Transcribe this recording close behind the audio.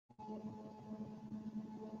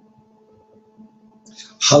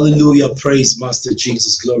Hallelujah. Praise Master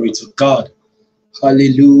Jesus. Glory to God.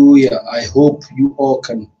 Hallelujah. I hope you all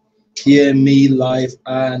can hear me live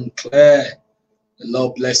and clear. The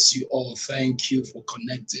Lord bless you all. Thank you for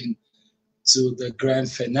connecting to the grand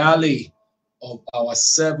finale of our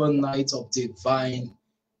 7 nights of divine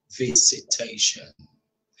visitation.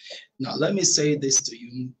 Now, let me say this to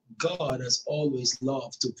you. God has always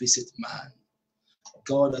loved to visit man.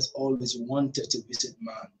 God has always wanted to visit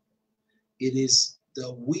man. It is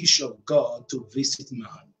the wish of God to visit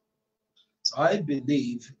man. So I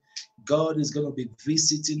believe God is going to be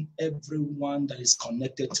visiting everyone that is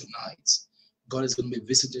connected tonight. God is going to be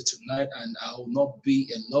visited tonight, and I will not be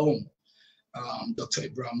alone. Dr.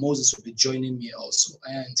 Abraham Moses will be joining me also.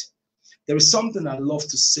 And there is something I love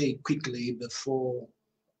to say quickly before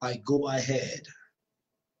I go ahead.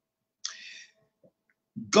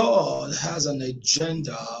 God has an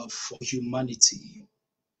agenda for humanity.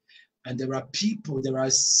 And there are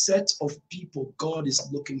a set of people God is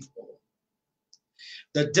looking for.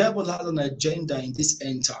 The devil has an agenda in this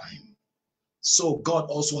end time. So God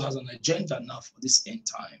also has an agenda now for this end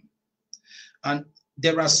time. And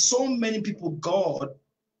there are so many people God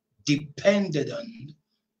depended on,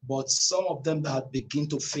 but some of them that have begun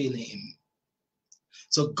to fail him.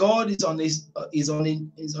 So God is on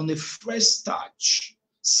a fresh search,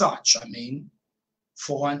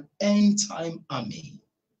 for an end time army.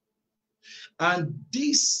 And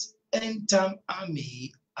this end time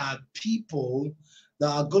army are people that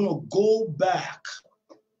are going to go back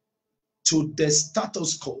to the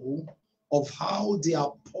status quo of how the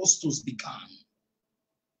apostles began.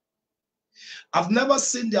 I've never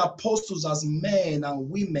seen the apostles as men and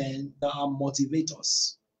women that are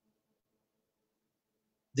motivators.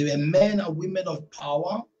 They were men and women of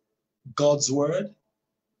power, God's word,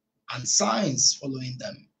 and signs following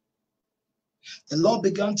them. The Lord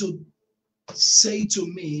began to say to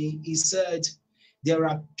me, he said, there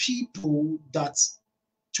are people that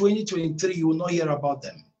 2023, you will not hear about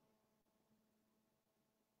them.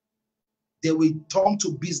 They will turn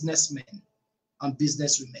to businessmen and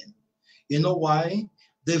businesswomen. You know why?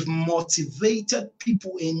 They've motivated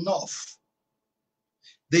people enough.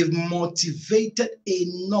 They've motivated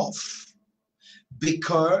enough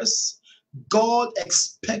because God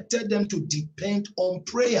expected them to depend on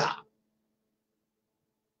prayer.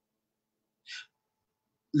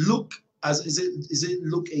 Luke, is it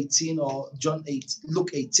Luke 18 or John 8?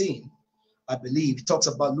 Luke 18, I believe, talks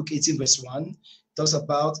about Luke 18 verse 1. Talks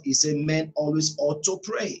about, he said, men always ought to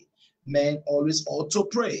pray. Men always ought to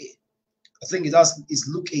pray. I think it's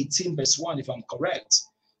Luke 18 verse 1, if I'm correct.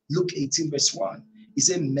 Luke 18 verse 1. He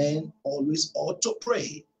said, men always ought to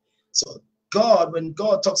pray. So God, when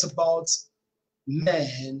God talks about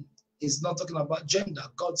men, he's not talking about gender.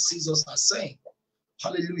 God sees us as saying,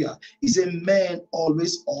 hallelujah. He said, men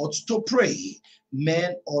always ought to pray.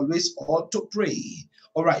 Men always ought to pray.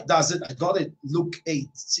 All right, that's it. I got it. Luke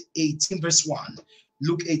 18 verse 1.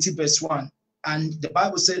 Luke 18 verse 1. And the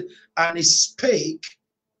Bible said, and he spake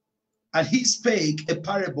a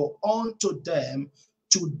parable unto them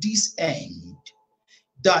to this end,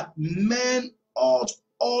 that men ought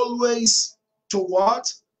always to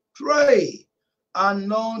what? Pray, and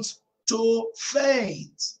not to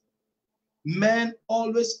faint. Men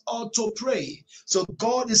always ought to pray. So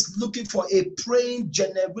God is looking for a praying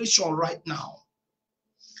generation right now.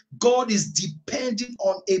 God is depending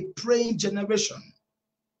on a praying generation,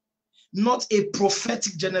 not a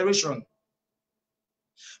prophetic generation.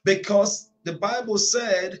 Because the Bible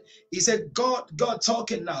said, he said, God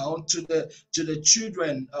talking now to the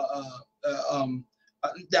children,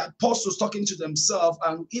 the apostles talking to themselves,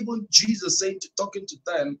 and even Jesus talking to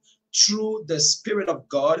them through the Spirit of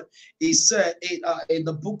God. He said in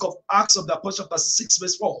the book of Acts of the Apostles, chapter 6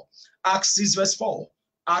 verse 4, Acts 6 verse 4,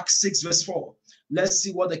 Acts 6 verse 4. Let's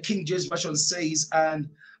see what the King James Version says, and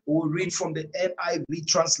we'll read from the NIV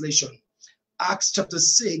translation. Acts chapter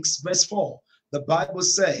 6 verse 4. The Bible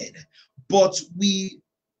said, but we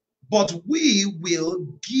will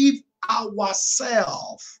give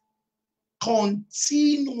ourselves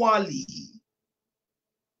continually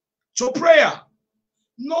to prayer,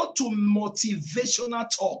 not to motivational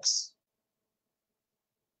talks.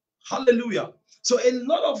 Hallelujah. So a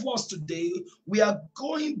lot of us today, we are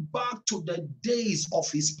going back to the days of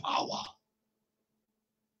his power,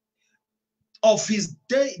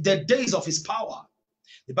 the days of his power.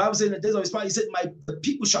 The Bible says in the days of his power, he said, the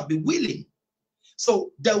people shall be willing.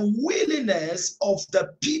 So the willingness of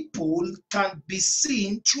the people can be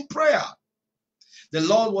seen through prayer. The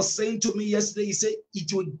Lord was saying to me yesterday, he said,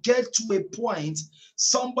 it will get to a point,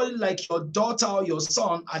 somebody like your daughter or your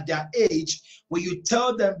son at their age, where you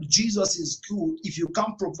tell them Jesus is good, if you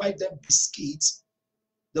can't provide them biscuits,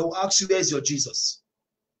 they will ask you, where's your Jesus?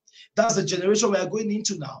 That's the generation we are going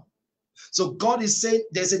into now. So God is saying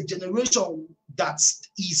there's a generation that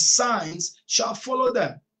his signs shall follow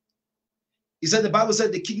them. He said, the Bible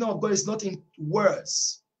said the kingdom of God is not in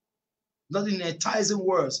words, not in enticing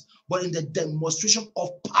words, but in the demonstration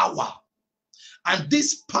of power. And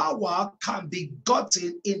this power can be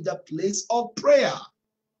gotten in the place of prayer.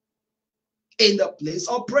 In the place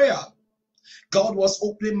of prayer. God was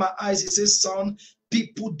opening my eyes. He says, son,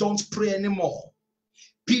 people don't pray anymore.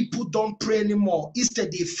 People don't pray anymore.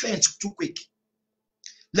 Instead, they faint too quick.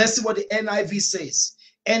 Let's see what the NIV says.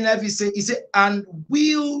 NIV says, he said, and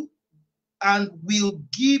we'll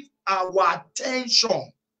give our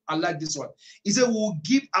attention. I like this one. He said, we'll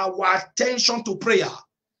give our attention to prayer.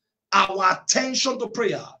 Our attention to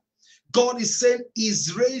prayer. God is saying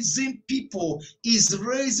he's raising people, he's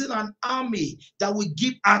raising an army that will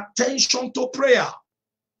give attention to prayer.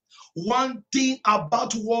 One thing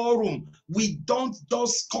about War Room, we don't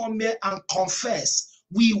just come here and confess,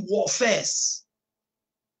 we warfare.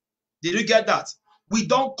 Did you get that? We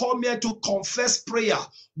don't come here to confess prayer,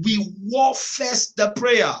 we warfare the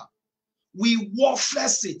prayer. We warfare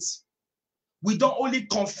it. We don't only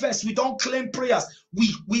confess, we don't claim prayers,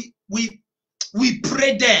 we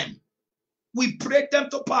pray them. We pray them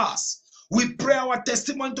to pass. We pray our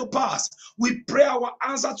testimony to pass. We pray our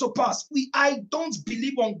answer to pass. I don't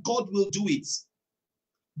believe on God will do it.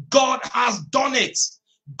 God has done it.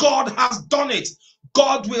 God has done it.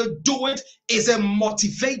 God will do it is a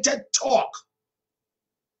motivated talk.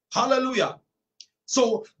 Hallelujah.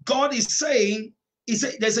 So God is saying,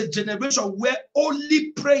 there's a generation where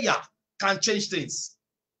only prayer can change things.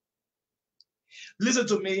 Listen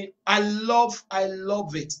to me. I love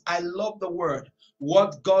it. I love the word.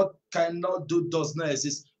 What God cannot do does not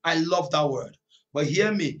exist. I love that word. But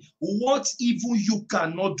hear me. What even you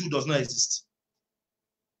cannot do does not exist.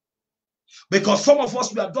 Because some of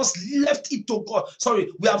us, we have just left it to God.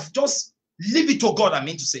 Sorry, we have just leave it to God, I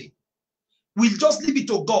mean to say. We just leave it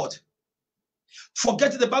to God.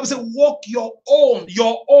 Forget it. The Bible says, walk your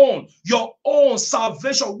own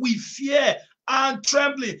salvation with fear and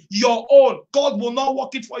trembling. Your own. God will not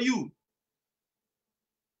work it for you.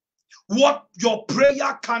 What your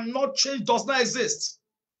prayer cannot change does not exist.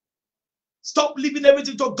 Stop leaving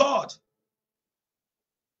everything to God.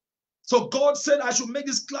 So God said, I should make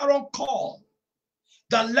this clarion call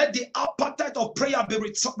that let the appetite of prayer be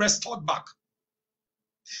restored back.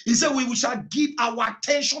 He said, we shall give our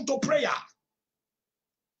attention to prayer.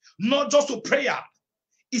 Not just to prayer.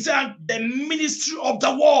 He said, the ministry of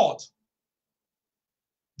the word.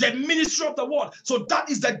 The ministry of the word. So that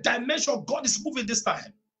is the dimension God is moving this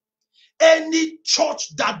time. Any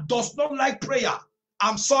church that does not like prayer,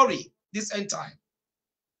 I'm sorry, this end time,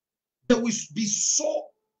 they will be so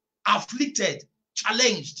afflicted,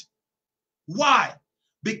 challenged. Why?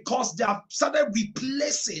 Because they have started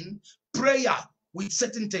replacing prayer with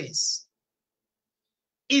certain things.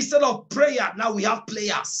 Instead of prayer, now we have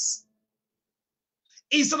players.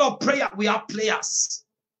 Instead of prayer, we have players.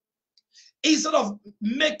 Instead of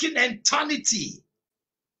making eternity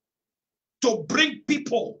to bring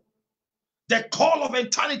people the call of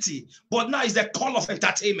eternity, but now is the call of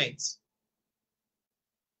entertainment.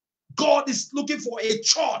 God is looking for a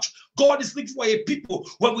church. God is looking for a people.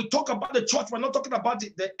 When we talk about the church, we're not talking about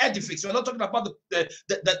the edifice. We're not talking about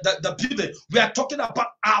the building. We are talking about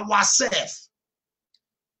ourselves.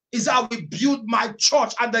 Is how we build my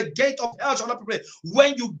church, and the gate of hell shall not prevail.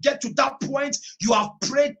 When you get to that point, you have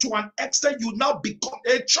prayed to an extent, you now become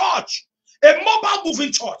a church, a mobile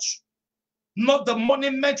moving church. Not the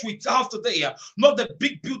monument we have today, not the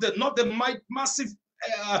big building, not the massive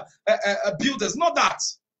buildings, not that.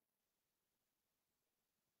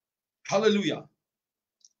 Hallelujah.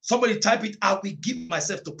 Somebody type it, I will give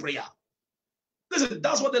myself to prayer. Listen,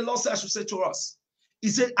 that's what the Lord said I should say to us. He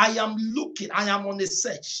said, I am looking, I am on a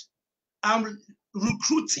search. I'm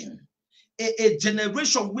recruiting a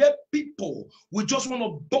generation where people will just want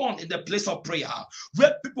to burn in the place of prayer,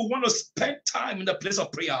 where people want to spend time in the place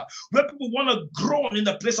of prayer, where people want to groan in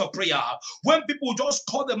the place of prayer, when people just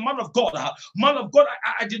call the man of God,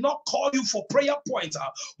 I did not call you for prayer points,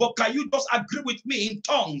 but can you just agree with me in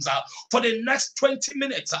tongues for the next 20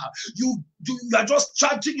 minutes? You are just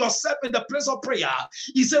charging yourself in the place of prayer.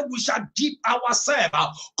 He said we shall give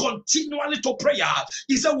ourselves continually to prayer.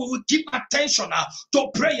 He said we will give attention to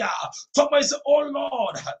prayer. Somebody say, oh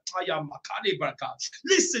Lord,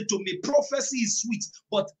 listen to me. Prophecy is sweet,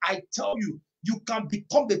 but I tell you, you can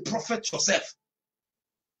become a prophet yourself.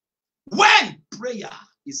 When prayer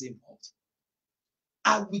is involved,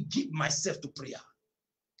 I will give myself to prayer.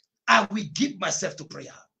 I will give myself to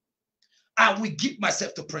prayer. I will give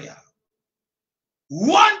myself to prayer.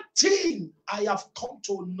 One thing I have come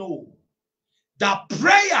to know, that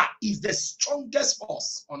prayer is the strongest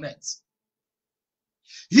force on earth.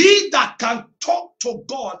 He that can talk to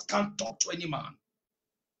God can talk to any man.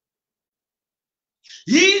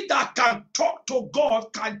 He that can talk to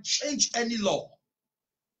God can change any law.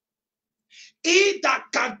 He that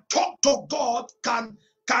can talk to God can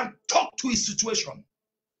talk to his situation.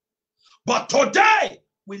 But today,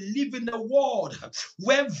 we live in a world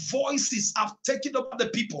where voices have taken over the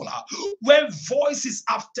people, where voices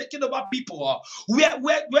have taken over people, where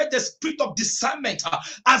the spirit of discernment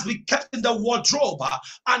has been kept in the wardrobe,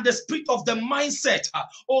 and the spirit of the mindset,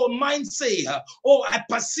 or mindset, or I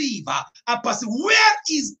perceive. Where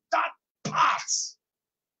is that part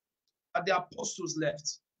that the apostles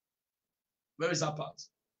left? Where is that part?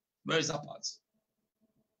 Where is that part?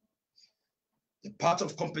 The part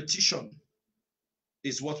of competition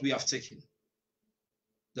is what we have taken.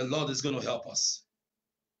 The Lord is going to help us.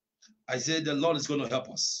 I said the Lord is going to help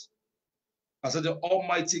us. I said the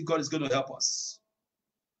Almighty God is going to help us.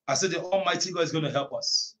 I said the Almighty God is going to help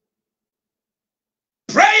us.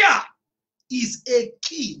 Prayer is a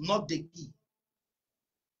key, not the key.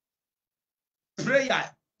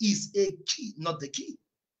 Prayer is a key, not the key.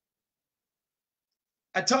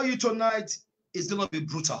 I tell you tonight, it's going to be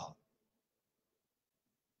brutal.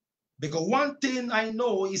 Because one thing I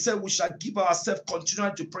know, he said we shall give ourselves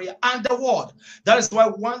continually to prayer and the word. That is why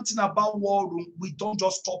one thing about war room, we don't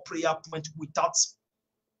just stop prayer point without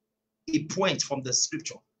a point from the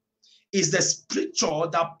scripture. It's the scripture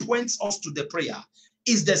that points us to the prayer.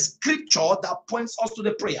 It's the scripture that points us to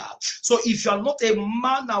the prayer. So if you are not a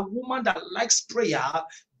man or woman that likes prayer,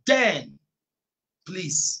 then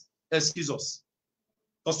please excuse us.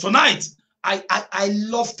 Because tonight, I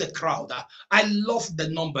love the crowd. I love the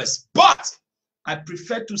numbers. But I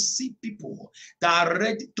prefer to see people that are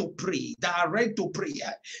ready to pray, that are ready to pray,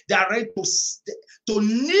 that are ready to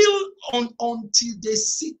kneel on until they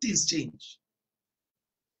see things change.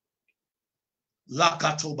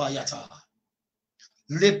 Lakatobayata.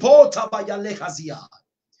 Lepota bayalekazia.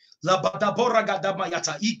 La badabora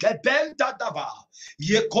gadamayata ikebenda dava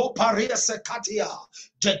yeko parese katia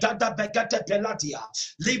jedada begate pelatia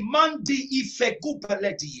limandi ifeku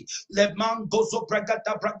peleti le mangozo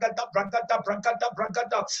bragada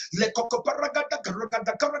le koko paragada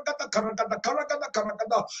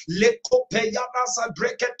karagada le kopeyana sa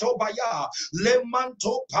breketo baya le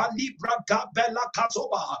manto pali braga bela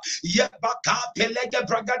kazoba ye baka pelege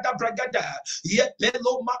bragada ye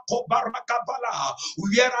pelo makobaraka bala.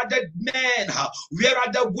 Where are the men? Where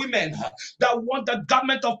are the women that want the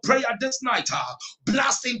garment of prayer this night?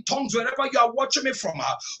 Blast in tongues wherever you are watching me from.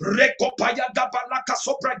 Rekopaya gabalaka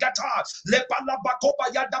sopragata lepala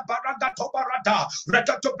bakopaya da baraga tobarada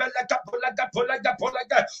rekatobeleka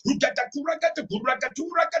polega ugata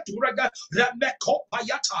kuraga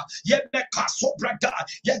remekopayata yemeka sobraga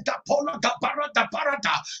yegapola gabarada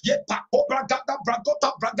barada yepakobraga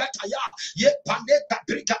bragota bragata ya yepaneta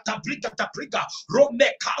brigata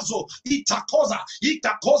romekazo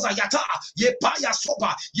itakoza yata yepaya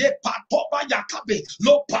soba yepatoba yakabe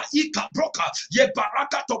lopa ikabroka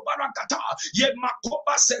yebaraka to barakata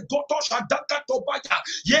yemakoba segoto shadaka to baya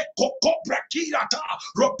yekokobra kirata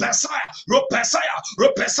ropesaya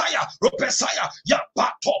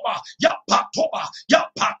yapatoba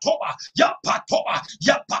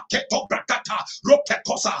yapaketo brakata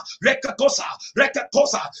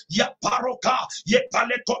rekekosa yaparoka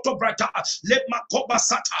yepalekoto brata le makoba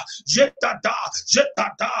sata jetada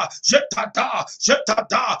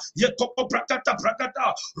ye koko brakata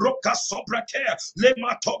roka sobrake le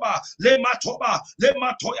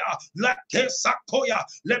matoya la kesakoya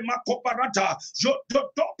le makobarata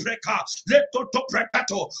jododo breka le toto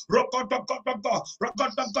brekato rogodo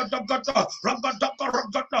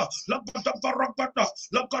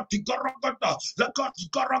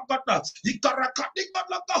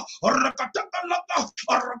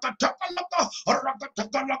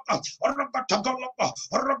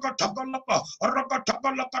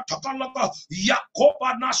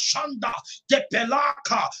Yakoba Nashanda de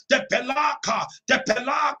pelaka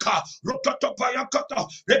rototopayakata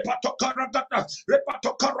repatokarakata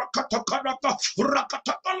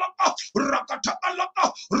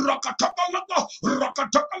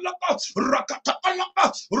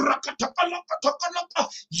rakatakalaka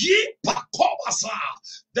yi pakobasa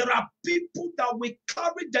There are people that will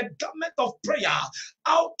carry the garment of prayer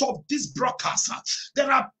out of this broadcast.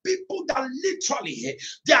 There are people that literally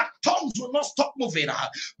their tongues will not stop moving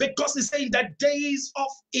because it's in the days of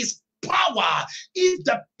his power, if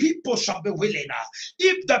the people shall be willing,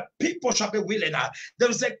 if the people shall be willing, there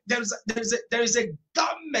is a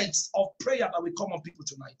garment of prayer that will come on people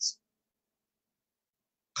tonight.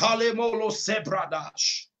 Kalemolo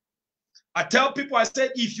Sebradash. I tell people, I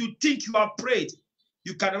said, if you think you have prayed,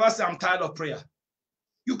 you can never say, I'm tired of prayer.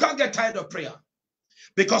 You can't get tired of prayer.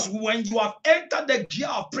 Because when you have entered the gear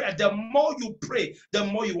of prayer, the more you pray, the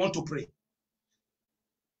more you want to pray.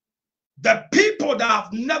 The people that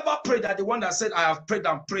have never prayed are the one that said, I have prayed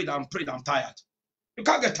and prayed and prayed, I'm tired. You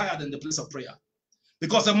can't get tired in the place of prayer.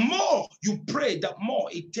 Because the more you pray, the more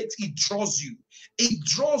it draws you. It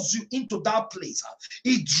draws you into that place.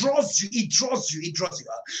 It draws you.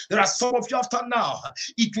 There are some of you after now,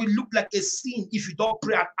 it will look like a sin if you don't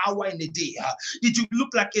pray an hour in a day. It will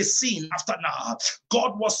look like a sin after now.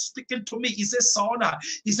 God was speaking to me. He said, son,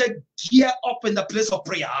 he said, gear up in the place of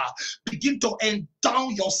prayer. Begin to endow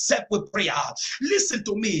yourself with prayer. Listen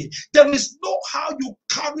to me. There is no how you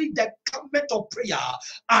carry the garment of prayer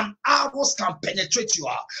and arrows can penetrate you,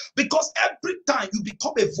 because every time you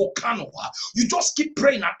become a volcano, you just keep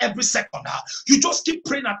praying at every second, you just keep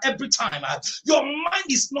praying at every time. Your mind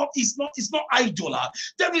is not idle.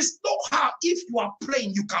 There is no how if you are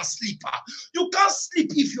praying you can sleep. You can't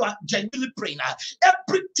sleep if you are genuinely praying.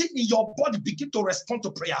 Everything in your body begin to respond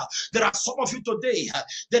to prayer. There are some of you today,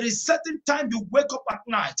 there is certain time you wake up at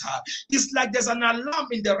night, it's like there's an alarm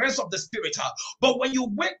in the rest of the spirit, but when you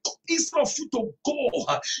wake up, instead of you to go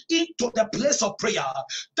into the place of prayer,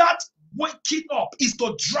 that waking up is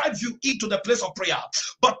to drive you into the place of prayer.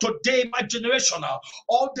 But today, my generation,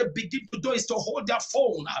 all they begin to do is to hold their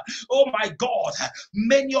phone. Oh my God,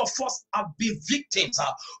 many of us have been victims.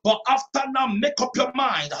 But after now, make up your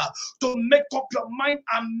mind to make up your mind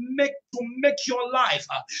and make your life.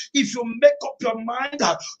 If you make up your mind,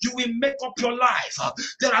 you will make up your life.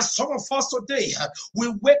 There are some of us today, we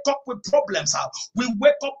wake up with problems. We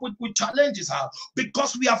wake up with challenges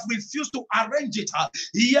because we have refused to arrange it.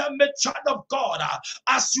 Hear me, child of God,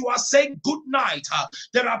 as you are saying good night,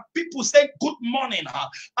 there are people saying good morning.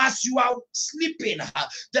 As you are sleeping,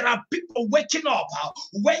 there are people waking up.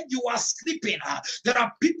 When you are sleeping, there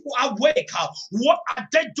are people awake. What are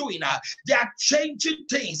they doing? They are changing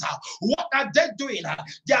things. What are they doing?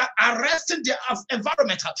 They are arresting their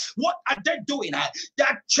environment. What are they doing? They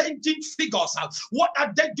are changing figures. What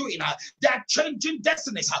are they doing? They are changing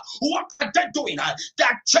destinies. What are they doing? They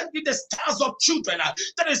are changing the stars of children.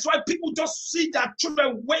 That is why people just see their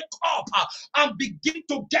children wake up and begin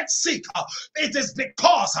to get sick. It is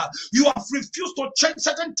because you have refused to change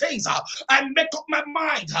certain things. I make up my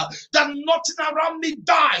mind that nothing around me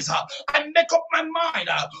dies. I make up my mind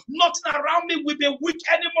nothing around me will be weak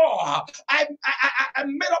anymore. I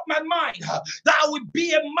made up my mind that I will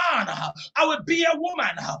be a man, I will be a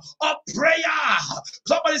woman of prayer.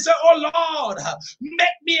 Somebody say, oh Lord, make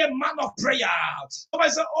me a man of prayer.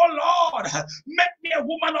 Somebody say, oh Lord, make me a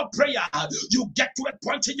woman of prayer. You get to a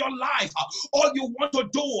point in your life, all you want to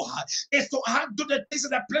do is to handle the things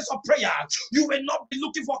in the place of prayer. You will not be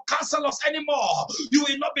looking for counselors anymore. You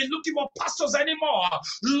will not be looking for pastors anymore.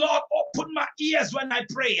 Lord, open my ears when I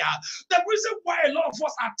pray. The reason why a lot of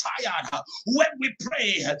us are tired when we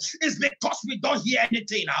pray is because we don't hear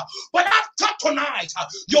anything. But after tonight,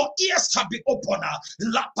 your ears shall be open.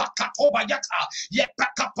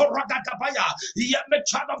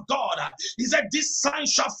 Child of God, he said, this sign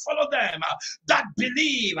shall follow them that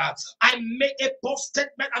believe. I made a bold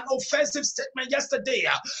statement, an offensive statement yesterday.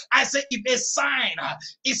 I said, if a sign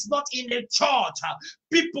is not in a church,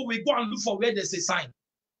 people will go and look for where there's a sign.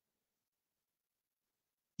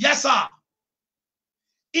 Yes, sir.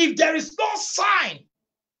 If there is no sign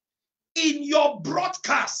in your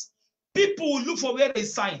broadcast, people will look for where there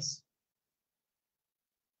is signs.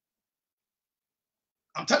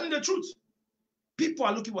 I'm telling the truth. People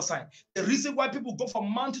are looking for signs. The reason why people go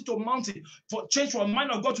from mountain to mountain, for change from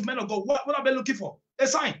man of God to man of God, what are they looking for? A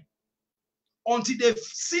sign. Until they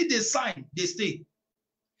see the sign, they stay.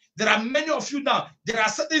 There are many of you now, there are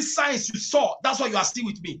certain signs you saw. That's why you are still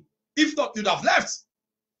with me. If not, you'd have left.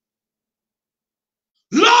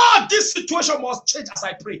 Lord, this situation must change as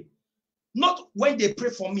I pray. Not when they pray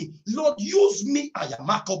for me. Lord, use me. I am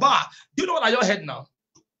Makoba. Do you know what I just heard now?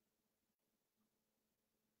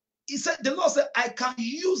 He said, the Lord said, I can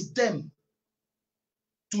use them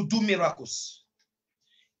to do miracles.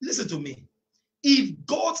 Listen to me. If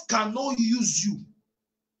God cannot use you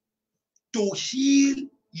to heal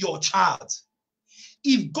your child,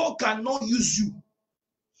 if God cannot use you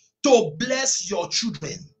to bless your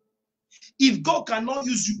children, if God cannot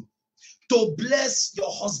use you to bless your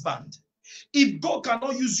husband, if God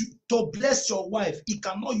cannot use you to bless your wife, He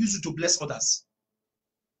cannot use you to bless others.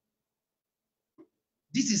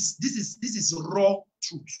 This is raw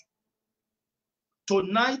truth.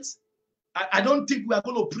 Tonight, I don't think we are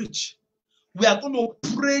going to preach. We are going to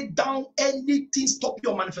pray down anything stop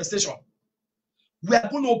your manifestation. We are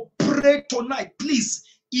going to pray tonight. Please,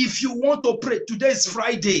 if you want to pray, today is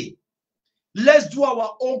Friday. Let's do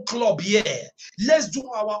our own club here. Let's do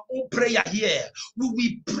our own prayer here. We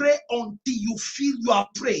will pray until you feel you are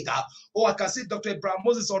prayed. Oh, I can see Dr. Abraham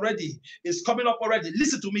Moses already is coming up already.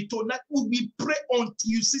 Listen to me. Tonight, we will pray until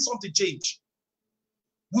you see something change.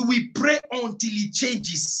 We will pray until it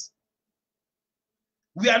changes.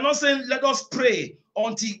 We are not saying let us pray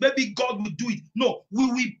until maybe God will do it. No, we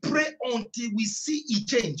will pray until we see it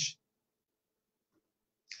change.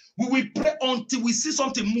 We will pray until we see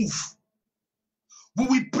something move. We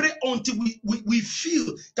will pray until we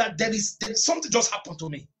feel that there is something just happened to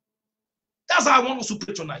me. That's how I want us to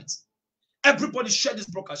pray tonight. Everybody share this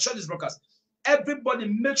broadcast. Share this broadcast. Everybody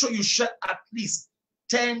make sure you share at least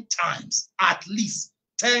 10 times. At least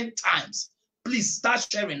 10 times. Please start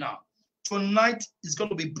sharing now. Tonight is going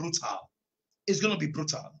to be brutal. It's going to be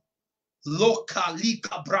brutal.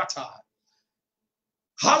 Lokalika brata.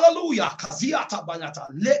 Hallelujah. Kaziata banyata.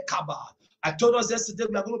 Lekaba. I told us yesterday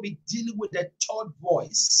we are going to be dealing with the third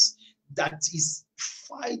voice that is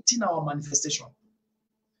fighting our manifestation.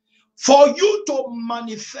 For you to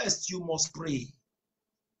manifest, you must pray.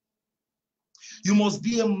 You must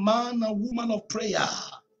be a man and woman of prayer.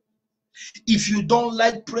 If you don't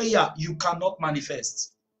like prayer, you cannot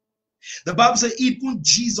manifest. The Bible says even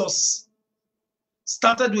Jesus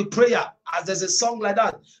started with prayer, as there's a song like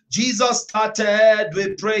that. Jesus started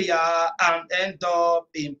with prayer and ended up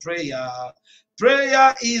in prayer.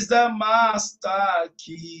 Prayer is the master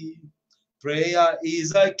key. Prayer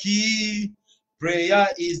is a key. Prayer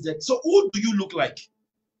is the... So who do you look like?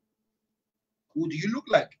 Who do you look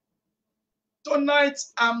like? Tonight,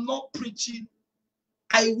 I'm not preaching.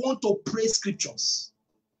 I want to pray scriptures.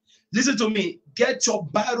 Listen to me. Get your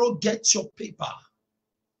Bible, get your paper.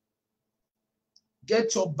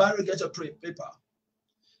 Get your Bible, get your paper.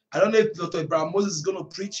 I don't know if Dr. Abraham Moses is going to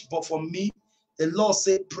preach, but for me, the Lord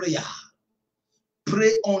said prayer.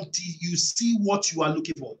 Pray until you see what you are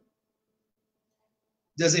looking for.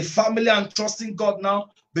 There's a family I'm trusting God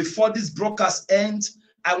now. Before this broadcast ends,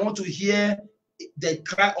 I want to hear the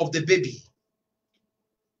cry of the baby.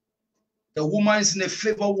 The woman is in a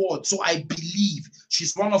favor ward, so I believe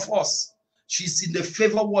she's one of us. She's in the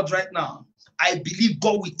favor ward right now. I believe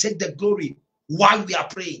God will take the glory while we are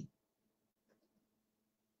praying.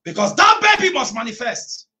 Because that baby must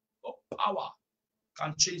manifest. Oh, power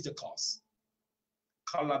can change the course.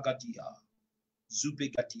 Kalagadia,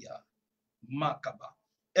 Zubegadia, Makaba.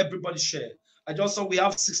 Everybody share. I just saw we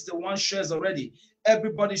have 61 shares already.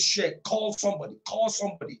 Everybody share. Call somebody. Call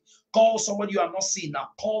somebody. Call somebody you are not seeing now.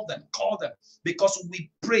 Call them. Call them. Because we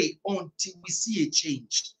pray until we see a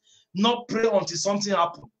change. Not pray until something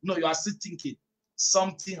happens. No, you are still thinking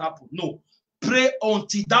something happened. No. Pray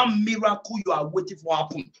until that miracle you are waiting for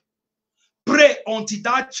happens. Pray until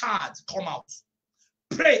that child come out.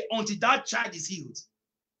 Pray until that child is healed.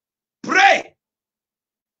 Pray.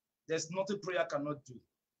 There's nothing prayer cannot do.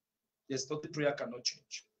 There's nothing prayer cannot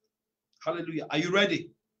change. Hallelujah. Are you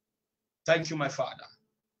ready? Thank you, my Father.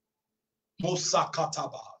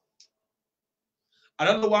 Mosakataba. I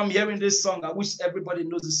don't know why I'm hearing this song. I wish everybody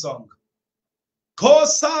knows this song.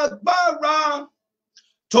 Kosagbara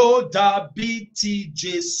toda biti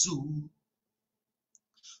Jesu.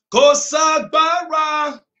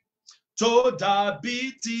 Kosagbara toda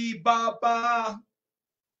biti Baba.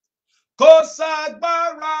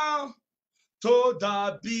 Kosagbara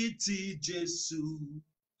toda biti Jesu.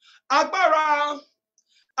 Agbára,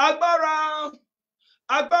 agbára,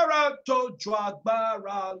 agbára tó ju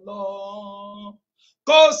agbára lọ.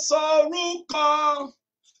 Kò sórúkọ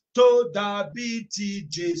tó dàbí ti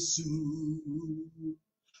Jésù.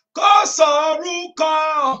 Kò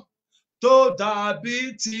sórúkọ tó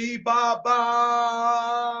dàbí ti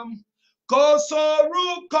Bàbá. Kò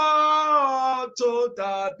sórúkọ tó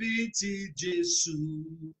dàbí ti Jésù.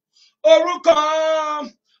 Orúkọ,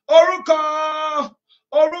 orúkọ.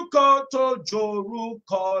 Oruko to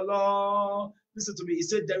jorukolo. Listen to me. He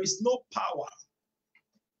said there is no power.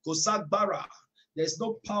 Kosagbara. There's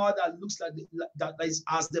no power that looks like that is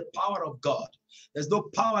as the power of God. There's no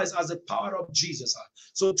power as the power of Jesus.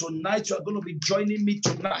 So tonight you are going to be joining me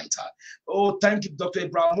tonight. Oh, thank you, Dr.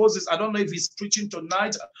 Abraham Moses. I don't know if he's preaching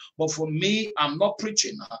tonight, but for me, I'm not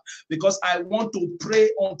preaching because I want to pray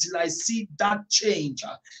until I see that change,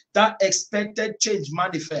 that expected change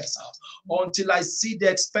manifest. Until I see the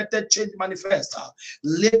expected change manifest.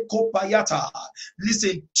 Listen,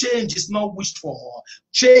 change is not wished for.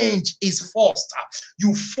 Change is forced.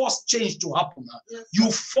 You force change to happen. Yes,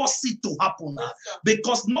 you force it to happen. Yes,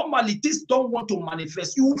 because normally things don't want to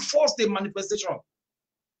manifest. You force the manifestation.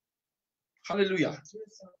 Hallelujah. Yes,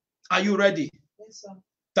 are you ready? Yes, sir.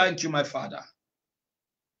 Thank you, my Father.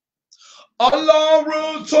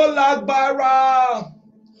 Ọlọ́run tó lágbára,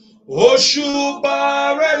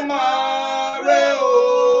 òṣùbà rẹ̀ máa rẹ̀ o.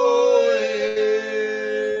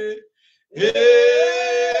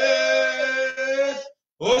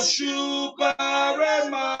 Òṣùbà rẹ̀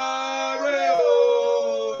máa rẹ̀ o.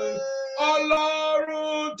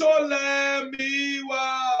 Ọlọ́run tó lẹ́mìí wá,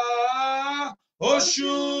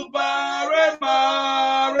 òṣùbà rẹ̀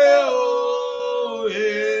máa rẹ̀ o.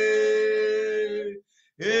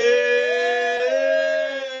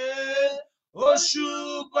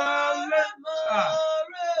 Òṣùbà rẹ̀ máa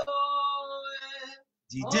rẹ̀ o.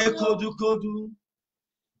 Dìde kódúkódú,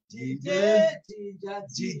 dìde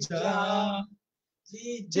jíjà,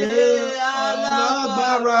 dìde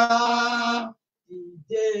alágbára,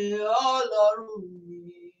 dìde Ọlọ́run mi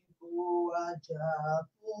kó àjà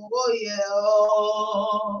fún òye ọ.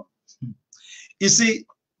 You see,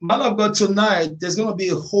 man of God, tonight there's going to be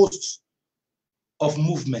a host of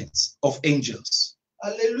movements of angels.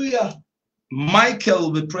 Hallelujah. Michael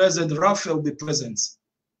will be present, Raphael will be present.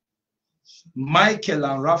 Michael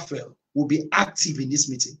and Raphael will be active in this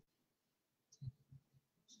meeting.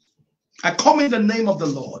 I come in the name of the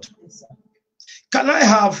Lord. Can I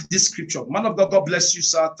have this scripture? Man of God, God bless you,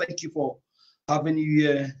 sir. Thank you for having you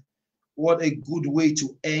here. What a good way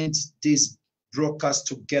to end this broadcast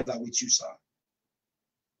together with you, sir.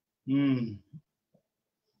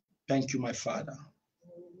 Thank you, my Father.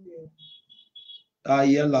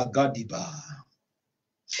 Ayala Gadiba.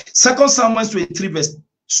 2 Samuel 23, verse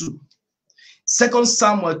 2. 2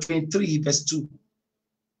 Samuel 23, verse 2.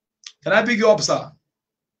 Can I pick you up, sir?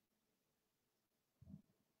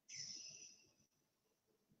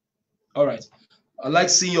 All right. I like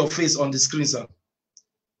seeing your face on the screen, sir.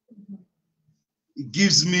 It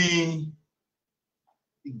gives me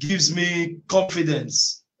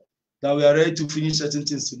confidence that we are ready to finish certain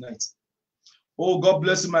things tonight. Oh, God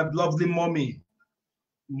bless you, my lovely mommy.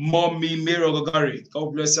 Mommy Mary Ogogari.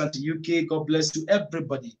 God bless you, Auntie UK. God bless you,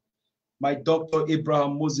 everybody. My Dr.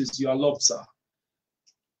 Abraham Moses, you are loved, sir.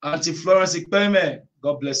 Auntie Florence Ikpeme,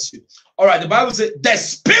 God bless you. All right, the Bible says, the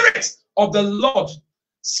Spirit of the Lord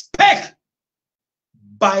spake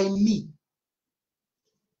by me,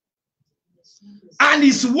 and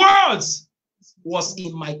his words was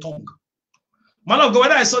in my tongue. Man of God,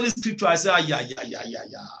 when I saw this scripture, I said, yeah.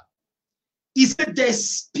 He said, the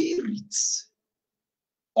Spirit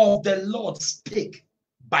of the Lord spake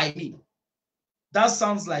by me. That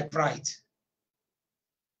sounds like pride.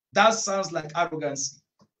 That sounds like arrogance.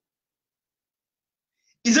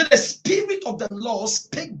 He said, the Spirit of the Lord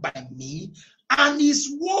spake by me, and his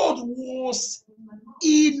word was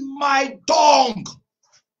in my tongue.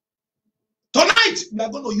 Tonight, we are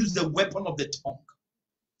going to use the weapon of the tongue.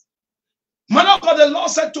 Man of God, the Lord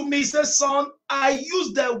said to me, he said, son, I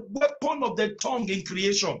use the weapon of the tongue in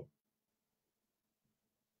creation.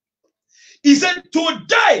 He said,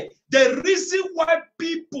 today, the reason why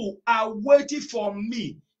people are waiting for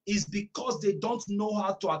me is because they don't know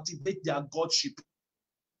how to activate their godship.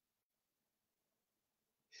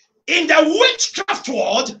 In the witchcraft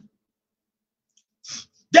world,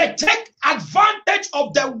 they take advantage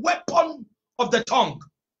of the weapon of the tongue.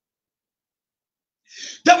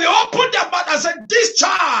 They will open their mouth and say, this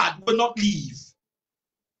child will not leave.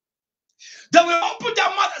 They will open their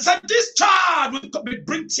mouth and say, this child will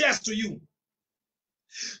bring tears to you.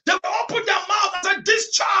 They will open their mouth and say,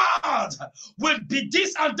 this child will be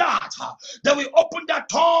this and that. They will open their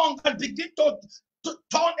tongue and begin to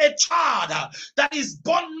turn a child that is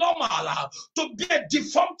born normal to be a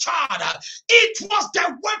deformed child. It was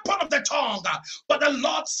the weapon of the tongue. But the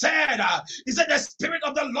Lord said, he said, the Spirit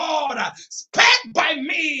of the Lord spake by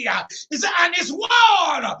me. He said, and his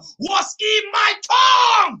word was in my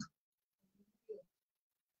tongue.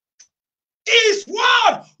 His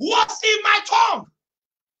word was in my tongue.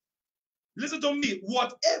 Listen to me.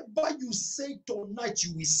 Whatever you say tonight,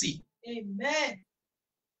 you will see. Amen.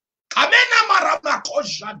 Kamena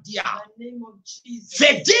maramakojadia. In the name of Jesus.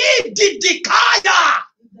 Fedi didikaya.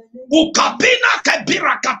 Ukapina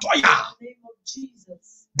kebira katoya. In the name of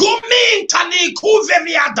Jesus. Gumin tani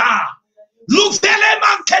kuveriada. Luvele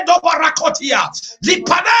manke do barakotia.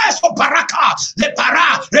 Lipaneso baraka.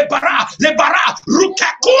 Lebara.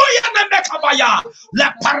 Rukakuya ne mekabaya. Le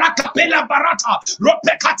paraka pela barata.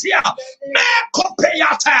 Ropekatia.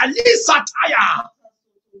 Mekopeyata. Lisataya.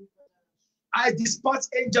 I dispatch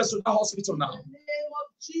angels to the hospital now. In the name of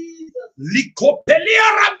Jesus. Likopelia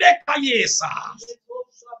ramekayesa.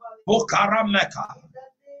 Bokarameka. In the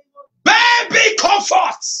name of Baby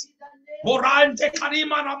comfort. In the name Morante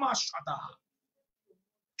karima namashada.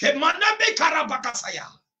 Kemaname karabakasaya.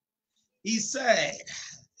 He said,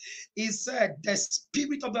 the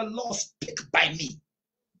Spirit of the Lord speak by me.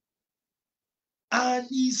 And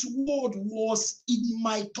his word was in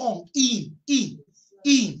my tongue.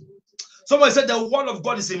 In. Somebody said the word of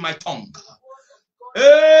God is in my tongue.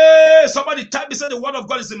 Hey, somebody type me, said the word of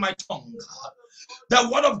God is in my tongue. The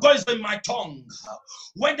word of God is in my tongue.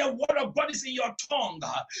 When the word of God is in your tongue,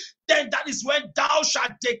 then that is when thou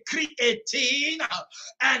shalt decree a thing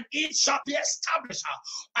and it shall be established.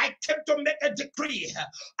 I came to make a decree.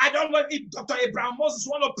 I don't know if Dr. Abraham Moses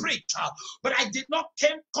want to preach, but I did not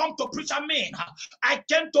come to preach. I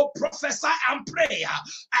came to prophesy and pray.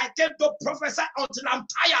 I came to prophesy until I'm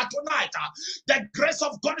tired tonight. The grace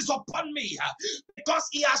of God is upon me because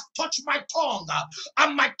he has touched my tongue,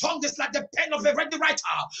 and my tongue is like the pen of a ready writer.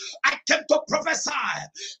 I came to prophesy.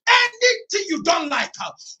 Anything you don't like,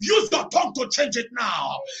 use your tongue to change it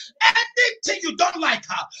now. Anything you don't like,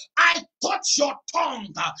 I touch your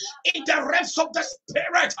tongue in the realms of the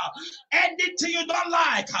spirit. Anything you don't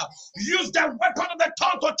like, use the weapon of the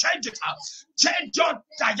tongue to change it. Change your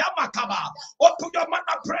dayamakaba. Open your mouth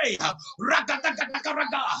and pray.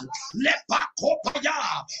 Ragadagadaga.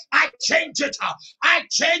 Lepakopaya. I change it. I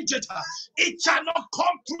change it. It shall not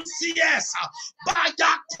come through CS.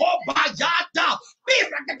 Bayakobayada.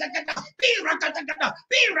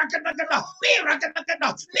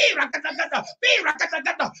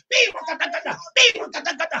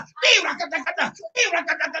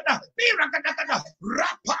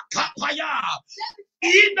 Rapakapaya.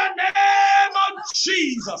 In the name of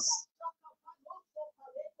Jesus.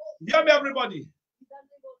 Hear me, everybody.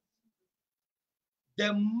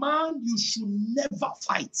 The man you should never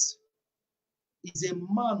fight is a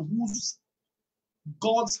man whose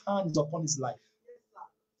God's hand is upon his life.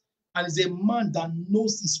 And is a man that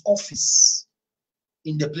knows his office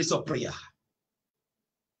in the place of prayer.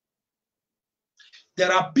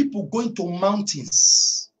 There are people going to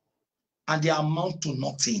mountains and they amount to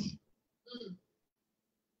nothing.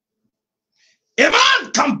 A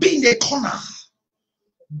man can be in a corner,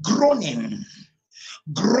 groaning,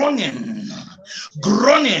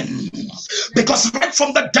 because right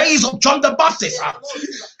from the days of John the Baptist,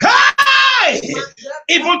 hey,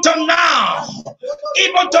 even to now,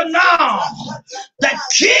 the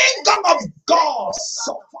kingdom of God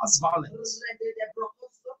suffers violence.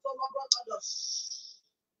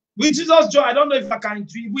 With Jesus' joy, I don't know if I can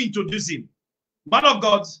introduce him. Man of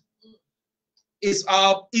God is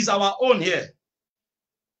our own here.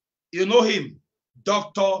 You know him,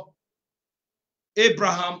 Dr.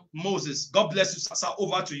 Abraham Moses. God bless you, sir.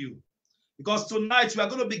 Over to you. Because tonight we are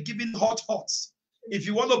going to be giving hot. If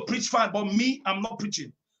you want to preach, fine. But me, I'm not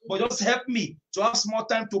preaching. But just help me to have more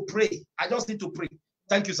time to pray. I just need to pray.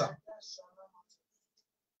 Thank you, sir.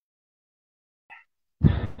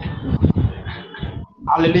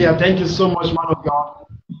 Hallelujah. Thank you so much, man of God.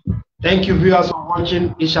 Thank you, viewers, for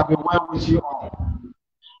watching. It shall be well with you all.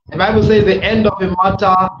 The Bible says the end of a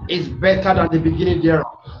matter is better than the beginning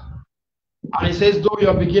thereof. And it says, though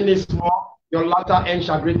your beginning is small, your latter end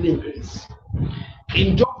shall greatly increase.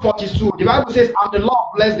 In Job 42, the Bible says, and the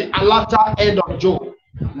Lord blessed the latter end of Job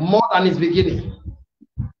more than his beginning.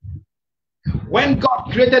 When God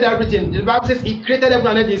created everything, the Bible says he created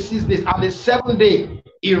everything in 6 days, and the 7th day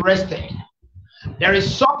he rested. There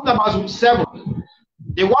is something about 7.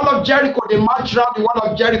 The wall of Jericho, they marched around the wall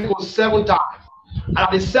of Jericho 7 times. And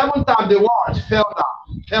at the 7th time, the wall fell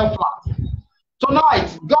flat.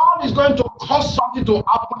 Tonight, God is going to cause something to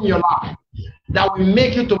happen in your life that will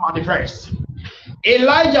make you to manifest.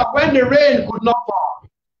 Elijah, when the rain could not fall,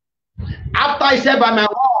 after he said, by my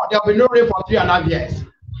word, there will be no rain for 3.5 years.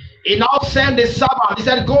 He now sent the servant. He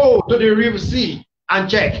said, go to the river sea and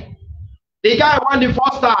check. The guy went the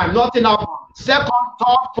first time, nothing happened. Second,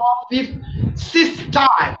 third, fourth, fifth, 6th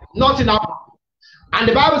time, nothing happened. And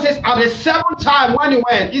the Bible says at the 7th time when he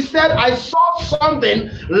went, he said, I saw something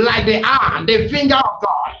like the hand, the finger of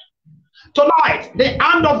God. Tonight, the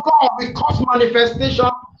hand of God will cause manifestation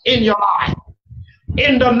in your life.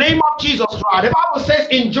 In the name of Jesus Christ. The Bible says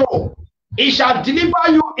in Job, he shall deliver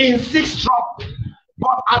you in 6 troubles,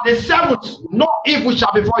 but at the 7th, no evil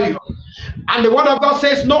shall befall you. And the word of God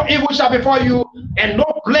says, no evil shall befall you, and no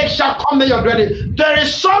plague shall come near your dwelling. There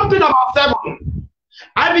is something about 7.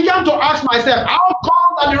 I began to ask myself, how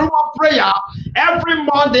come that the room of prayer, every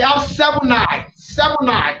month they have 7 nights? 7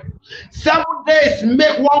 nights. 7 days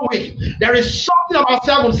make 1 week. There is something about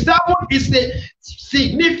 7. 7 is the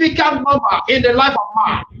significant number in the life of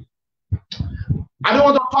man. I don't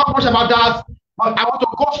want to talk much about that, but I want to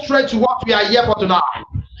go straight to what we are here for tonight.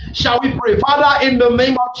 Shall we pray? Father, in the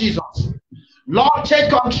name of Jesus, Lord, take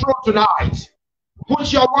control tonight.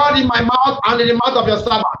 Put your word in my mouth and in the mouth of your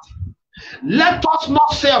servant. Let us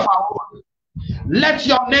not say of our own. Let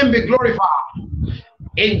your name be glorified.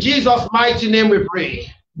 In Jesus' mighty name we pray.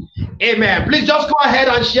 Amen. Please just go ahead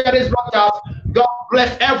and share this broadcast. God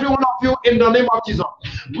bless every one of you in the name of Jesus.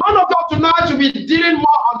 Man of God, tonight will be dealing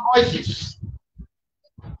more on voices.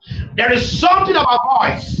 There is something about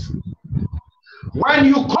voice. When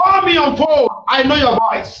you call me on phone, I know your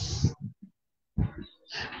voice.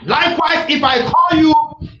 Likewise, if I call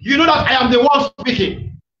you, you know that I am the one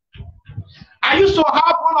speaking. I used to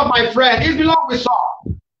have one of my friends, he's belong with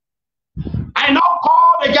Saul. I now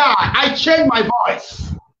call the guy, I changed my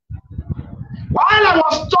voice. While I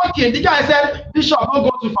was talking, the guy said, Bishop, don't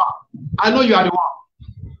go too far. I know you are the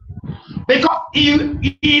one. Because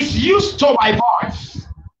he is used to my voice.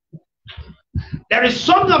 There is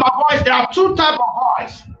something about voice. There are 2 types of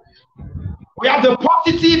voice. We have the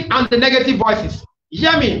positive and the negative voices.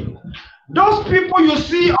 Hear me? Those people you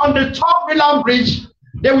see on the top Milan Bridge,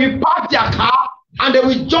 they will park their car and they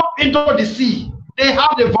will jump into the sea. They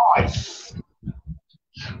have the voice.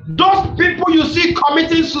 Those people you see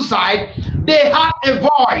committing suicide, they have a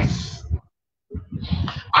voice.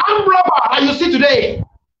 Armed robber that you see today,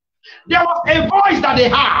 there was a voice that they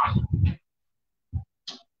had.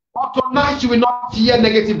 But tonight you will not hear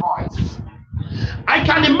negative voice. I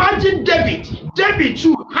can imagine David. David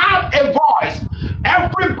too had a voice.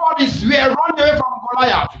 Everybody's were running away from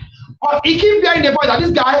Goliath. But he keep hearing the voice that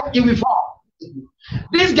this guy, he will fall.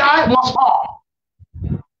 This guy must fall.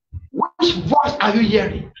 Which voice are you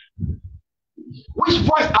hearing? Which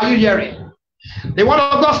voice are you hearing? The word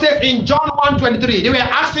of God says in John 1:23, they were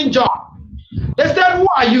asking John. They said, who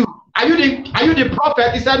are you? Are you the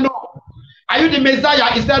prophet? He said, no. Are you the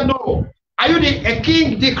Messiah? He said, no. Are you the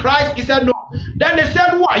king, the Christ? He said, no. Then they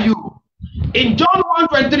said, who are you? In John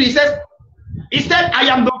 1:23, he said, I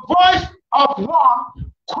am the voice of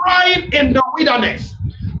one crying in the wilderness.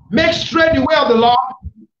 Make straight the way of the Lord,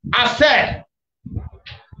 I said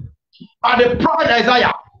by the prophet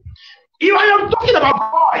Isaiah. If I am talking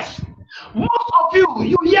about voice, most of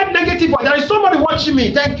you hear negative voice. There is somebody watching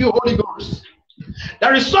me. Thank you, Holy Ghost.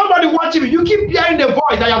 There is somebody watching me. You keep hearing the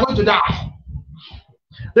voice that you are going to die.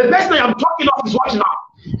 The person I am talking of is watching now.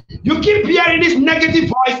 You keep hearing this negative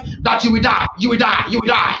voice that you will die, you will die, you will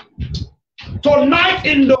die. Tonight,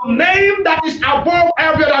 in the name that is above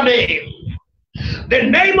every other name, the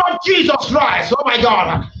name of Jesus Christ. Oh my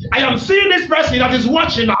God, I am seeing this person that is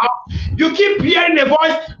watching now. You keep hearing the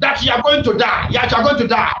voice that you are going to die. Yes, you are going to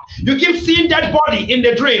die. You keep seeing dead body in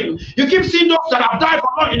the dream. You keep seeing those that have died for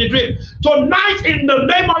long in the dream. Tonight, in the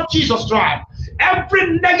name of Jesus Christ,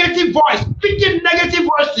 every negative voice speaking negative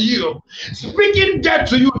words to you, speaking death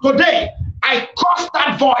to you today, I curse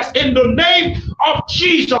that voice in the name of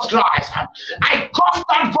Jesus Christ. I curse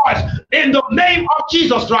that voice in the name of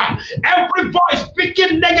Jesus Christ. Every voice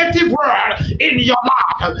speaking negative word in your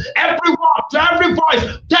life, every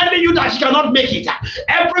voice telling you that you cannot make it,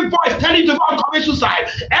 every voice telling you to go and commit suicide,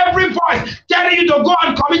 every voice telling you to go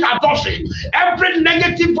and commit adultery, every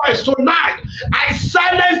negative voice tonight, I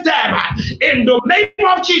silence them in the name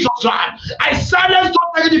of Jesus Christ. I silence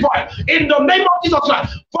those negative voice in the name of Jesus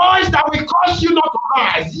Christ. Voice that will cause you not to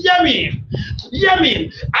rise. Hear me. Hear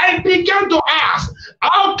me. I began to ask,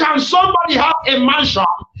 how can somebody have a mansion?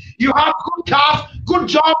 You have good cars, good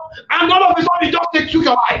job, and all of a sudden you just take your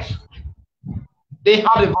life. They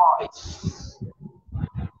had a voice.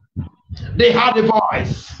 They had a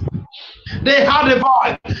voice. They had a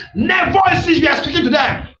voice. The voices were speaking to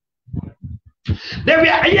them. They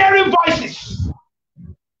were hearing voices.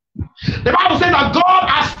 The Bible says that God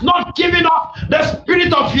has not given us the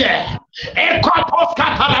spirit of fear.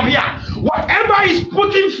 Whatever is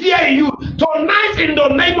putting fear in you tonight, in the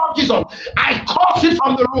name of Jesus, I curse it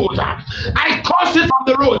from the root. I curse it from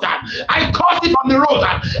the root. I curse it from the root.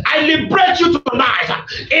 I liberate you tonight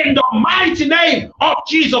in the mighty name of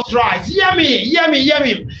Jesus Christ. Hear me, hear me, hear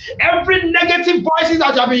me. Every negative voices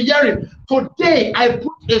that you have been hearing, today I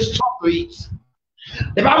put a stop to it.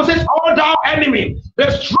 The Bible says, "Oh thou enemy,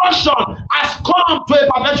 destruction has come to a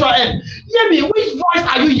perpetual end." Hear me, which voice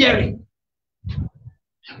are you hearing?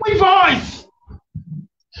 Which voice?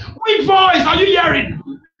 Which voice are you hearing?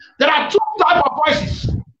 There are two types of voices.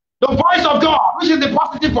 The voice of God, which is the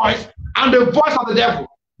positive voice, and the voice of the devil.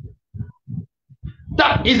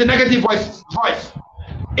 That is the negative voice.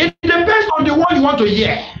 It depends on the one you want to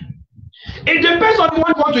hear. It depends on the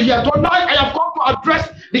one you want to hear. Tonight I have come to address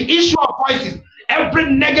the issue of voices. Every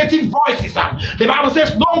negative voice, the Bible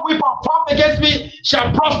says, "No weapon formed against me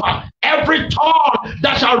shall prosper. Every tongue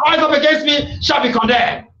that shall rise up against me shall be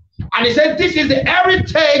condemned." And he said, "This is the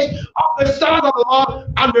heritage of the servants of the Lord,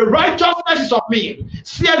 and the righteousness is of me.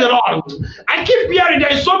 Fear the Lord." I keep hearing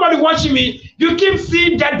there is somebody watching me. You keep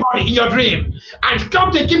seeing dead body in your dream, and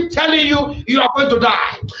come to keep telling you you are going to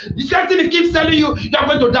die. The same thing keeps telling you you are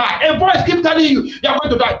going to die. A voice keeps telling you you are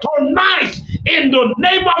going to die. Tonight, in the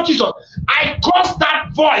name of Jesus, I curse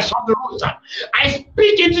that voice from the root. I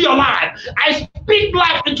speak into your life. I speak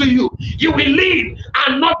life into you. You will live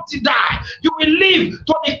and not die. You will live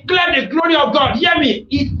to declare the glory of God. Hear me.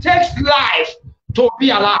 It takes life to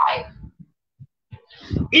be alive.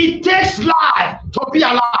 It takes life to be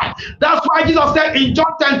alive. That's why Jesus said in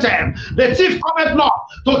John 10:10, "The thief cometh not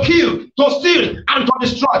to kill, to steal, and to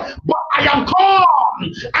destroy. But I am come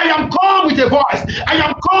with a voice. I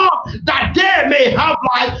am come that they may have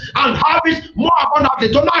life and have it more abundantly."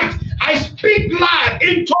 Tonight, I speak life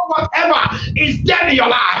into whatever is dead in your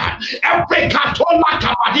life. Every katola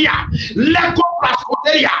kapadia, leko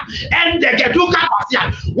praskoteria, and the geduka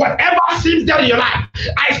pasia, whatever seems dead in your life,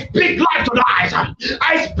 I speak life tonight.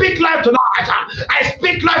 I speak life tonight. I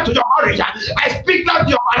speak life to your marriage. I speak life to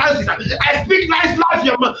your finances. I speak life to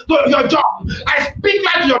your job. I speak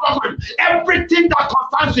life to your document. Everything that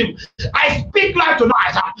concerns him, I speak life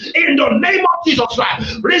tonight. In the name of Jesus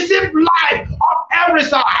Christ, receive life on every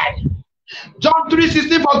side. John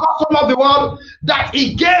 3:16, "For God so loved the world that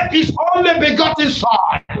he gave his only begotten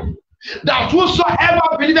Son, that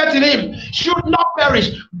whosoever believeth in him should not perish,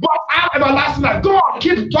 but have everlasting life." God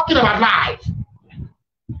keeps talking about life.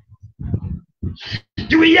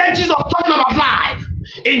 You will hear Jesus talking about life.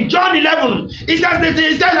 In John 11, he said,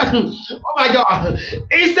 oh my God,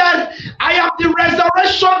 he said, "I am the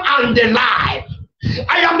resurrection and the life."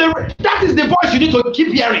 That is the voice you need to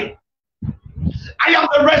keep hearing. "I am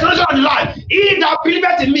the resurrection and the life. He that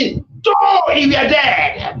believeth in me, though he were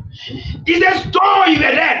dead." He says, "Though he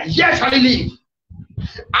were dead, yet shall he live."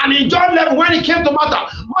 And in John 11, when he came to Martha,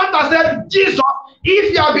 Martha said, "Jesus,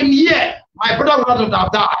 if you have been here, my brother would not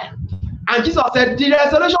have died." And Jesus said, "The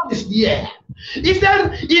resurrection is here." He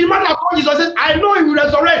said, in Martha told Jesus, said, "I know he will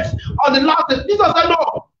resurrect on the last day." Jesus said,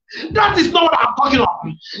 "No, that is not what I'm talking of.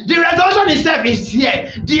 The resurrection itself is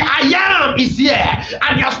here. The I am is here,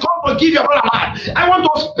 and he has come to give your brother life." I want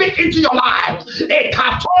to speak into your life.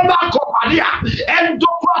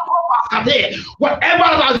 Whatever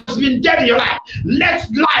has been dead in your life, let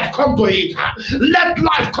life come to it. Let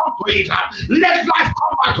life come to it. Let life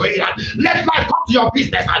come back to it. Let life come to your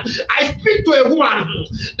business. I speak to a woman.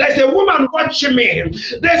 There's a woman watching me.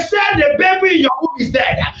 They said the baby in your womb is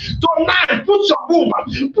dead. Tonight, put your womb.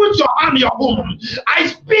 Put your hand in your womb. I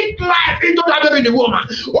speak life into that baby in the womb.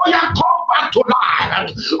 Oh, yeah, come back to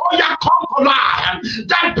life. Oh, yeah, come to life.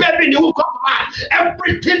 That baby in the womb come to life.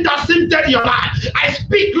 Everything that seems dead in your life, I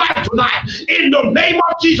speak life tonight. In the name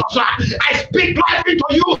of Jesus, I speak life into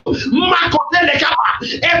you.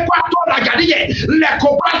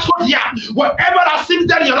 Whatever that seems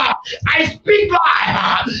dead in your life, I speak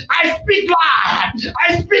life. I speak life.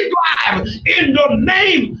 I speak life. In the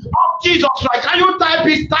name of Jesus Christ. Can you type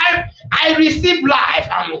his type? I receive life.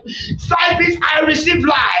 Type it, I receive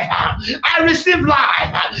life. I receive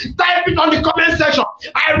life. Type it on the comment section.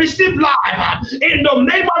 I receive life. In the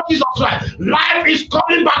name of Jesus Christ. Life is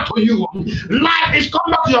coming back to you. Life is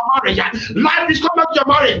coming back to your marriage. Life is coming back to your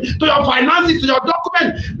marriage, to your finances, to your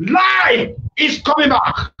document. Life is coming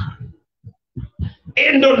back.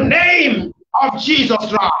 In the name of Jesus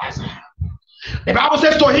Christ. The Bible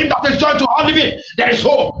says, "To him that is joined to all living, there is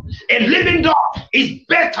hope. A living dog is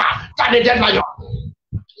better than a dead lion."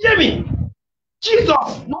 Hear me.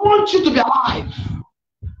 Jesus wants you to be alive.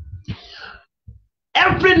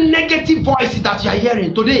 Every negative voice that you are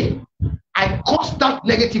hearing today, I curse that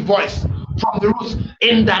negative voice from the roots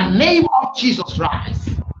in the name of Jesus Christ.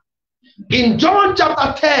 In John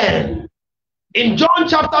chapter 10,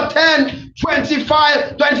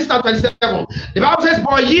 25, 26 and 27, the Bible says,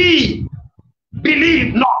 "But ye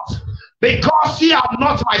believe not, because ye are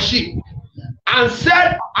not my sheep. And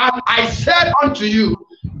I said unto you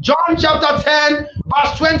John chapter 10,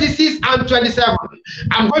 verse 26 and 27.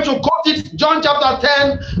 I'm going to quote it. John chapter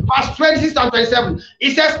 10, verse 26 and 27.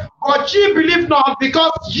 It says, but ye believe not,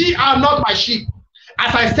 because ye are not my sheep,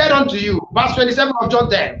 as I said unto you. Verse 27 of John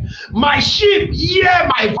 10. My sheep hear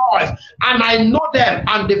my voice, and I know them,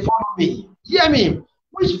 and they follow me. Hear me.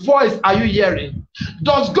 Which voice are you hearing?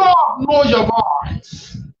 Does God know your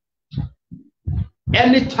voice?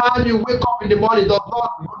 Anytime you wake up in the morning, does God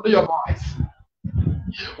know your voice?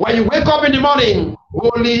 When you wake up in the morning,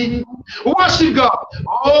 holy, worship God.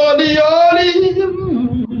 Holy,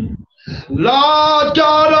 holy, Lord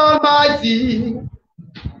God Almighty.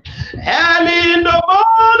 Early in the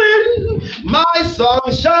morning, my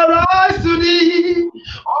song shall rise to thee.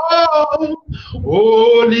 Oh,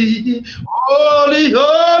 holy, holy,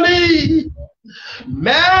 holy,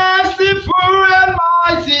 merciful and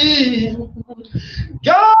mighty,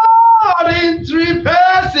 God in three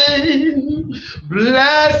persons,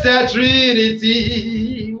 blessed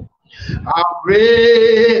Trinity. How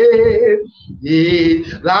great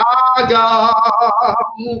is thy God.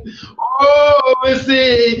 Oh, we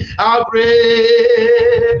sing, how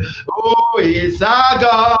great, oh, is our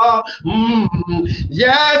God.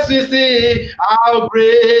 Yes, we sing, how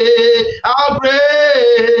great, how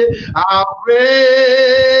great, how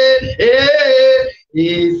great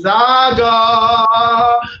is our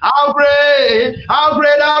God. How great, how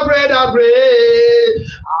great, how great, how great,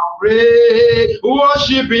 how great,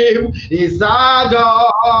 worship him is our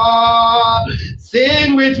God.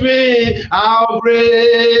 Sing with me, how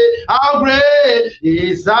great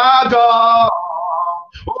is our God.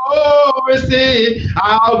 Oh, we sing,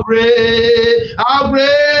 how great, how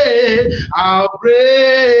great, how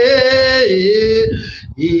great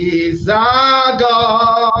is our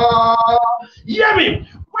God. Hear me.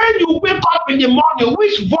 When you wake up in the morning,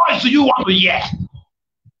 which voice do you want to hear?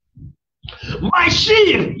 My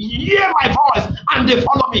sheep hear my voice and they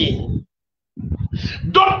follow me.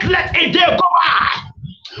 Don't let a day go by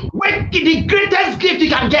when the greatest gift you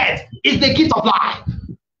can get is the gift of life.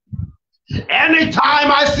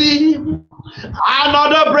 Anytime I see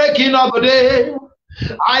another breaking of the day,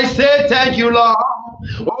 I say thank you, Lord.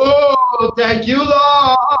 Oh, thank you,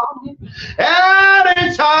 Lord.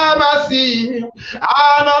 Anytime I see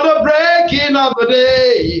another breaking of the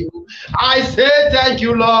day, I say thank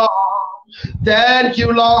you, Lord. Thank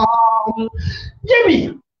you, Lord.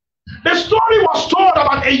 Jimmy, the story was told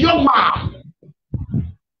about a young man.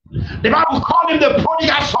 The Bible called him the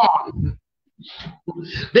prodigal son.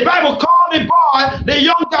 The Bible called the boy, the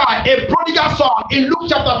young guy, a prodigal son in Luke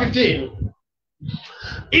chapter 15.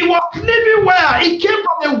 He was living well. He came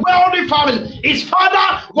from a wealthy family. His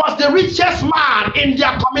father was the richest man in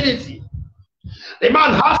their community. The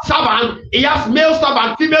man has servants. He has male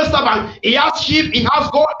servant, female servant. He has sheep. He has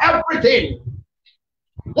gold, everything.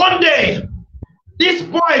 One day, this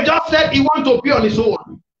boy just said he wants to be on his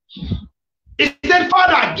own. He said,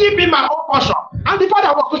 Father, give me my own portion. And the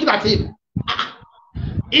father was looking at him.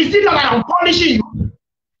 Is it that I am punishing you?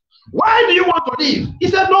 Why do you want to leave? He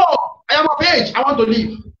said, no, I am of age. I want to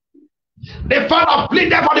leave. The father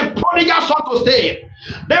pleaded for the prodigal son to stay.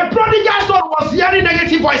 The prodigal son was hearing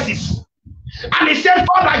negative voices. And he said,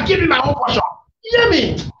 Father, give me my own portion. Hear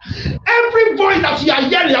me. Every voice that you are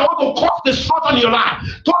hearing, I want to cause destruction in your life.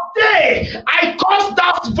 Today, I cause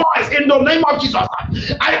that voice in the name of Jesus.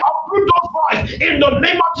 I uproot those voices in the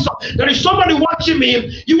name of Jesus. There is somebody watching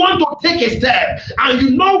me. You want to take a step, and you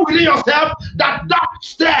know within yourself that that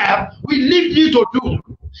step will lead you to do.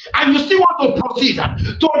 And you still want to proceed.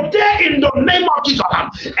 Today, in the name of Jesus,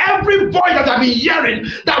 every voice that I've been hearing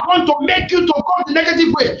that want to make you to go the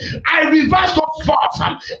negative way, I reverse those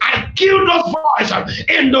voices. I kill those voices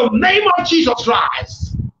in the name of Jesus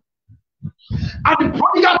Christ. And the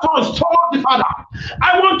prodigal son told the father,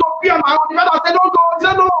 I want to be on my own. The father said, don't go. He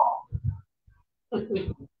said, no.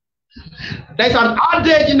 There's an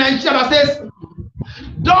adage in Nigeria that says,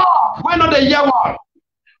 dog, when not the year one.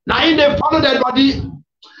 Now in they follow their body.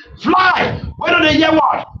 Fly, when not the year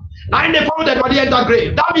one. Now in they follow their body enter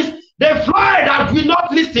grave. That means the fly that will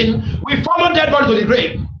not listen will follow their body to the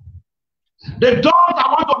grave. The dog that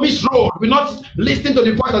want to miss road will not listen to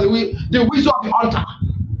the voice of the wisdom of the hunter.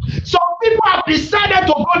 Some people have decided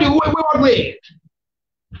to go the wayward way.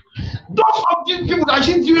 Those of these people that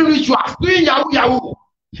are doing rituals, doing yahoo yahoo,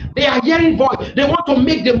 they are hearing voice. They want to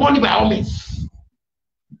make the money by all means.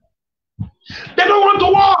 They don't want to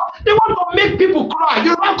walk. They want to make people cry.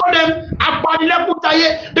 You don't call them.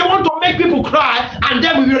 They want to make people cry, and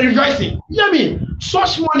then we will be rejoicing. You hear me?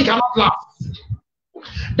 Such money cannot last.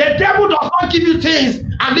 The devil does not give you things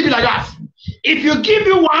and leave it like that. If you give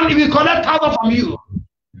you one, he will collect 1,000 from you.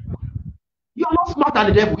 You are not smart than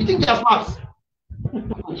the devil. You think you are smart.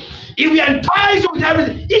 If we entice you with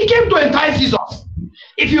everything, he came to entice Jesus.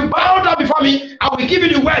 If you bow down before me, I will give you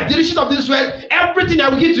the word, the riches of this world, everything I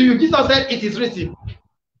will give to you. Jesus said, it is written.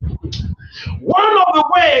 One of the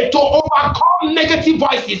ways to overcome negative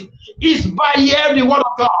voices is by hearing the word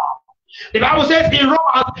of God. The Bible says in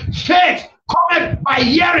Romans, faith cometh by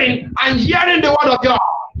hearing, and hearing the word of God.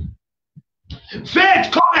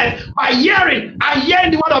 Faith cometh by hearing, and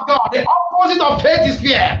hearing the word of God. The opposite of faith is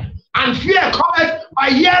fear. And fear cometh by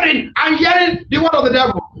hearing, and hearing the word of the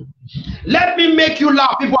devil. Let me make you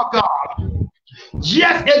laugh, people of God.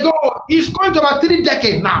 Years ago, it's going to about 3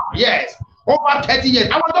 decades now. Yes, over 30 years.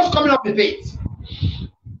 I was just coming up in faith.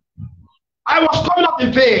 I was coming up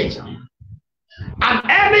in faith. And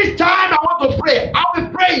any time I want to pray, I'll be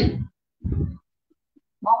praying.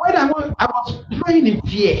 But when I was praying in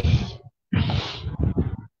fear.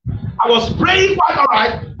 I was praying quite all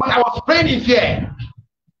right, but I was praying in fear.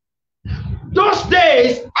 Those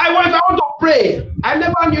days, if I want to pray, I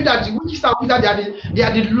never knew that the witches and wizards, they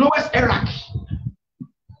are the lowest hierarchy.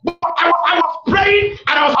 But I was praying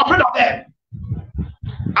and I was afraid of them.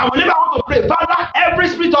 I will never want to pray. Father, every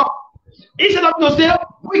spirit of, instead of to say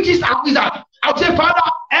witches and wizards, I will say,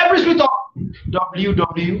 Father, every spirit of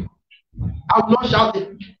WW, I will not shout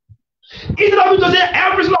it. Instead of to say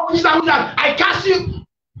every spirit of witches and wizards, I cast you.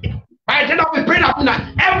 By the time I will pray that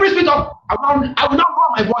midnight, every spirit of, I will not go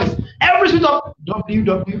my voice. Every spirit of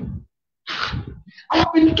WW. I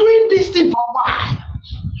have been doing this thing for a while.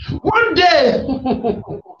 One day,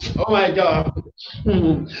 oh my God,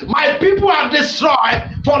 my people are destroyed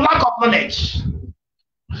for lack of knowledge.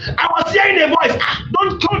 I was hearing a voice,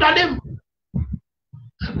 don't call that name.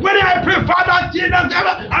 When I pray, Father,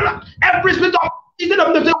 every spirit of, instead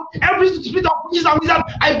of every spirit of witches and wizards,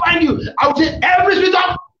 I bind you. I will say, every spirit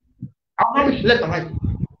of, I will not left and right.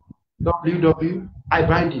 WW, I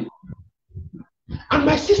bind you. And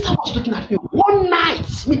my sister was looking at me one night,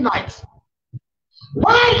 midnight,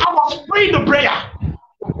 while I was praying the prayer.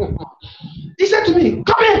 He said to me,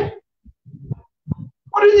 come here.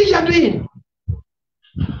 What do you think you're doing?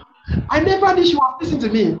 I never knew she was listening to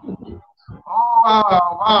me.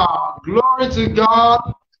 Oh, wow. Glory to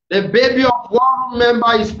God. The baby of one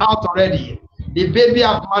member is out already. The baby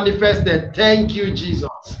has manifested. Thank you,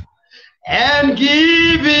 Jesus. And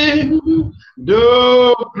give him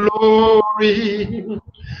the glory.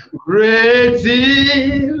 Great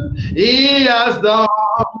things he has done.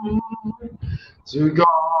 To God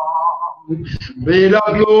be the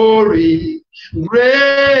glory.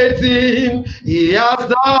 Great things he has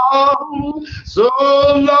done. So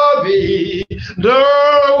loving the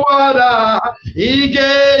water he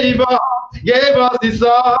gave us his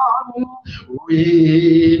son.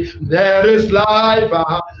 There is life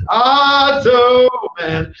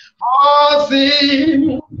atonement for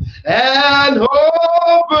sin, and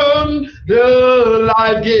open the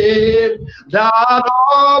life gate that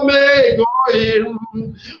all may go in.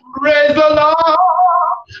 Praise the Lord,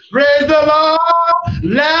 praise the Lord,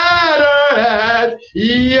 let earth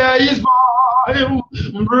hear his voice.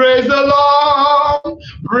 Praise the Lord,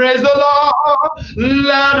 praise the Lord,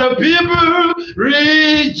 let the people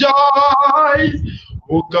rejoice.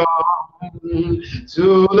 Oh, come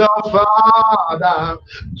to the Father,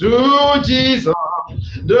 to Jesus,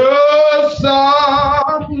 the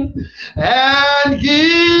Son, and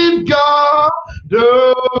give God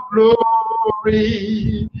the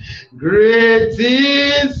glory. Great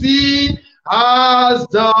things he has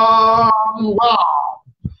done. Wow,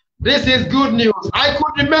 this is good news. I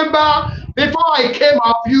could remember before I came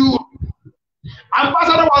up,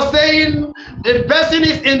 Ambassador was saying the person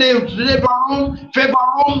is in the favor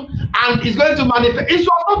room, and is going to manifest. It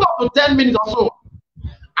was not up to 10 minutes or so.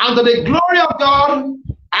 And to the glory of God,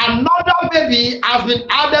 another baby has been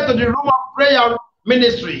added to the room of prayer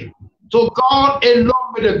ministry. To God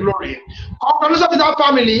alone with the glory. Congratulations to that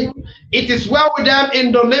family. It is well with them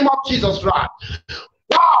in the name of Jesus Christ.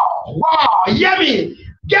 Wow, hear me.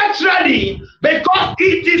 Get ready, because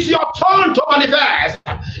it is your turn to manifest.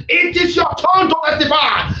 It is your turn to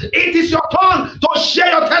testify. It is your turn to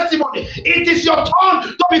share your testimony. It is your turn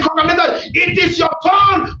to be congratulated. It is your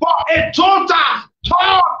turn for a total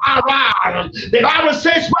turn around. The Bible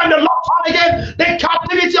says, when the Lord turned again the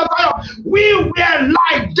captivity of Zion, we were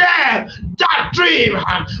like them that dream.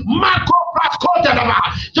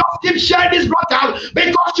 Just keep sharing this broadcast,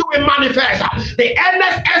 because you will manifest. The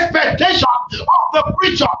endless expectation of the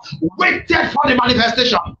preacher waited for the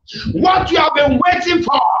manifestation. What you have been waiting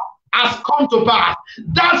for has come to pass.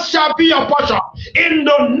 That shall be your portion in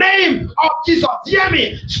the name of Jesus. Hear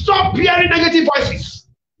me. Stop hearing negative voices.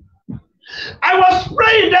 I I was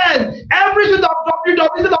praying then. Every spirit of WW,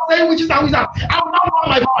 instead of saying witches and wizards, I will not lower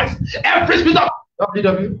my voice. Every spirit of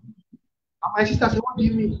WW. And my sister said, what do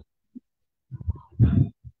you mean?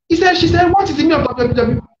 She said, what is the meaning of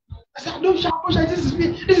WW? I said, don't shout, don't shout. This is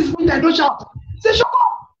me, don't shout. He said, shut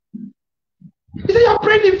up. He said, you're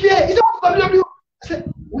praying in fear. He said, what is WW? I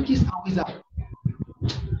said, witches and wizards.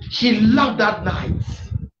 She laughed that night.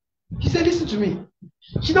 He said, listen to me.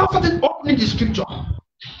 She now started opening the scripture.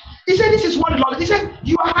 He said, this is what the Lord. He said,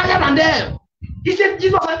 you are higher than them. He said,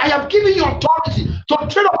 Jesus said, I have given you authority to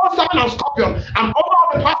tread upon serpent and scorpion and over all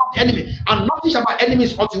the power of the enemy, and nothing shall by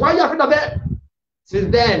enemies hurt you. Why are you afraid of them?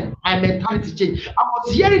 Since then, my mentality changed. I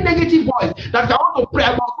was hearing negative voice that if I want to pray,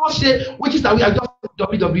 I must not say, which is that we are just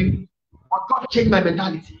WW. But God changed my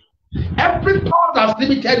mentality. Every power that's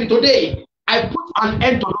limited me today, I put an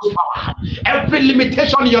end to those power. Every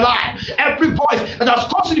limitation in your life, every voice that has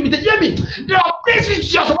caused you limitation. Hear me? There are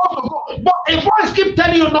places you're supposed to go, but a voice keeps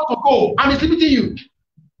telling you not to go, and it's limiting you.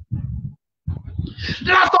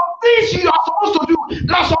 There are some things you are supposed to do.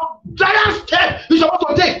 There are some giant steps you're supposed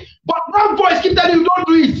to take, but that voice keeps telling you don't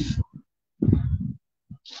do it.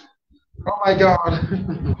 Oh my God.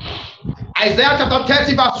 Isaiah chapter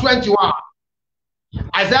 30, verse 21.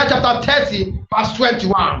 Isaiah chapter 30, verse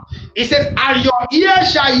 21. It says, and your ear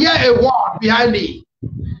shall hear a word behind me,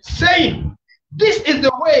 saying, this is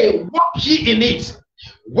the way, walk ye in it.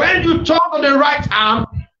 When you turn to the right arm,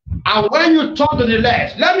 and when you turn to the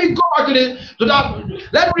left. Let me go back to that.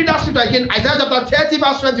 Let me read that scripture again. Isaiah chapter 30,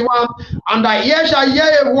 verse 21. And thy ear shall hear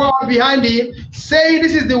a word behind thee, saying,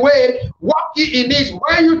 this is the way, walk ye in it.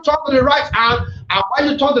 When you turn to the right arm, and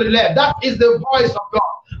when you turn to the left. That is the voice of God.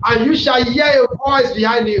 And you shall hear a voice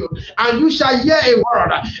behind you, and you shall hear a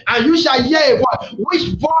word, and you shall hear a voice. Which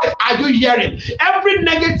voice are you hearing? Every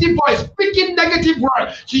negative voice speaking negative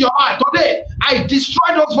word to your heart today, I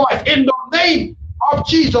destroy those voices in the name of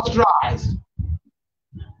Jesus Christ.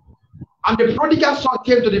 And the prodigal son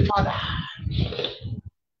came to the father.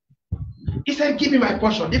 He said, give me my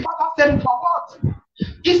portion. The father said, for what?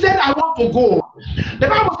 He said, I want to go. The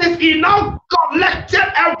Bible says he now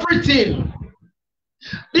collected everything.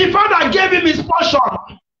 The father gave him his portion.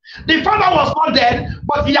 The father was not dead,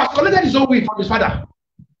 but he has collected his own will from his father.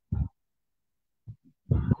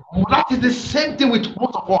 That is the same thing with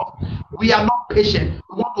most of us. We are not patient.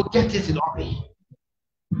 We want to get this in a hurry.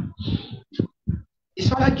 His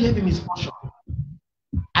father gave him his portion,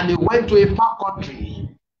 and he went to a far country.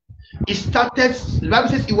 He started, the Bible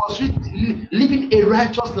says he was living a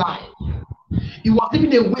righteous life. He was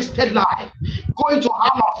living a wasted life, going to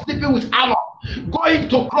Harlot, sleeping with Harlot, going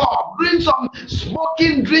to club, doing some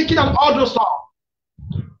smoking, drinking, and all those stuff.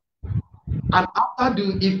 And after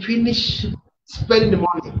he finished spending the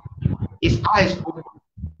money, his eyes opened.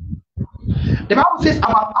 The Bible says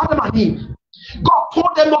about Adam and Eve, God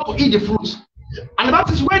told them not to eat the fruit. And the Bible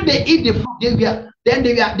says when they eat the fruit, they were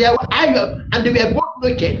both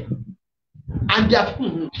naked. And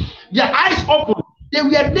their eyes opened. They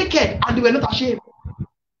were naked and they were not ashamed.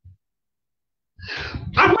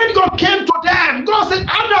 And when God came to them, God said,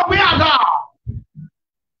 Adam, where art thou?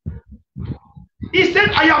 He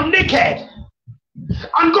said, I am naked.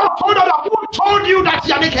 And God told them, who told you that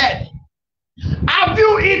you are naked? Have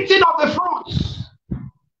you eaten of the fruits?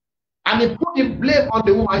 And he put the blame on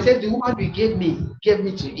the woman. He said, the woman you gave me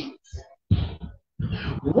to eat.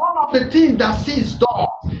 One of the things that sin does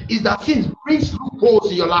is that sin brings loopholes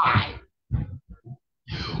in your life.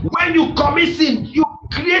 When you commit sin, you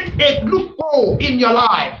create a loophole in your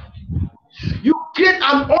life. You create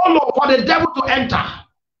an hole for the devil to enter.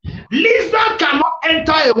 Lizard cannot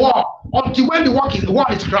enter a wall until when the wall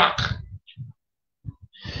is cracked.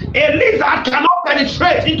 A lizard cannot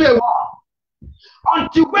penetrate into a wall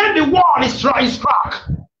until when the wall is cracked.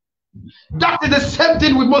 That is the same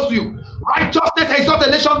thing with most of you. Righteousness is not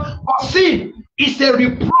a nation, but sin is a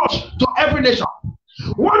reproach to every nation.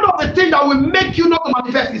 One of the things that will make you not to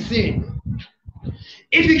manifest is sin.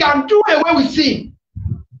 If you can do away with sin,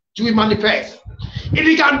 you will manifest. If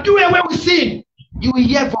you can do away with sin, you will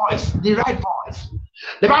hear voice, the right voice.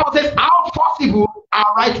 The Bible says, how possible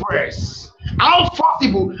are right words? How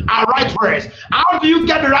possible are right words? How do you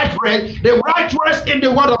get the right words? The right words in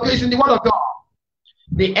the word of God is in the word of God.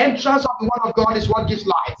 The entrance of the word of God is what gives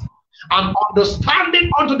light and understanding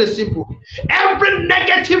unto the simple. Every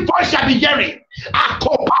negative voice shall be hearing.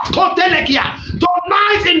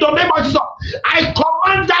 Tonight, in the name of Jesus, I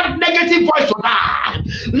command that negative voice to die.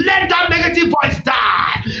 Let that negative voice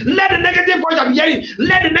die. Let the negative voice I'm hearing,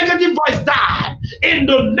 let the negative voice die. In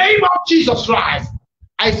the name of Jesus Christ,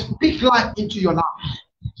 I speak life into your life.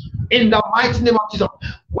 In the mighty name of Jesus.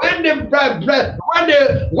 When the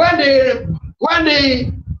when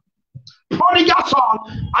the prodigal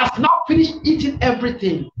son has now finished eating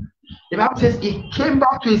everything, the Bible says he came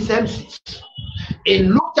back to his senses.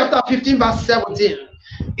 In Luke chapter 15, verse 17,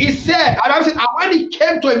 he said, and when he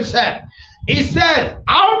came to himself, he said,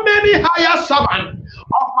 how many higher servants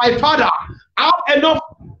of my father have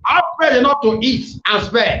bread enough to eat and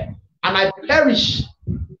spare, and I perish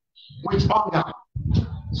with hunger?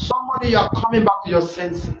 Somebody, you are coming back to your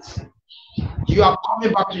senses. You are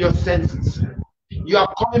coming back to your senses. You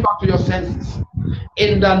are coming back to your senses.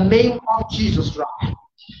 In the name of Jesus Christ,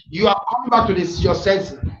 you are coming back to your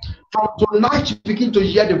senses. From tonight, you begin to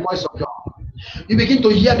hear the voice of God. You begin to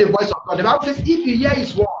hear the voice of God. The Bible says, if you hear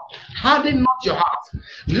his word, harden not your heart.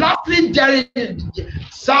 Lastly, there is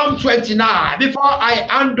Psalm 29. Before I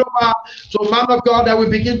hand over to man of God, I will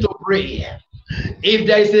begin to pray. If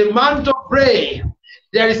there is a man to pray,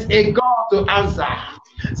 there is a God to answer.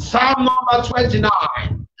 Psalm number 29.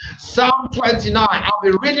 Psalm 29. I'll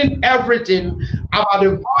be reading everything about the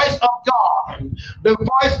voice of God. The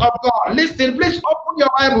voice of God. Listen, please open your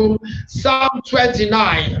Bible. Psalm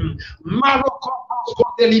 29.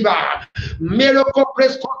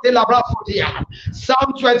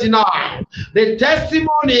 Psalm 29. The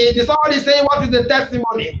testimony. Did somebody say what is the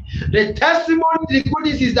testimony? The testimony, the good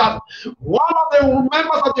news is that one of the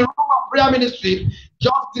members of the room of prayer ministry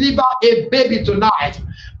just delivered a baby tonight.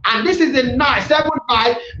 And this is the night, 7th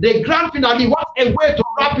night, the grand finale. What a way to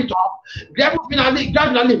wrap it up. Grand finale,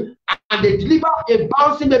 and they deliver a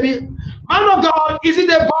bouncing baby. Man of God, is it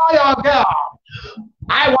a boy or a girl?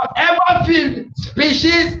 I whatever field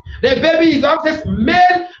species the baby is, obviously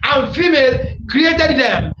male and female created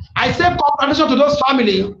them. I say congratulations to those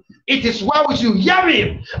families. It is well with you. Hear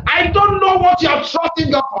me. I don't know what you are trusting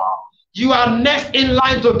God for. You are next in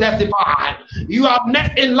line to testify. You are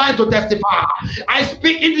next in line to testify. I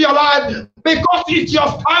speak into your life because it's your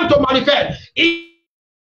time to manifest.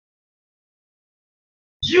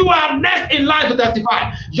 You are next in line to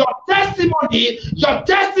testify. Your testimony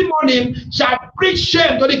shall bring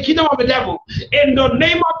shame to the kingdom of the devil. In the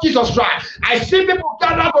name of Jesus Christ, I see people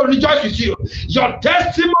gather to rejoice with you. Your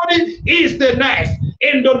testimony is the next.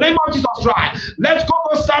 In the name of Jesus Christ, let's go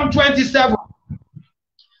to Psalm 27.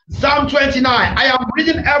 Psalm 29. I am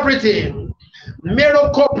reading everything.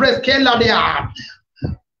 Miracle praise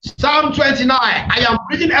Psalm 29. I am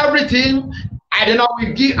reading everything. I then I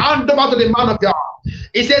will give hand over to the man of God.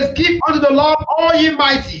 It says, give unto the Lord all ye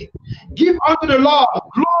mighty. Give unto the Lord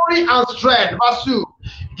glory and strength. Verse 2.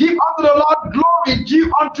 Give unto the Lord glory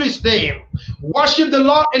due unto his name. Worship the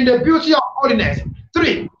Lord in the beauty of holiness.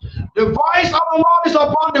 3. The voice of the Lord is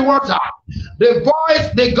upon the water. The voice,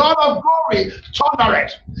 the God of glory,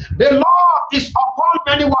 thundereth. The Lord is upon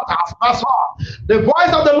many waters. Verse 4. The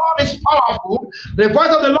voice of the Lord is powerful. The voice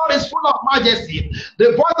of the Lord is full of majesty.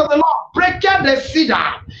 The voice of the Lord breaketh the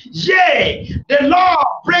cedar. Yea, the Lord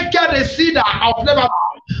breaketh the cedar of Lebanon.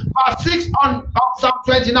 Verse 6 of Psalm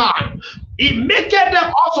 29. He maketh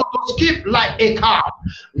them also to skip like a calf.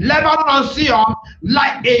 Lebanon and Sion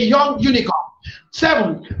like a young unicorn.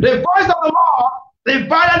 7. The voice of the Lord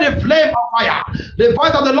divided the flame of fire. The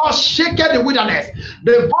voice of the Lord shaketh the wilderness.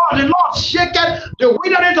 The Lord shaketh the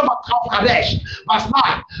wilderness of Kadesh. Verse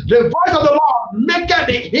 9. The voice of the Lord maketh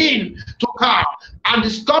the hind to calve, and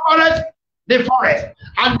discovereth the forest,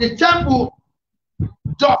 and the temple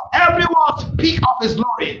doth everyone speak of his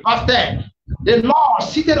glory. Verse 10. The Lord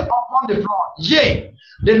seated upon the throne. Yea,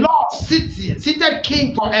 the Lord seated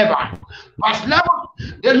king forever. Verse 11.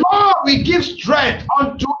 The Lord will give strength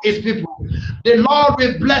unto his people. The Lord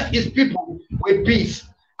will bless his people with peace.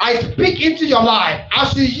 I speak into your life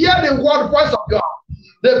as you hear the voice of God.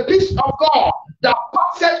 The peace of God that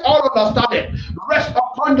passes all understanding rest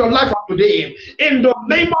upon your life of today. In the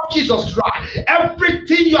name of Jesus Christ,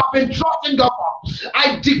 everything you have been trusting God for,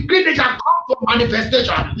 I decree they shall come to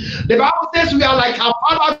manifestation. The Bible says we are like our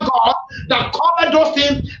Father God that covered those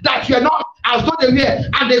things that you are not as though they were,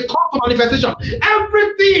 and they come to manifestation.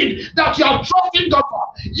 Everything that you are trusting God for,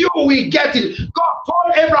 you will get it. God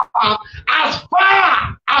told Abraham, as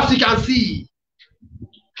far as you can see,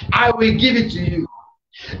 I will give it to you.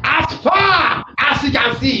 As far as you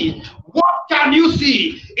can see, what can you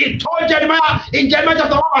see? He told Jeremiah in Jeremiah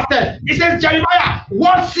chapter 1 verse 10. He says, Jeremiah,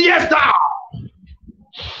 what seest thou?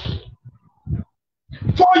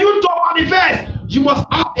 For you to manifest, you must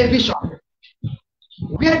have a vision.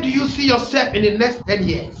 Where do you see yourself in the next 10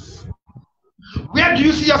 years? Where do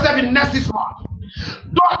you see yourself in the next 6 months?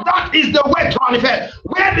 That is the way to manifest.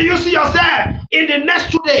 Where do you see yourself in the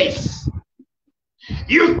next 2 days?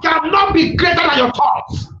 You cannot be greater than your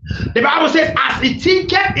thoughts. The Bible says, as he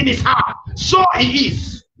thinketh in his heart, so he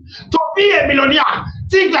is. To be a millionaire,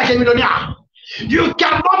 think like a millionaire. You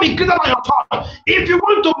cannot be greater than your thought. If you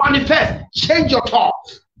want to manifest, change your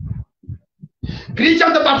thought.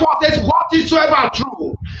 Ephesians chapter 4 says, what is soever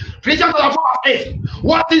true? Ephesians chapter 4 verse 8.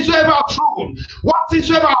 What is soever true? What is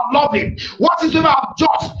soever loving? What is soever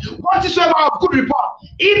just? What is soever of good report?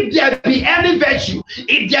 If there be any virtue,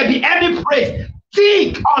 if there be any praise,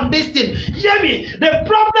 think on this thing. Hear me. The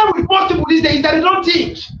problem with most people these days is that they don't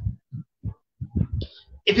think.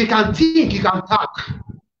 If you can think, you can talk.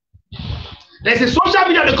 There's a social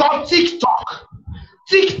media they call TikTok.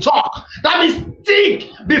 TikTok. That means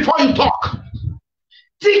think before you talk.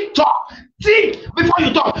 TikTok. Think before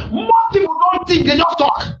you talk. Most people don't think, they just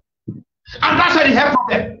talk. And that's why they have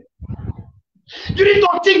problem. You need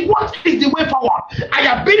to think, what is the way forward? I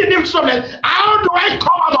have been in this problem. How do I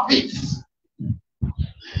come out of it?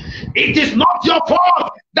 It is not your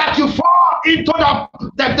fault that you fall into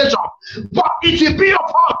the temptation, but it will be your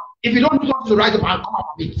fault if you don't do something to rise up and come out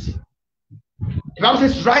of it. The Bible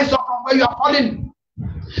says, rise up from where you are falling.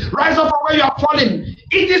 Rise up from where you are falling.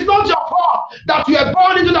 It is not your fault that you are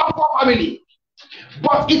born into that poor family,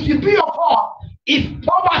 but it will be your fault if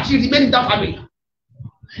poverty remains in that family.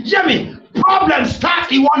 Hear me. Problems start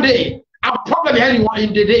in one day, and problem end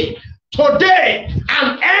in the day. Today,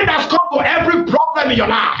 an end has come to every problem in your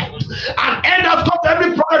life. An end has come to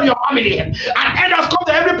every problem in your family. An end has come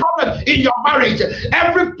to every problem in your marriage.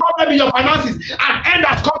 Every problem in your finances. An end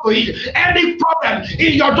has come to it. Any problem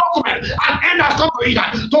in your document. An end has come to it.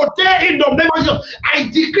 Today, in the name of Jesus, I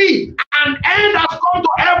decree an end has come to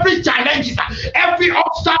every challenge, every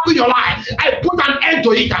obstacle in your life. I put an end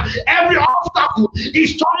to it. Every obstacle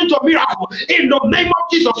is turning to miracle. In the name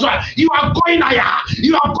of Jesus, you are going higher.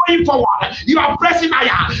 You are going forward. You are pressing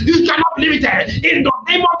higher. You cannot be limited. In the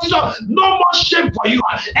name of Jesus, no more shame for you.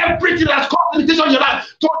 Everything that's caused limitation in your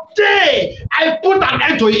life, today I put an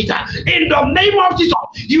end to it. In the name of Jesus,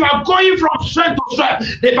 you are going from strength to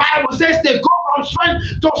strength. The Bible says they go from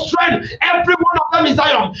strength to strength. Every one of them is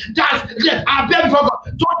Zion. Just are there before God.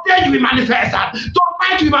 Today you will manifest.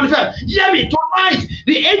 Tonight you will manifest. Hear me. Tonight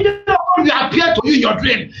the angel of God will appear to you in your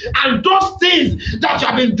dream, and those things that you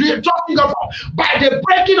have been trusting God for, by the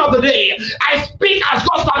breaking of the day, I speak as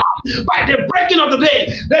God stands. By the breaking of the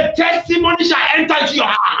day, the testimony shall enter into your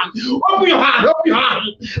hand. Open your hand. Open your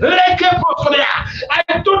hand.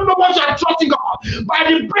 I don't know what you are trusting God.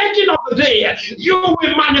 By the breaking of the day, you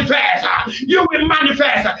will manifest. You will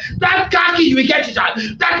manifest. That car key, you will get it.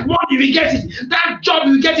 That money, you will get it. That job,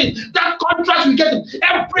 you will get it. That contract, you will get it.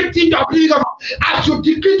 Everything you are believing God, as you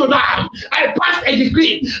decree tonight, I pass a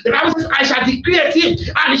decree. The Bible says, I shall decree a thing,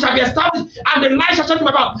 and it shall be established, and the light shall shine in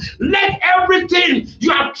my mouth. Let everything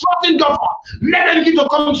you are trusting God for, let them begin to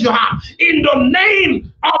come to your hand. In the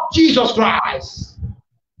name of Jesus Christ.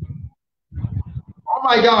 Oh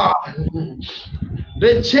my God.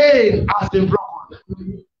 The chain has been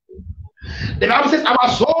broken. The Bible says our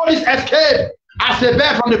soul is escaped as a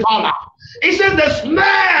bird from the fowler. It says the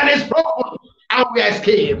snare is broken and we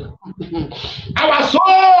escape. Our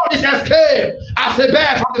soul is escaped as a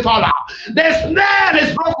bird from the fowler. The snare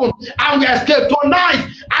is broken and we escape. Tonight,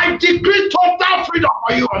 I decree total freedom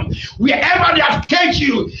for you. Wherever they have caged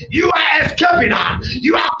you, you are escaping.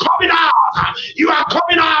 You are coming out. You are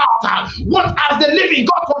coming out. What has the living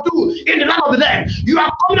God to do in the land of the dead? You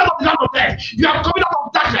are coming out of the land of death. You are coming out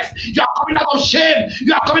of darkness. You are coming out of shame.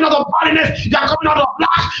 You are coming out of barrenness. You are coming out of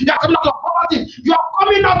lack. You are coming out of poverty. You are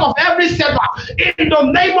coming out of every setback. In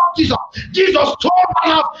the name of Jesus, Jesus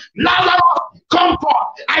told Lazarus, come forth.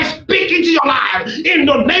 I speak into your life. In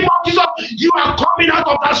the name of Jesus, you are coming out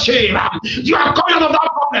of that shame. You are coming out of that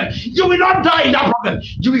problem. You will not die in that problem.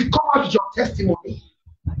 You will come out with your testimony.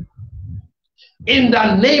 In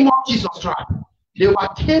the name of Jesus Christ, they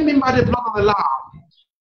overcame him by the blood of the Lamb.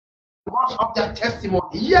 Words of their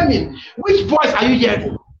testimony. Hear me. Which voice are you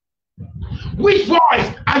hearing? Which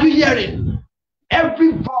voice are you hearing?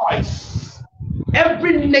 Every voice,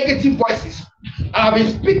 every negative voices. I've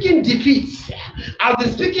been speaking defeat. I've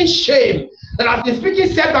been speaking shame. And I've been speaking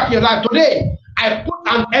setback in your life. Today, I put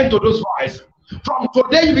an end to those voices. From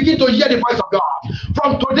today, you begin to hear the voice of God.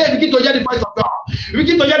 From today, you begin to hear the voice of God. You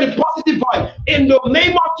begin to hear the positive voice. In the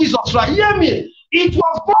name of Jesus Christ. Hear me. It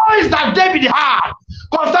was voice that David had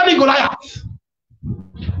concerning Goliath.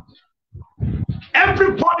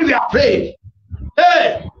 Everybody were afraid.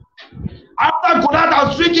 Hey, after Goliath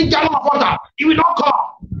was drinking gallon of water, he will not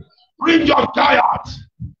come. Bring your giant.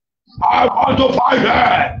 I want to fight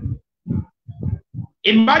her.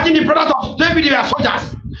 Imagine the brothers of David, they were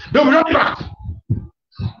soldiers. They will not back.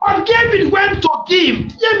 But David went to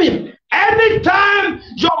give. Hear me. Anytime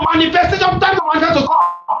your manifestation, time to manifest to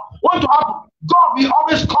God, want to happen, God will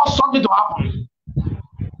always cause something to happen.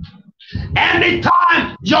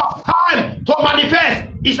 Anytime your time to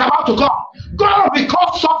manifest is about to come, God will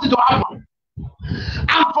cause something to happen.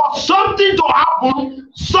 And for something to happen,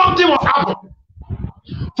 something must happen.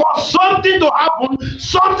 For something to happen,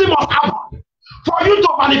 something must happen. For you to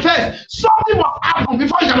manifest, something must happen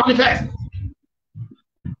before you can manifest.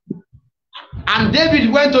 And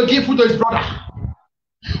David went to give food to his brother.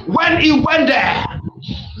 When he went there,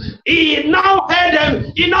 he now heard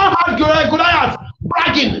them. He now had Goliath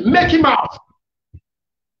bragging, make him out.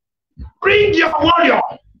 Bring your warrior.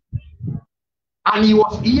 And he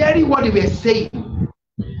was hearing what they were saying.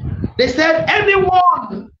 They said,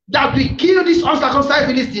 anyone that will kill this uncircumcised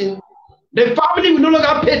Philistine, the family will no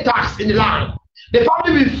longer pay tax in the land. The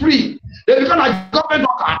family will be free. They become a government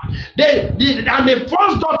worker. And the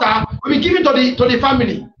first daughter will be given to the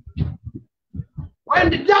family. When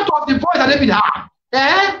that was the voice that David had,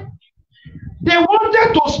 they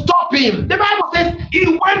wanted to stop him. The Bible says he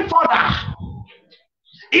went further.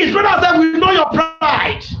 His brother said, "We know your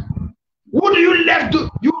pride. Who do you left? Who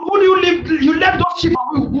do you leave? You left those sheep.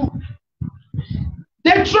 Who?"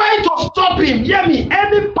 They tried to stop him. Hear me.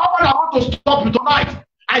 Any power that want to stop you tonight,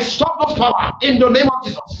 I stop those power in the name of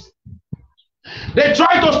Jesus. They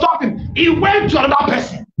tried to stop him. He went to another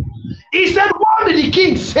person. He said, "What did the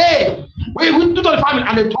king say?" We went to the family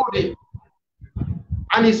and they told him.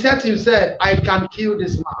 And he said to himself, "I can kill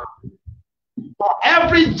this man. For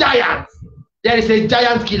every giant, there is a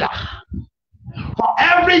giant killer. For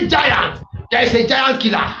every giant, there is a giant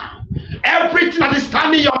killer. Everything that is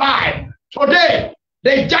standing in your life today,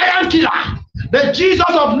 the giant killer, the Jesus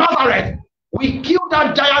of Nazareth, we kill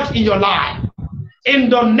that giant in your life. In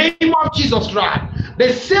the name of Jesus Christ.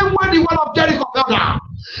 The same way the wall of Jericho fell down.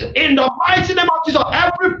 In the mighty name of Jesus,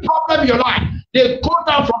 every problem in your life, they go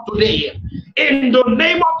down from today. In the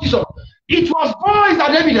name of Jesus. It was voice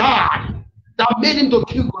that David had that made him to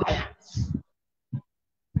kill Goliath.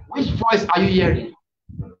 Which voice are you hearing?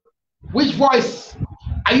 Which voice?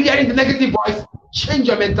 Are you hearing the negative voice? Change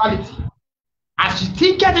your mentality. As you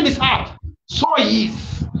think it in his heart, so he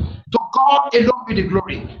is. To God alone be the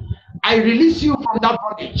glory. I release you from that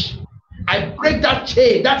bondage. I break that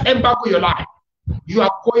chain, that embargo in your life. You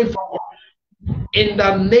are going forward. In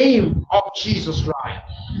the name of Jesus Christ.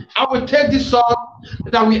 I will take this song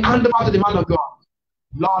that we hand over to the man of God.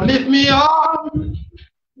 Lord, lift me up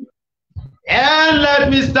and let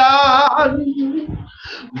me stand.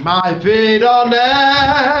 My faith on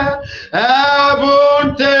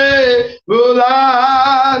heaven table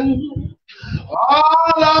land.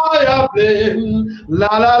 All I have been,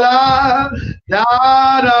 la la la,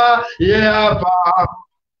 da da, yeah,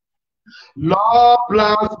 Lord,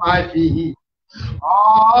 plant my feet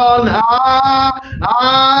on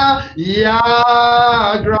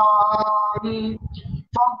higher ground.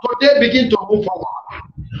 From today, begin to move forward.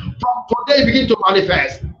 From today, begin to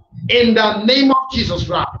manifest. In the name of Jesus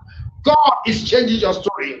Christ, God is changing your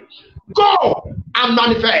story. Go and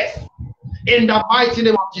manifest. In the mighty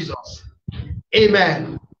name of Jesus.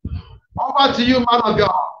 Amen. Over to you, man of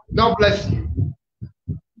God. God bless you.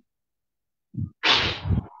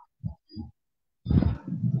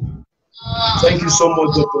 Thank you so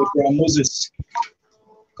much, Dr. Moses.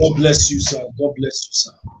 God bless you, sir. God bless you,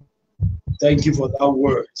 sir. Thank you for that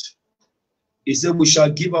word. He said we shall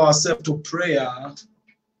give ourselves to prayer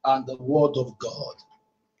and the word of God.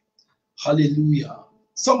 Hallelujah.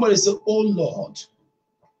 Somebody said, "Oh Lord,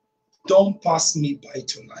 don't pass me by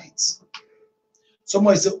tonight."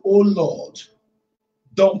 Somebody said, "Oh Lord,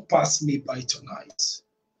 don't pass me by tonight."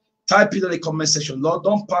 Type it in the comment section. Lord,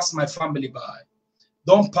 don't pass my family by.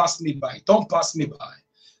 Don't pass me by. Don't pass me by.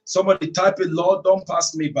 Somebody type it, Lord, don't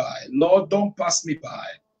pass me by. Lord, don't pass me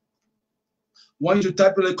by. Want you to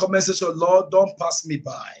type in the comment section, Lord, don't pass me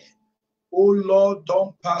by. Oh Lord,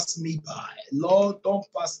 don't pass me by. Lord, don't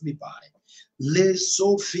pass me by. Le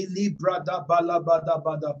so fili brada bala bada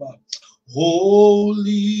bada ba. Holy,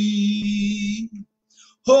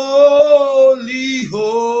 holy,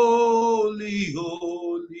 holy,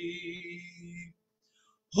 holy.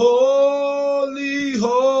 Holy,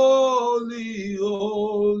 holy,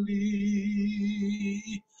 holy,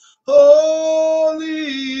 holy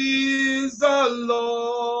is the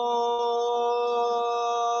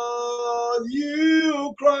Lord.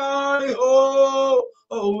 You cry, oh,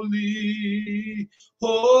 holy,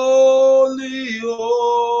 holy,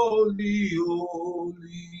 holy,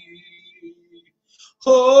 holy,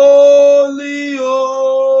 holy,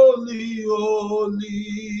 holy, holy.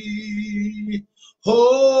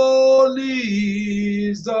 Holy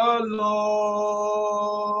is the Lord.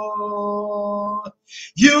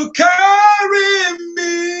 You carry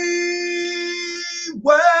me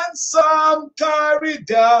when some carry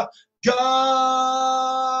their God.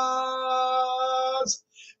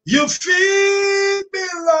 You feed me,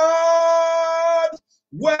 Lord,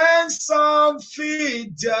 when some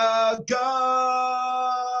feed their gods.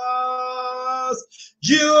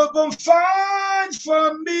 You've been fine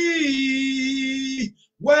for me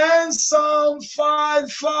when some fight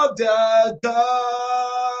for their God.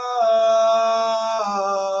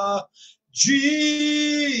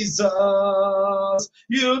 Jesus,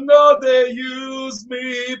 you know they use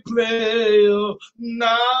me play. Oh,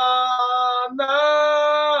 na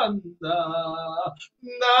na na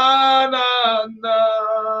na na na.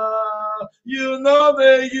 You know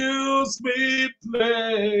they use me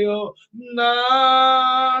play. Oh,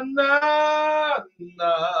 na na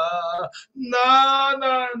na na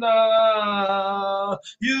na na.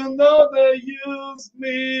 You know they use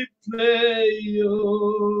me play.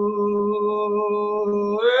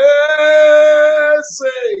 Oh,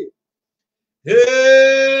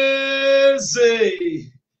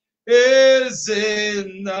 eze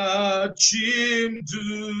na chimdu.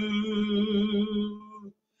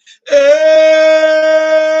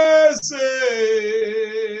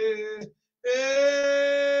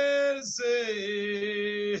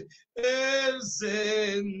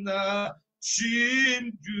 Eze na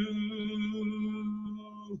chimdu.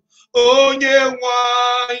 Onye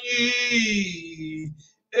nwanyị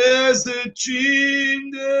eze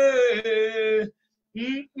chinde.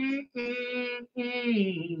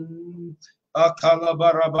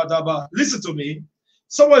 Listen to me.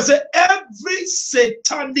 Someone say, every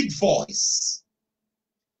satanic voice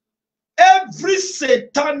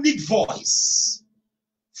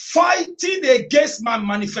fighting against my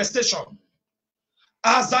manifestation,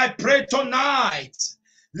 as I pray tonight,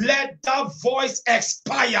 let that voice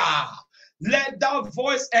expire. Let that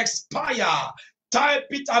voice expire. Type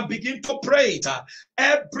it and begin to pray it.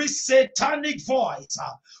 Every satanic voice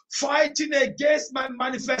fighting against my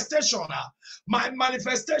manifestation,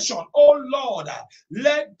 oh Lord,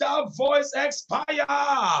 let that voice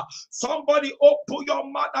expire. Somebody open your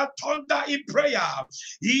mouth and thunder in prayer.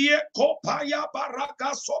 Yekopaya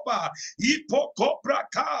baraka soba,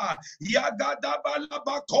 ipokobraka,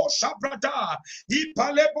 yagadabalabako shabrada,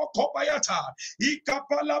 ipalebo kobayata,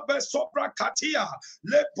 ikapala besobra katia,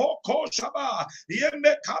 lepoko shaba,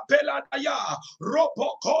 yemekapela daya,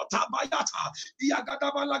 roboko tabayata,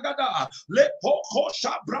 yagadabalagada, lepoko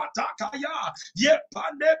shabrata kaya,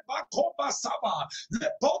 yepane bakoba saba,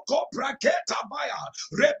 lepoko braketa baya,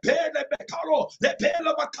 repele bekalo,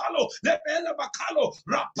 lepele bakalo, lepele bakalo,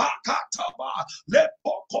 rapakataba,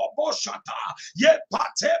 lepoko boshata,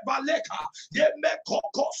 yepate baleka,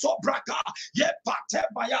 yemekoko sobraka, yepate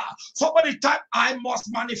baya. Somebody type, I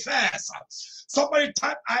must manifest. Somebody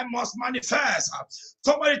type, I must manifest.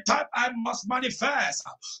 Somebody type, I must manifest.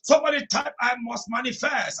 Somebody type, I must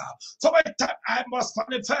manifest. Somebody type, I must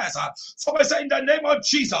manifest. Somebody say, in the name of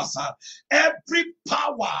Jesus, every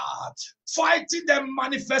power fighting the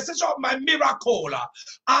manifestation of my miracle,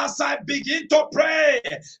 as I begin to pray,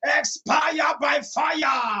 expire by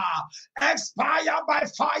fire, expire by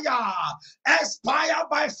fire, expire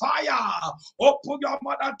by fire. Open your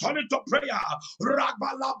mouth and turn it to prayer.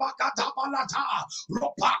 Ragbalabakatabalata,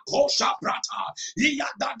 Ropako Shabrata,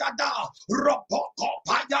 Iyadadada, Ropoko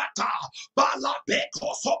Payata,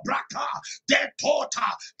 Balabeko Sobraka, Detota,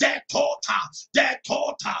 Detota,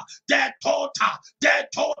 Detota, Detota,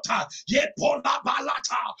 Detota, Yepola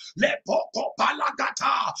Balata, Lepoko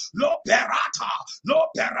Palagata, Loperata,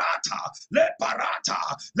 Loperata, Leparata,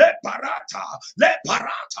 Leparata,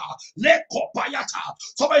 Leparata, Lekopayata.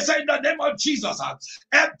 Somebody say, in the name of Jesus,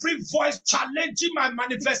 every voice challenging my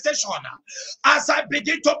manifestation, as I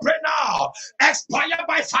begin to pray now, expire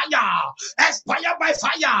by fire, expire by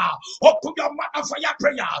fire. Open your mouth and fire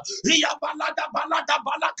prayer. Balada balada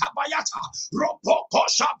balaka bayata, Ropoko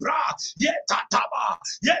Shabra, Yetataba,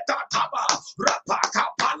 Yetataba, Rapaka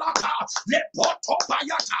Palata, Lepoto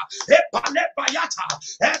Bayata, Epale Bayata.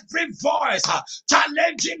 Every voice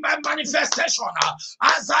challenging my manifestation,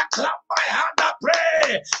 as I clap my hand and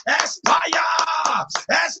pray, expire,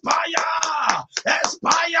 expire,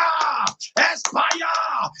 expire,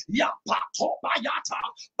 expire. Yapato Bayata,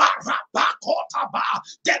 Barabakotaba,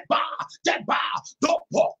 Deba, Deba,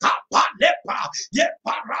 Dopoka Palepa,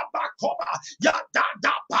 Yeparabakoba,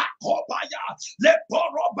 Yadada Pakobaya,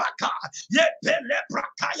 Leporobaka,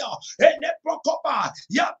 Yepeleprakaya, Eleprokoba,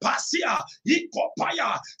 Yapasia,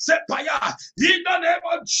 Ikopaya, Sepaya, in the name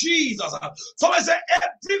of Jesus. So I say,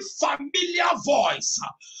 every familiar voice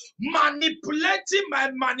manipulating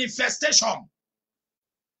my manifestation,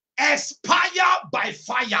 expire by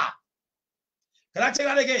fire. Can I take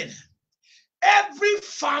that again? Every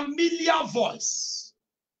familiar voice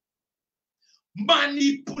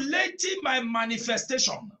manipulating my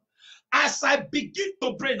manifestation. As I begin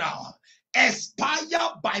to pray now, expire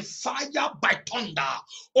by fire, by thunder.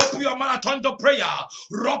 Open your mouth, thunder prayer.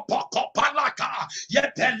 Ropokopalaka,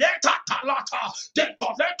 yepeleta talata,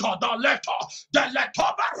 detoleta the letter, the letter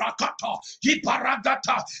barakata,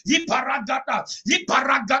 iparagata, iparagata,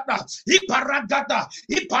 iparagata, iparagata,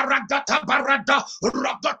 iparagata barada,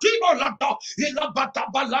 ragatimo lada, ilabata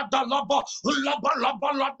balada laba, ulaba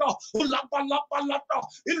laba lada, ulaba laba lada,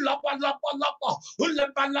 ilaba laba laba,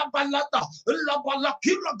 ulaba laba lada, ulaba la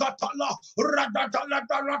kiragatala.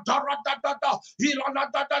 Radadadadadadadadada,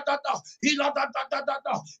 iladadadadada,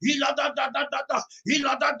 iladadadadada, iladadadadada,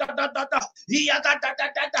 iladadadadada,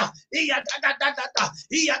 iyadadadadada, iyadadadadada,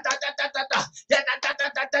 iyadadadadada,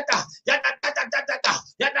 yadadadadada, yadadadadada,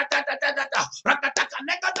 yadadadadada,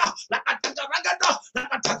 rakatakanegada, lakatakaragada,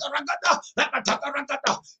 lakatakaragada,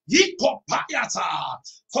 lakatakaragada, yikopayata.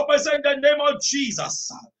 Somebody say in the name of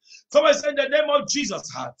Jesus. Somebody say in the name of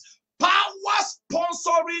Jesus. Power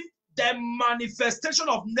sponsoring the manifestation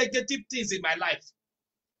of negative things in my life.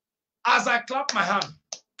 As I clap my hand,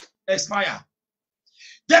 expire.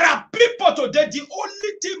 There are people today, the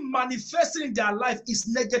only thing manifesting in their life is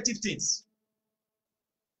negative things.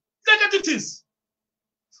 Negative things.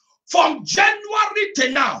 From January to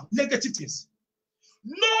now, negative things.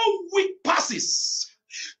 No week passes.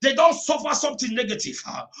 They don't suffer something negative.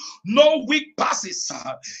 No week passes.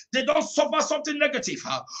 They don't suffer something negative.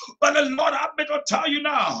 But the Lord, I better tell you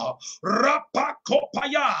now.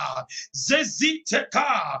 Rapakopaya,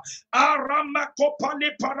 Zeziteka, Aramakopali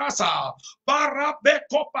Parasa,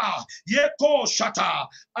 Barabekopa, Yeko Shata,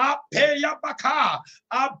 Apeya Baka,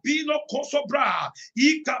 Abilo Kosobra,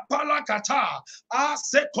 Ikapalakata,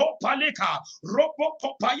 Asekopalika,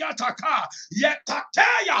 Robokopayataka,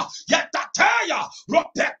 Yetateya, Yetateya,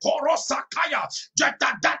 Ropekorosakaya,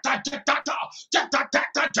 Jetadata, Jetata,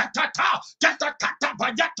 Jetata, Jetata, Jetata,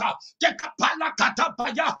 Bayata, Jetapalakata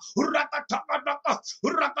Baya, Rakatabalaka,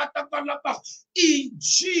 in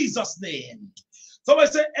Jesus' name. So I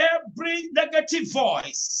say every negative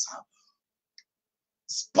voice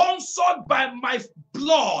sponsored by my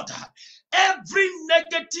blood, every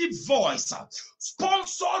negative voice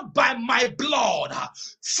sponsored by my blood,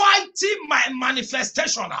 fighting my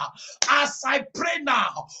manifestation, as I pray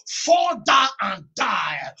now, fall down and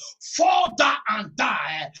die, fall down and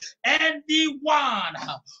die. Anyone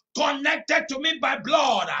connected to me by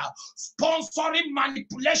blood, sponsoring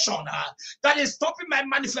manipulation that is stopping my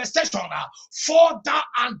manifestation, fall down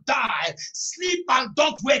and die, sleep and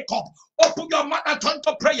don't wake up. Open your mouth and turn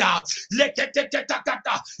to prayer.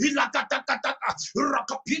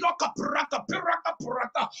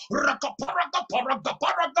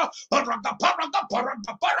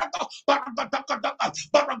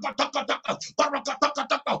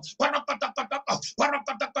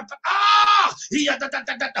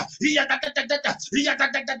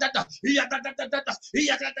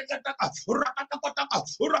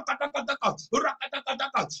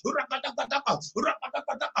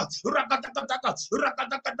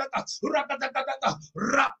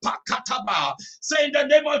 Say in the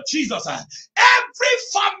name of Jesus, every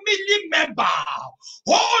family member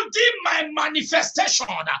holding my manifestation,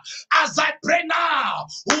 as I pray now,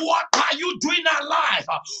 what are you doing alive?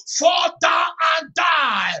 Fall down and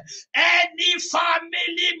die. Any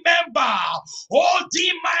family member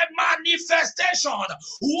holding my manifestation,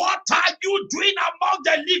 what are you doing among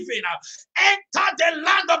the living? Enter the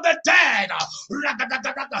land of the dead.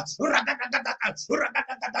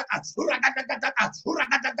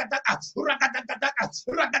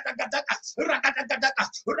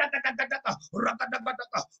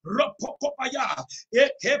 Ropokopaya,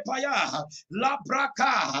 Ekepaya,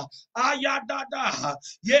 Labraka, Ayadada,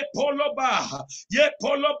 Yepoloba,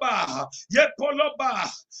 Yepoloba, Yepoloba,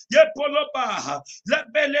 Yepoloba,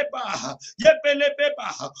 Lebeleba,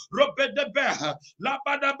 Yebelebeba, Robedebe,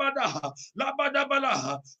 Labadabada,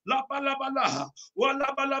 Labadabala, Labalabala,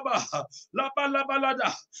 Walabalaba,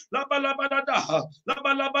 Labalabalada, Labalabalada,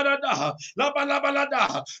 Labalabalada,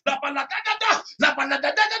 Labalabalada, Labalagada,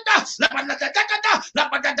 Labalagada,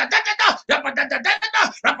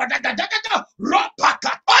 Labalagada, Labalagada,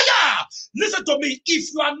 Ropakatoya. Listen to me.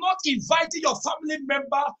 If you are not inviting your family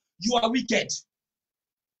member, you are wicked.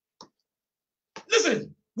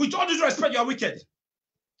 Listen, with all due respect, you are wicked.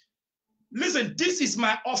 Listen, this is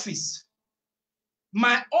my office.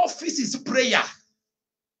 My office is prayer.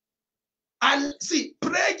 And see,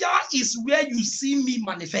 prayer is where you see me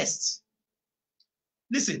manifest.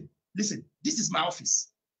 Listen, listen, this is my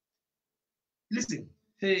office. Listen,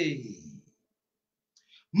 hey.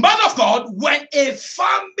 Man of God, when a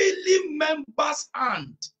family member's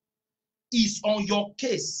hand is on your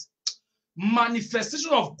case,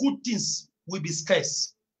 manifestation of good things will be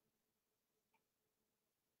scarce.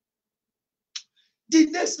 The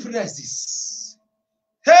next prayer is this.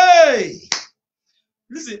 Hey,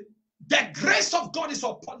 listen, the grace of God is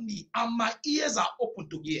upon me and my ears are open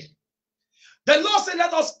to hear. The Lord said,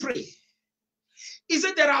 let us pray. He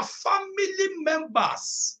said there are family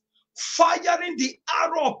members firing the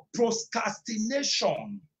arrow of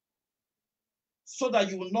procrastination so that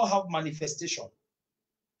you will not have manifestation.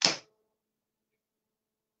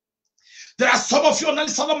 There are some of you on the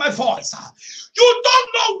sound of my voice. You don't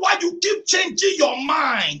know why you keep changing your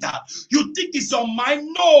mind. You think it's your mind.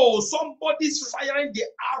 No, somebody's firing the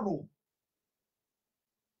arrow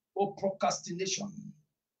of procrastination.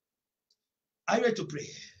 Are you ready to pray?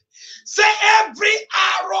 Say every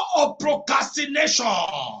arrow of procrastination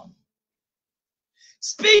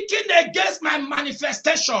speaking against my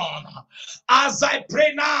manifestation. As I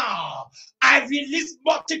pray now, I release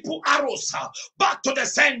multiple arrows back to the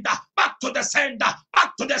sender, back to the sender,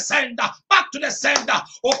 back to the sender, back to the sender.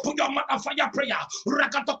 Open your mouth and fire prayer.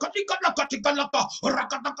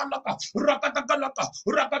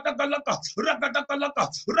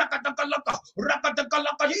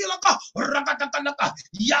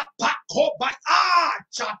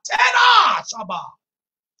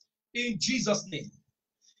 In Jesus' name.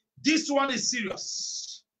 This one is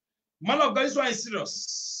serious. Man of God, this one is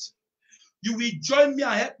serious. You will join me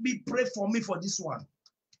and help me pray for me for this one.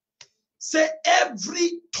 Say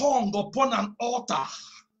every tongue upon an altar.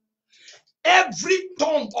 Every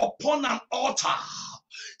tongue upon an altar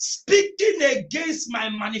speaking against my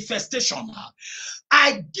manifestation.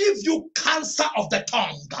 I give you cancer of the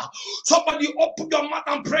tongue. Somebody open your mouth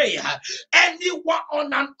and pray. Anyone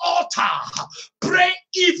on an altar, pray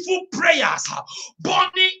evil prayers,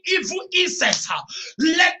 burning evil incense.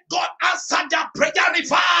 Let God answer their prayer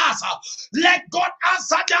reverse. Let God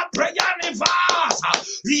answer their prayer reverse.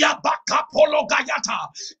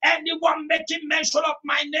 Anyone making mention of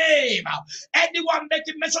my name, anyone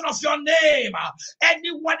making mention of your name,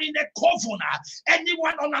 anyone in a covenant,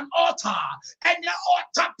 anyone on an altar, any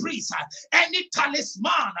altar priest, any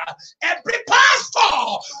talisman, every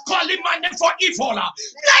pastor calling my name for evil, let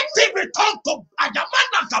him return to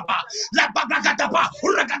Ayamanakaba,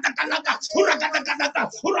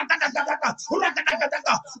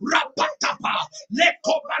 Rapatapa,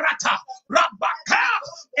 Lekobarata, Rabaka,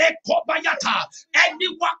 Ekobayata,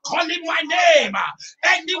 anyone calling my name,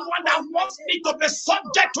 anyone that wants me to be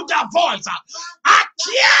subject to their voice, I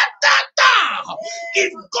can't down.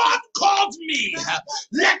 If God called me,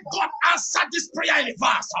 let God answer this prayer in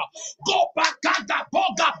reverse. Go back,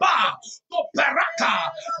 Bogaba, go Peraka,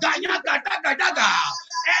 Dayaga.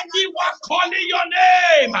 Anyone calling your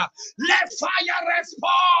name, let fire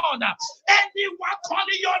respond. Anyone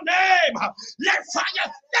calling your name, let fire.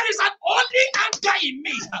 There is an only anger in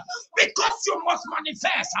me because you must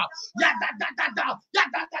manifest.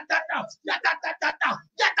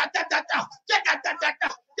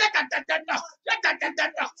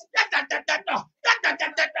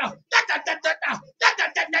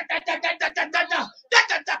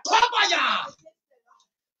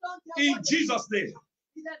 In Jesus' name.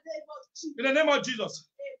 In the name of Jesus.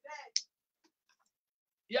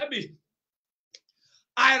 Hear me.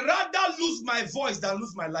 I rather lose my voice than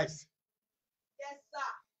lose my life. Yes,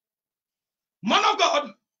 sir. Man of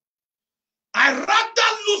God, I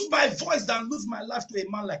rather lose my voice than lose my life to a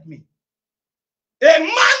man like me. A man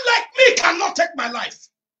like me cannot take my life.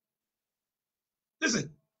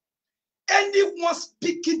 Listen, anyone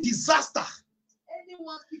speaking disaster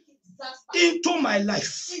into my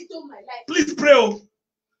life, please pray. Oh.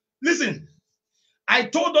 Listen, I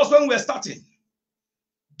told us when we were starting,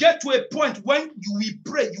 get to a point when you will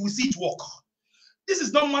pray, you will see it work. This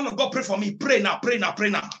is not man of God, pray for me. Pray now, pray now,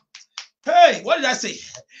 pray now. Hey, what did I say?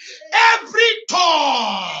 Every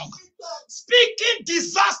tongue speaking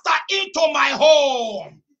disaster into my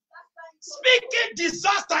home, speaking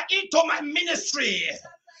disaster into my ministry,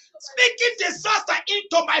 speaking disaster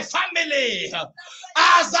into my family.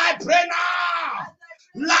 As I pray now,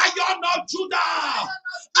 Lion of Judah,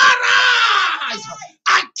 arise!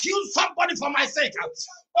 I kill somebody for my sake.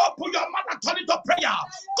 Open your mouth and turn it to prayer.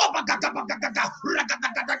 Go back.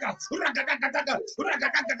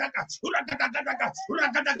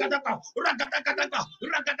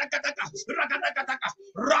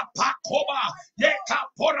 Rapakoba,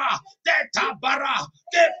 Yekapora, Detabara,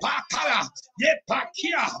 Depakara,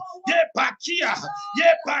 Yepakia,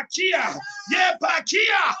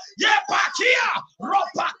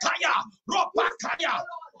 Ropakaya.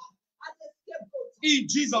 In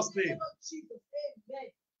Jesus' name.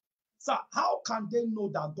 So how can they know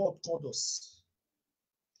that God called us?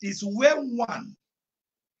 It's when one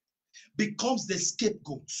becomes the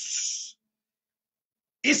scapegoat.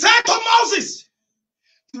 He said to Moses,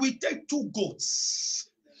 you will take 2 goats.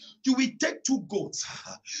 You will take 2 goats.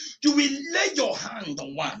 You will lay your hand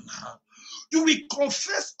on one. You will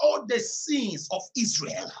confess all the sins of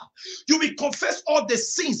Israel. You will confess all the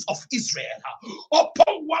sins of Israel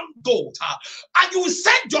upon one goat. And you will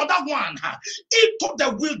send the other one into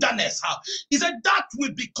the wilderness. He said that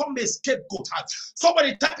will become a scapegoat.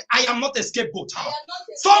 Somebody type, I am not a scapegoat.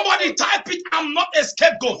 Somebody type it, I'm not a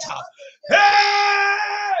scapegoat.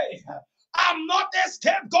 Hey! I'm not a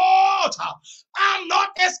scapegoat. I'm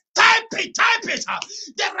not a type it.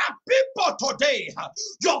 There are people today.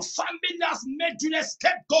 Your family has made you a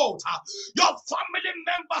scapegoat. Your family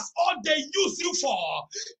members, all they use you for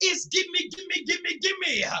is give me.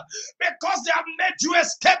 Because they have made you a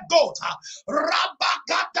scapegoat.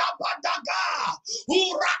 Rabakadabadaga.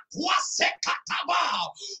 Urakwasekataba.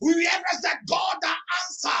 Where is the God that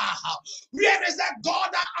answer? Where is the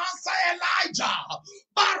God that answer Elijah?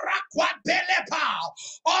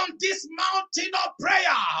 On this mountain of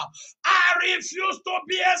prayer, I refuse to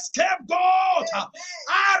be a scapegoat.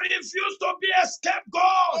 I refuse to be a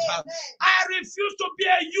scapegoat. I refuse to be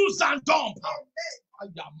a use and dump.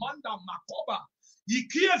 Ayamanda Makoba.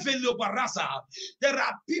 There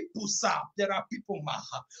are people, sir. There are people, ma.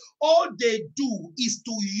 All they do is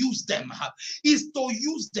to use them.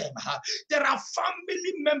 There are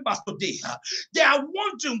family members today. They are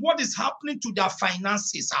wondering what is happening to their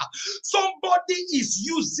finances. Somebody is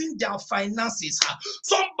using their finances.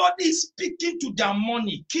 Somebody is speaking to their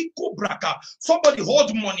money. Kiko braka. Somebody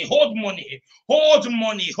hold money.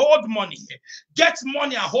 Get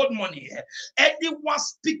money and hold money. Anyone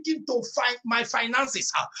speaking to my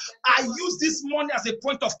finances, I use this money as a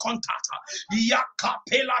point of contact.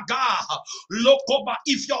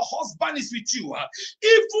 If your husband is with you,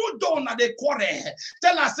 even though na the quarrel,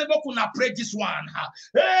 tell us pray this one.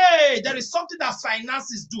 Hey, there is something that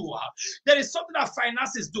finances do.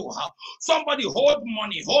 Somebody hold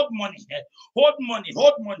money.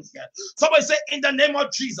 Somebody say, in the name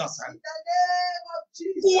of Jesus.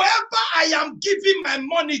 Whoever I am giving my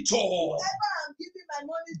money to,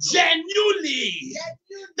 genuinely,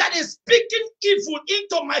 that is speaking evil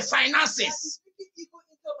into my finances,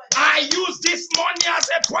 I use this money as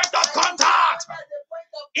a point of contact.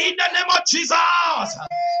 In the name of Jesus,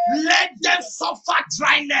 let them suffer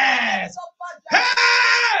dryness.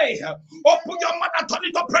 Hey! Open your mouth and turn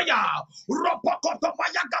it to prayer.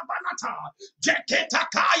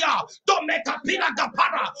 Jeketakaya, Domekapina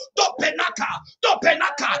Gapara, Dopenaka,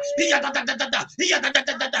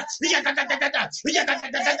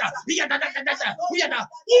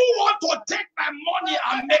 who want to take my money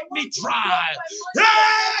and make me try?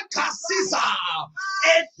 Hey, Kasiza,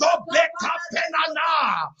 Etobeka Penana,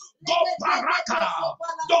 Go Baraka,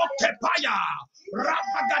 Do Kepaya,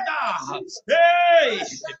 Rapagada. Hey,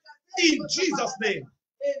 in Jesus' name.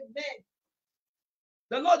 Amen.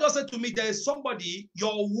 The Lord just said to me, there is somebody,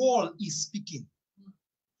 your wall is speaking.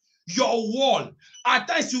 Your wall. At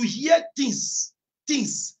times you hear things.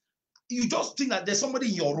 You just think that there's somebody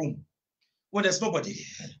in your room when there's nobody.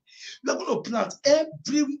 We are going to plant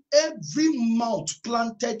every mouth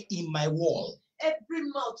planted in my wall. Every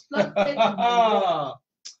mouth planted in my wall.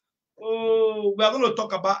 Oh, we are going to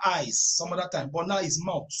talk about eyes some other time, but now it's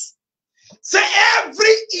mouth. Say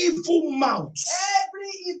every evil mouth. Every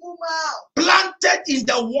evil mouth Planted in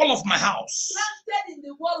the wall of my house. planted in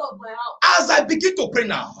the wall of my house. As I begin to pray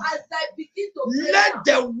now, As I begin to pray let now,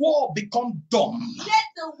 the wall become dumb. let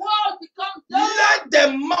the wall become dumb. Let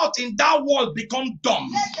the mouth in that wall become dumb.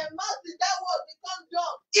 Let the mouth in that wall become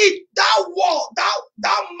dumb. If that wall,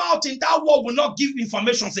 that mouth in that wall will not give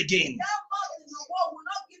information again. That mouth in the wall will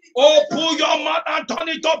not give it. Open your mouth and turn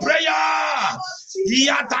it to prayer.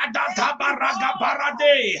 Yadada baraga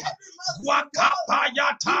barade.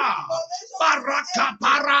 Wakapayata.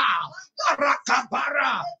 Barakapara.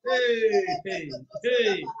 Barakapara. Hey.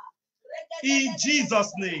 In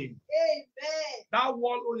Jesus' name. Amen. That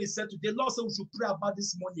wall only said to the Lord said we should pray about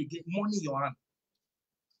this money again. Money in your hand.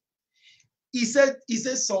 He said,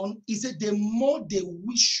 son, the more they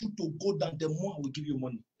wish you to go down, the more I will give you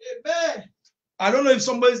money. Amen. I don't know if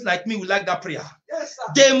somebody's like me will like that prayer. Yes,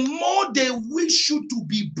 sir. The more they wish you to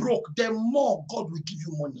be broke, the more God will give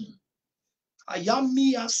you money.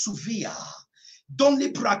 Ayamia Suvia.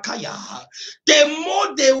 Donli Prakaya. The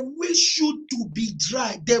more they wish you to be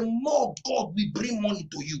dry, the more God will bring money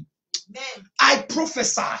to you. Amen. I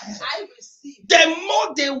prophesy. I receive. The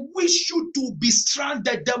more they wish you to be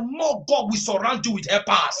stranded, the more God will surround you with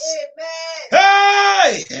helpers. Amen.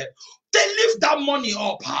 Hey! They lift that money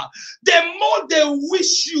up. The more they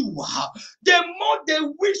wish you, the more they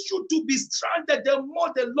wish you to be stranded, the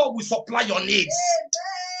more the Lord will supply your needs.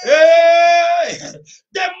 Hey!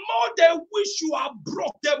 The more they wish you are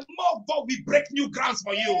broke, the more God will break new grounds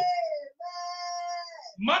for you. Amen.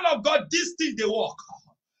 Man of God, this thing they work.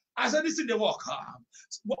 I said, this thing they work.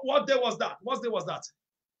 What day was that? What day was that?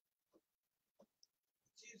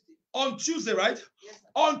 Tuesday. On Tuesday, right? Yes, sir.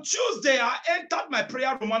 On Tuesday, I entered my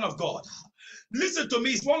prayer room, man of God. Listen to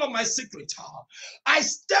me, it's one of my secrets. I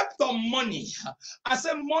stepped on money. I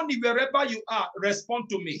said, money, wherever you are, respond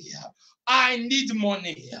to me. I need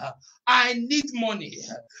money. I need money.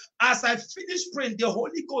 As I finished praying, the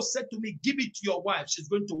Holy Ghost said to me, give it to your wife. She's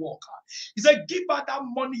going to work. He said, give her that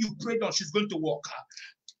money you prayed on. She's going to work.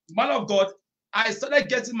 Man of God, I started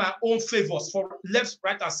getting my own favors for left,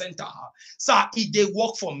 right, and center. Sir, it they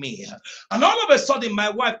work for me. And all of a sudden, my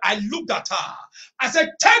wife, I looked at her. I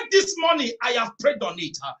said, take this money. I have prayed on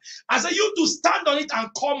it. I said, you to stand on it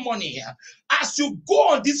and call money. As you go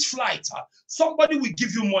on this flight, somebody will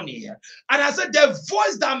give you money. And I said, the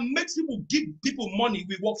voice that makes people give people money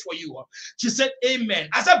will work for you. She said, amen.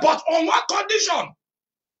 I said, but on what condition?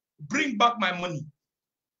 Bring back my money.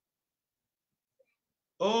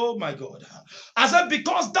 Oh my God. I said,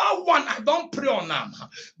 because that one, I don't pray on them.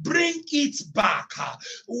 Bring it back.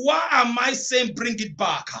 Why am I saying bring it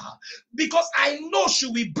back? Because I know she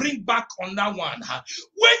will bring back on that one.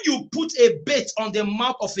 When you put a bait on the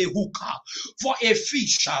mouth of a hook for a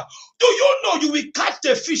fish, do you know you will catch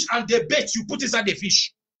the fish and the bait you put inside the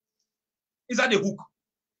fish? Inside the hook.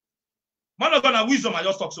 Man of God and wisdom, I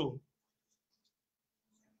just talk so.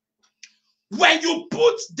 When you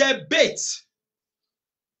put the bait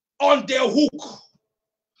on the hook,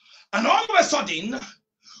 and all of a sudden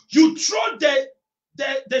you throw the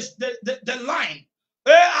line.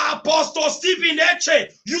 Hey, Apostle Stephen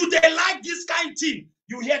Eche, you they like this kind of thing.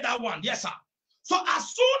 You hear that one? Yes, sir. So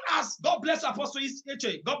as soon as God bless Apostle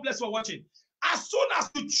Eche, God bless for watching. As soon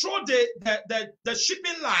as you throw the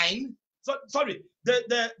shipping line,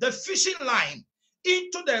 the fishing line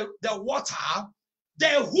into the water,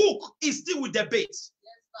 the hook is still with the bait.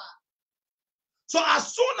 So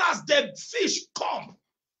as soon as the fish come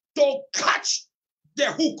to catch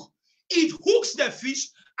the hook, it hooks the fish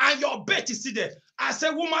and your bait is still there. I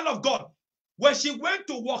said, woman of God, when she went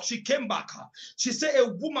to work, she came back. She said a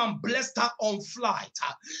woman blessed her on flight.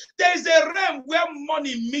 There is a realm where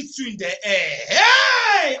money meets you in the air.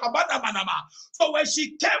 Hey! So when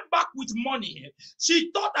she came back with money,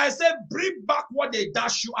 she thought I said, bring back what they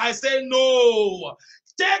dash you. I said, no.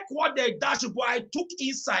 Take what they dash, but I took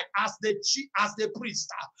inside as the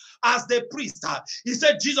priest. He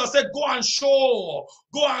said, Jesus said, go and show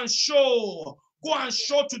to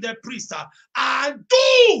the priest and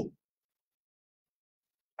do.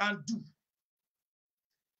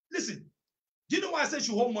 Listen, do you know why I said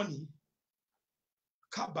you hold money?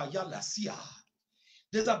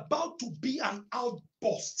 There's about to be an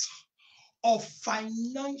outburst of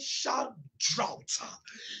financial drought.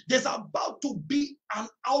 There's about to be an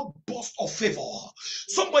outburst of favor.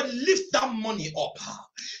 Somebody lift that money up.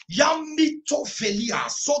 Yamito felia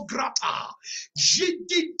sograta.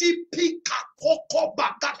 Jididipika koko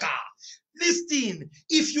bagaka. Listen,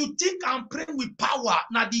 if you think I'm praying with power,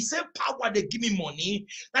 now the same power they give me money,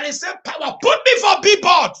 now the same power put me for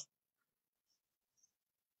billboard.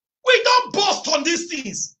 We don't boast on these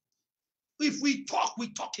things. If we talk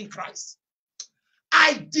in Christ.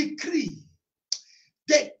 I decree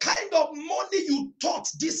the kind of money you thought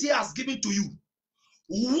this year has given to you,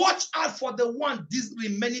 watch out for the one these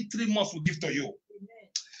remaining 3 months will give to you. Amen.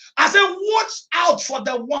 I said, watch out for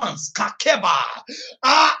the ones. Kakeba.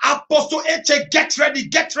 Apostle Eche, get ready.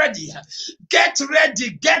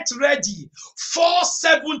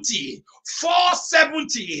 470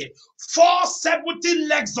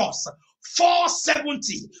 Lexus.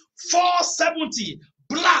 470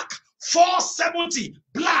 black. 470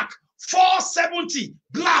 black, 470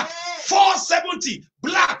 black, 470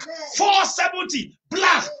 black, 470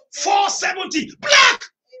 black, 470 black.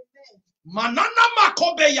 Manana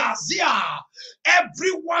makobe yazia.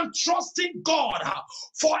 Everyone trusting God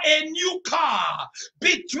for a new car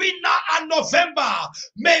between now and November.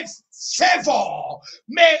 May favor,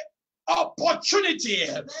 may opportunity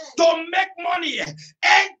to make money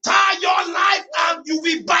enter your life and you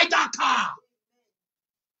will buy that car.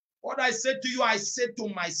 What I said to you, I said to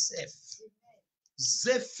myself.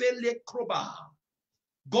 Zefele kroba.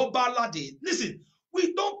 Gobalade. Listen,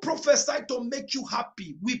 We don't prophesy to make you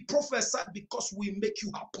happy. We prophesy because we make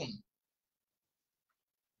you happen.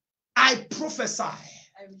 I prophesy.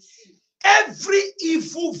 I receive. Every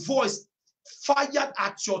evil voice fired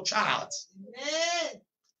at your child. Amen.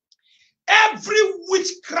 Every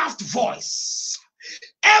witchcraft voice.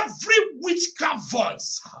 Every witchcraft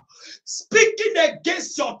voice speaking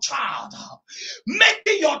against your child,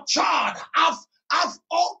 making your child have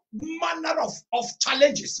all manner of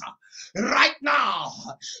challenges right now,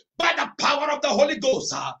 by the power of the Holy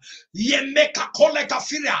Ghost.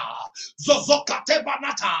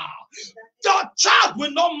 Your child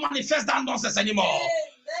will not manifest that nonsense anymore.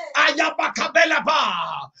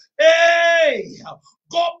 Hey,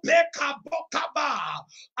 Gopeka Bokaba,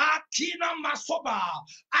 Akina Masoba.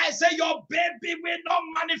 I say your baby will not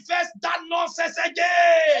manifest that nonsense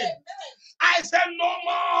again. I say no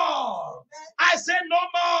more. I say no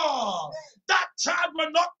more. That child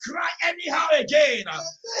will not cry anyhow again.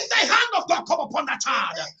 The hand of God come upon that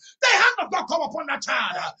child. The hand of God come upon that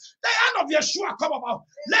child. The hand of Yeshua come upon.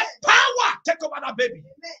 Let power take over that baby.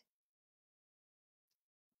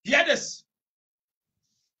 Hear this.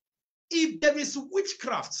 If there is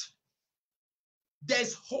witchcraft,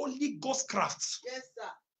 there's Holy Ghost craft. Yes, sir.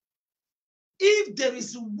 If there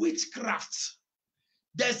is witchcraft,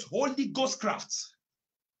 there's Holy Ghost craft.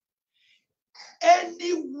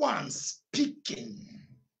 Anyone speaking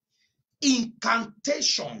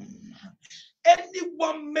incantation,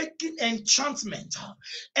 anyone making enchantment,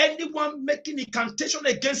 anyone making incantation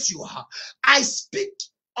against you, I speak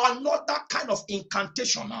another kind of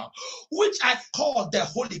incantation, which I call the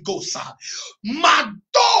Holy Ghost.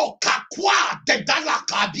 Mado kakwa de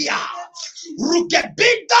dalakabia,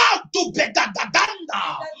 rugebida du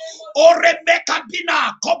bedadadanda,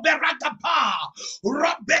 oremekabina koberadapa,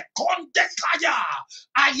 robekonde kaya,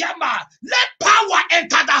 ayama. Let power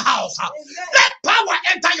enter the house. Let power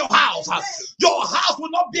enter your house. Your house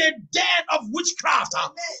will not be a den of witchcraft.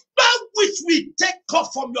 No witch will take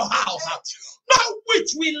off from your house. No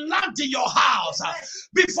witch will land in your house.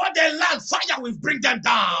 Before they land, fire will bring them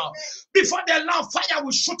down. Before they land, fire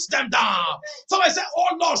will shoot them down. Somebody say,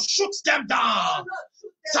 oh Lord, shoot them down.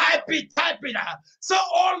 Type it. So,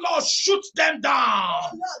 oh Lord, shoot them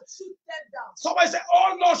down. Somebody say,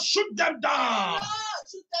 oh Lord, shoot them down.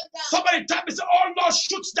 Somebody type it, say, oh Lord,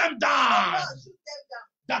 shoot them down.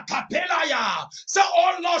 The Capelaya. So,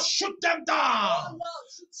 oh Lord, shoot them down.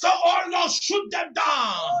 So, oh Lord, shoot them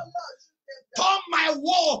down. Turn my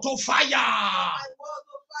wall to fire.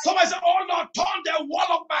 Somebody say, oh Lord, turn the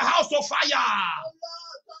wall of my house to fire.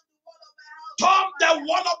 Turn the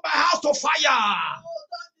wall of my house to fire.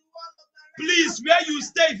 Please, where you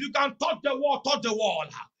stay, if you can touch the wall, touch the wall.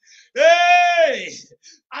 Hey,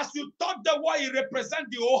 as you touch the wall, it represents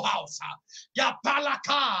the whole house.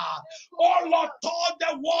 Yapalaka. Oh Lord, turn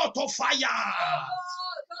the wall to fire.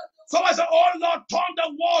 Somebody say, oh Lord, turn the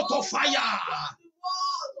wall to fire.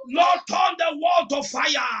 Lord, turn the wall to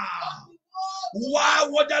fire. Why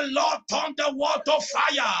would the Lord turn the wall to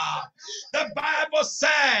fire? The Bible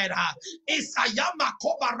said, Isayama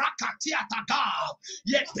kobaraka tiataga,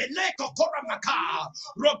 yepeleko koramaka,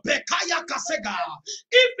 ropekaya kasega.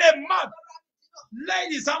 If a man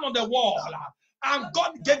laid his hand on the wall and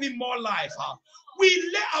God gave him more life, we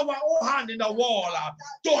lay our own hand in the wall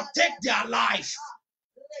to take their life.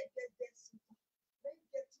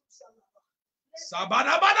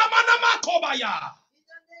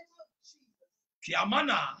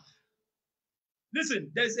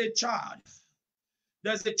 Listen, there's a child.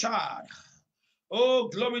 There's a child. Oh,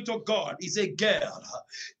 glory to God. It's a girl.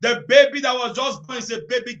 The baby that was just born is a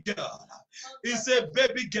baby girl. It's a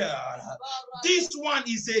baby girl. This one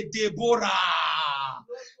is a Deborah.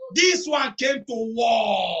 This one came to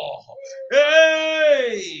war.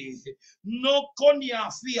 Hey! No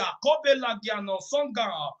konya fia. Kobe lagiano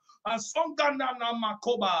songa. And songa na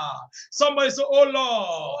makoba. Somebody say, oh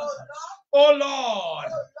Lord. Oh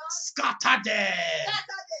Lord. Scatter them.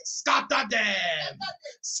 Scatter them.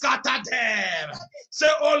 Scatter them. Say,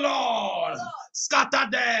 oh Lord. Scatter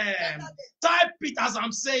them. Type it as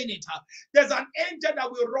I'm saying it. There's an angel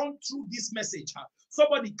that will run through this message.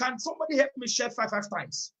 Somebody help me share five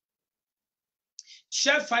times?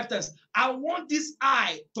 Share 5 times. I want this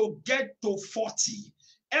eye to get to 40.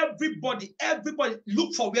 Everybody,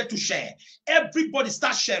 look for where to share. Everybody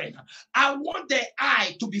start sharing. I want the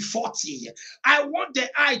eye to be 40. I want the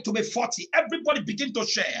eye to be 40. Everybody begin to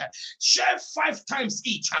share. Share 5 times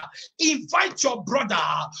each. Invite your brother.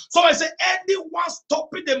 So I say, anyone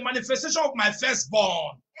stopping the manifestation of my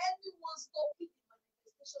firstborn.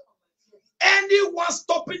 Anyone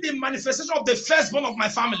stopping the manifestation of the firstborn of my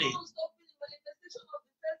family.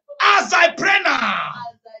 As I pray now,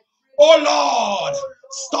 oh Lord,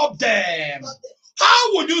 stop them.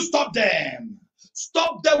 How will you stop them?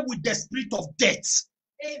 Stop them with the spirit of death.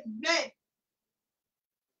 Amen.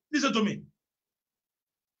 Listen to me.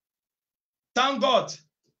 Thank God.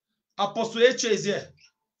 Apostle H is here.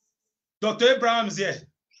 Dr. Abraham is here.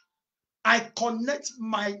 I connect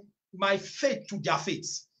my faith to their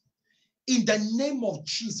faith. In the name of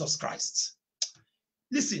Jesus Christ.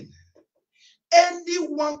 Listen.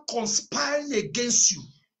 Anyone conspiring against you,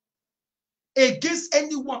 against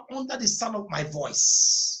anyone under the sound of my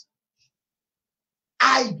voice,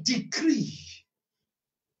 I decree,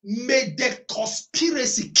 may the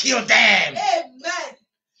conspiracy kill them. Amen.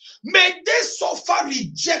 May they suffer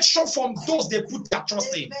rejection from those they put their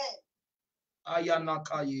trust in.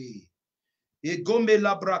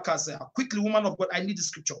 Quickly, woman of God, I need the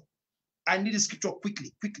scripture. I need the scripture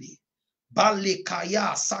quickly.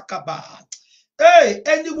 Balekaya Sakaba. Hey,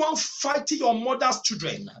 anyone fighting your mother's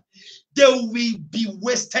children, they will be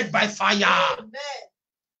wasted by fire. Amen.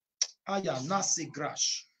 Aya nasi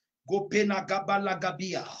grash. Gopena gabala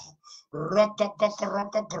gabia. Rock.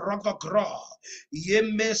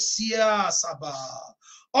 Yemesia saba.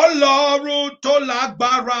 Ọlọ́run tó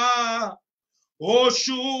lágbára.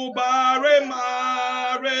 Oṣubare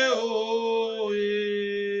mare o.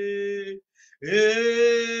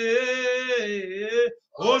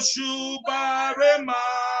 Oshubare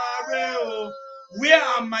Mareo. Where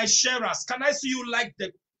are my sharers? Can I see you like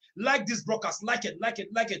this broadcast? Like it.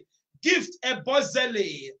 Gift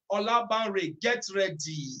Ebozele Olabanre, get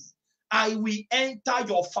ready. I will enter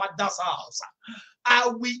your father's house.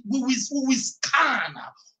 We will scan.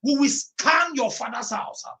 We will scan your father's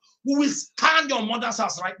house. We will scan your mother's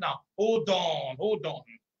house right now. Hold on.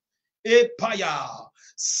 Epaya.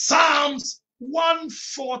 Psalms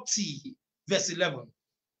 140, verse 11.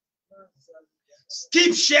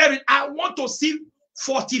 Keep sharing. I want to see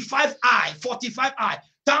 45i.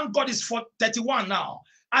 Thank God it's for 31 now.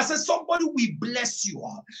 I said somebody will bless you.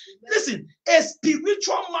 Listen, a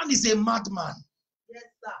spiritual man is a madman. Yes,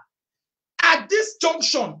 sir. At this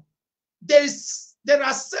junction, there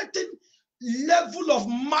are certain level of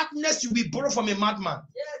madness you will borrow from a madman.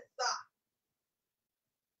 Yes, sir.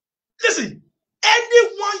 Listen,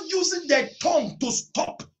 anyone using their tongue to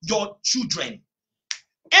stop your children,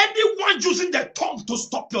 anyone using their tongue to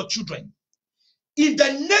stop your children, in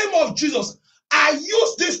the name of Jesus, I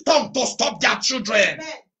use this tongue to stop their children.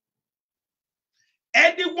 Amen.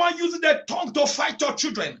 Anyone using their tongue to fight your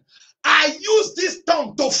children, I use this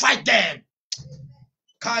tongue to fight them.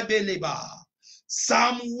 Kabeleba.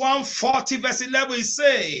 Psalm 140 verse 11 it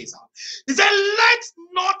says, let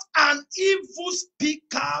not an evil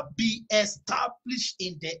speaker be established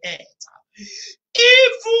in the earth.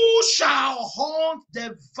 Evil shall haunt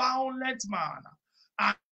the violent man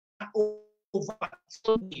and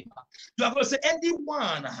overthrow him. You are going to say,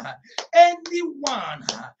 anyone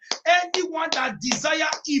that desire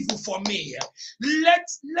evil for me, let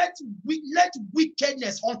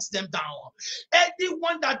wickedness hunt them down.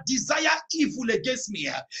 Anyone that desire evil against me,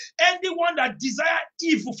 anyone that desire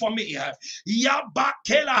evil for me,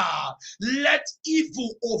 Yabakela, let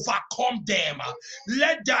evil overcome them.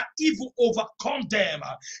 Let their evil overcome them.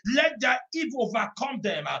 Let their evil overcome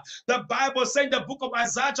them. The Bible says in the book of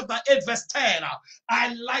Isaiah chapter 8 verse 10,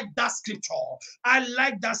 I like that scripture.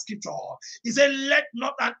 He said, let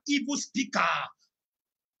not an evil speaker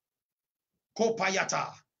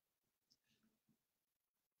kopayata.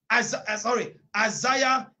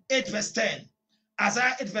 Isaiah 8 verse 10.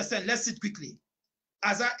 Isaiah 8 verse 10. Let's see it quickly.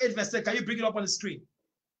 Isaiah 8 verse 10. Can you bring it up on the screen?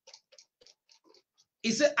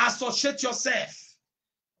 He said, associate yourself.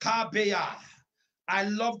 Kabeya. I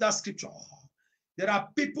love that scripture. There are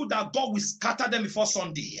people that God will scatter them before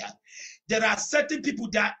Sunday. There are certain people,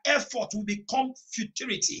 their effort will become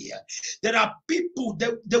futility. There are people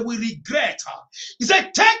that they will regret. He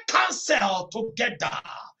said, take counsel together.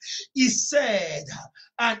 He said,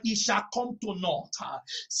 and it shall come to naught.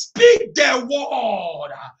 Speak the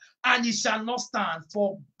word, and it shall not stand,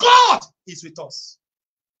 for God is with us.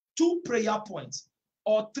 2 prayer points,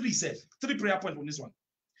 or 3 prayer points on this one.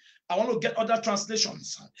 I want to get other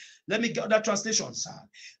translations. Let me get other translations.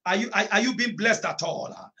 Are you being blessed at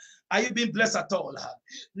all? Are you being blessed at all?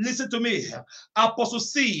 Listen to me. Apostle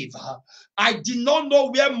Steve, I did not know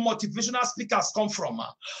where motivational speakers come from.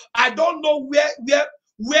 I don't know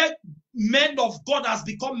where men of God has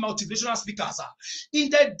become motivational speakers. In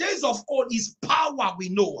the days of old, is power we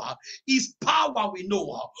know. Is power we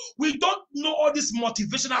know. We don't know all this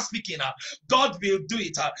motivational speaking. God will do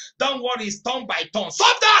it. Don't worry, it's turn by turn.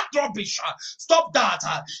 Stop that rubbish. Stop that.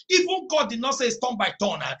 Even God did not say it's turn by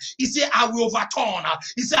turn. He said, I will overturn.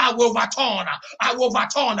 He said, I will overturn. I will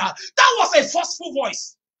overturn. That was a forceful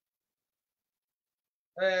voice.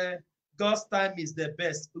 God's time is the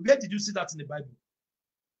best. Where did you see that in the Bible?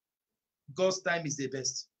 God's time is the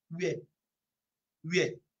best. Where?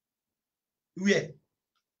 Where? Where?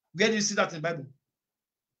 Where do you see that in the Bible?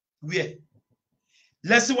 Where?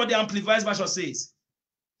 Let's see what the Amplified version says.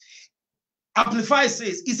 Amplified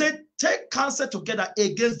says, he said, take counsel together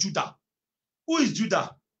against Judah. Who is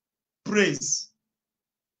Judah? Praise.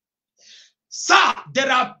 Sir,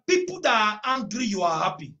 there are people that are angry, you are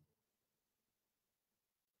happy.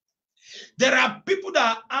 There are people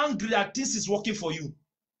that are angry that this is working for you.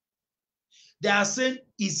 They are saying,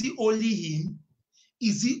 is it only him?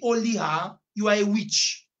 Is it only her? You are a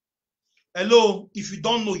witch. Hello, if you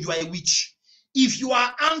don't know, you are a witch. If you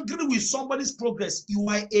are angry with somebody's progress, you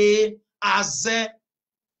are a Azemians.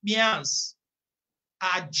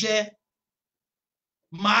 Aje.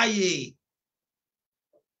 Maye.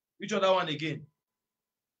 Which other one again?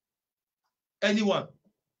 Anyone?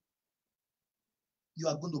 You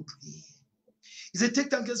are going to pray. He said, take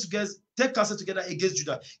counsel together against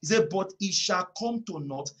Judah. He said, but it shall come to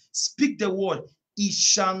naught. Speak the word. It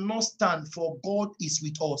shall not stand, for God is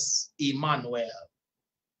with us. Emmanuel.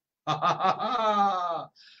 I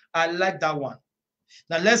like that one.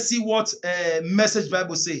 Now let's see what Message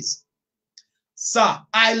Bible says. Sir,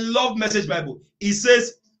 I love Message Bible. It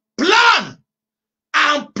says, plan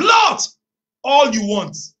and plot all you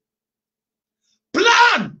want.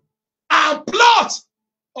 Plan and plot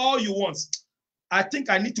all you want. I think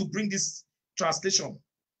I need to bring this translation.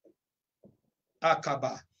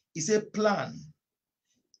 Akaba. It's a plan.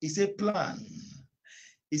 It's a plan.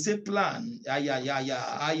 It's a plan.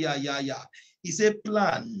 It's a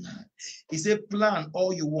plan. It's a plan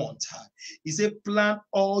all you want. It's a plan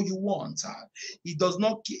all you want. He does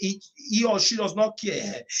not. He or she does not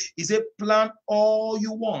care. It's a plan all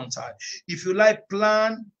you want. If you like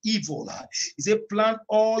plan evil, it's a plan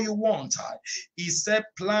all you want. He said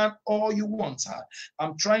plan all you want.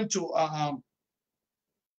 I'm trying to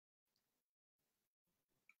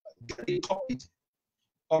get it copied.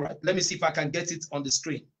 All right, let me see if I can get it on the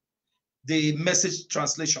screen. The Message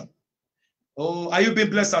translation. Oh, are you being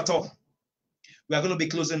blessed at all? We are going to be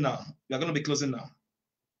closing now. We are going to be closing now.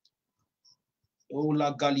 Oh,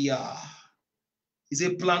 la Galia. Is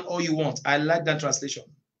a plan all you want. I like that translation.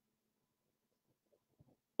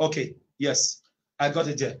 Okay, yes, I got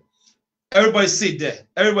it there. Everybody sit there.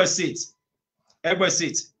 Everybody sit. Everybody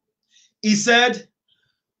sit. He said,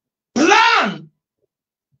 plan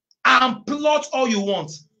and plot all you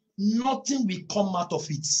want. Nothing will come out of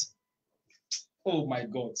it. Oh my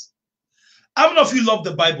God. How many of you love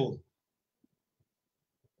the Bible?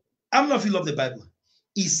 How many of you love the Bible?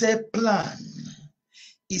 He said plan.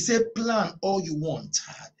 He said plan all you want.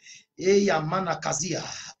 He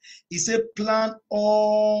said plan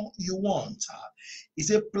all you want. He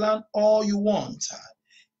said plan all you want.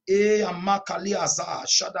 He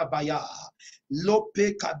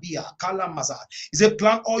said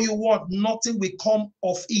plan all you want. Nothing will come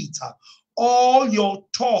of it. All your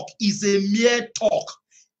talk is a mere talk.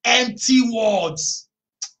 Empty words.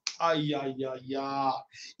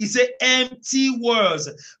 He said empty words,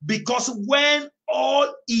 because when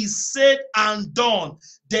all is said and done,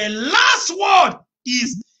 the last word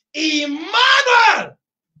is Emmanuel.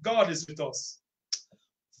 God is with us.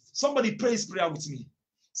 Somebody pray this prayer with me.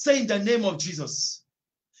 Say in the name of Jesus.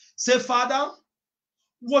 Say, Father,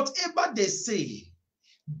 whatever they say,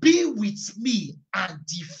 be with me and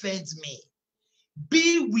defend me.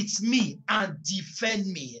 Be with me and defend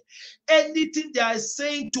me. Anything they are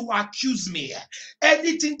saying to accuse me,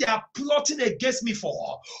 anything they are plotting against me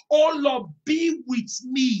for, oh Lord, be with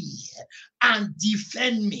me and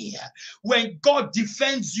defend me. When God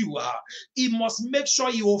defends you, he must make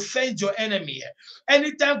sure he offends your enemy.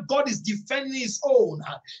 Anytime God is defending his own,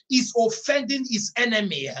 he's offending his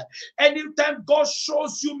enemy. Anytime God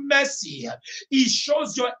shows you mercy, he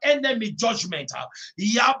shows your enemy judgment.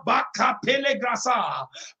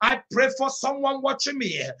 I pray for someone watching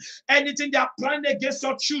me. Anything they are planning against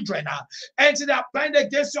your children, anything they are planning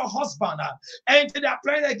against your husband, anything they are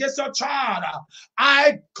planning against your child,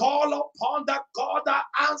 I call upon the God that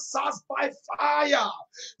answers by fire.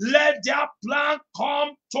 Let their plan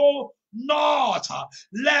come to naught.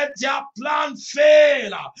 Let their plan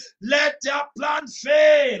fail. Let their plan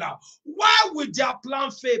fail. why will their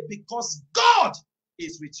plan fail? Because God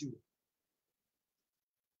is with you.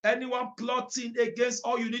 Anyone plotting against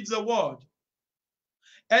all you need is a word.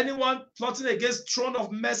 Anyone plotting against throne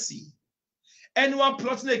of mercy. Anyone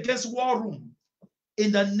plotting against war room.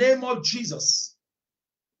 In the name of Jesus,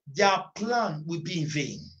 their plan will be in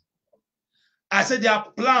vain. I said their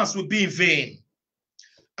plans will be in vain.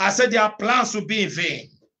 I said their plans will be in vain.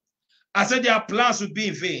 I said their plans will be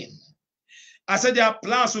in vain. I said their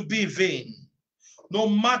plans will be in vain. No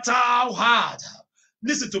matter how hard,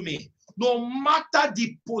 listen to me, no matter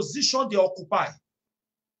the position they occupy,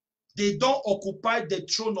 they don't occupy the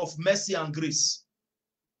throne of mercy and grace.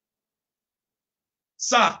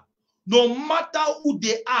 Sir, no matter who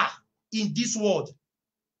they are in this world,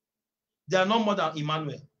 they are no more than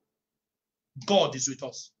Emmanuel. God is with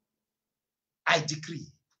us. I decree,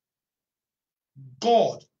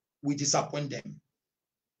 God will disappoint them.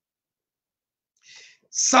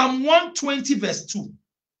 Psalm 120 verse 2.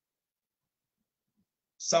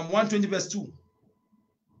 Psalm 120 verse 2.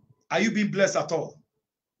 Are you being blessed at all?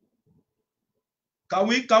 Can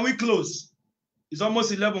we close? It's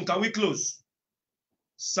almost 11. Can we close?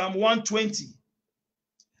 Psalm 120.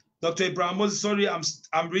 Dr. Abraham Moses, sorry,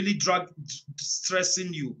 I'm really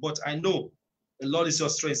stressing you, but I know the Lord is your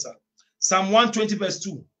strength, sir. Psalm 120 verse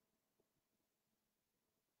 2.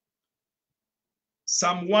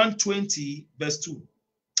 Psalm 120 verse 2.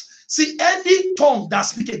 See, any tongue that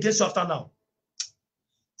speaks against you after now.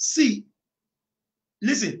 See,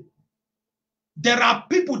 listen. There are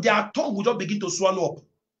people, their tongue will just begin to swallow up.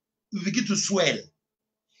 Will begin to swell.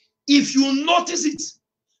 If you notice it,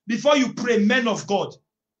 before you pray, men of God,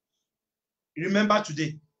 remember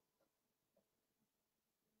today.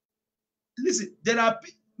 Listen, there are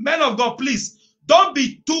men of God, please, don't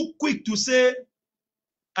be too quick to say,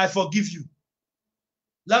 I forgive you.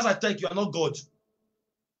 Last I tell you, are not God.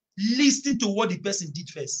 Listen to what the person did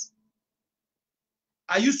first.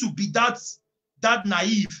 I used to be that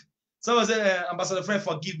naive. Someone said, Ambassador Fred,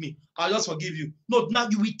 forgive me. I'll just forgive you. No, now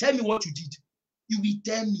you will tell me what you did. You will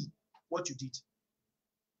tell me what you did.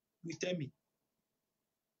 You will tell me.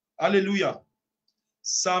 Hallelujah.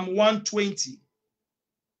 Psalm 120.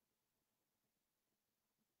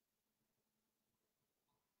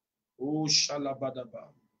 Oh, shalabadaba.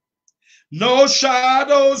 No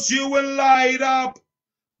shadows you will light up.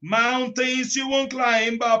 Mountains you won't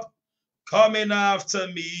climb up. Coming after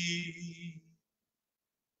me.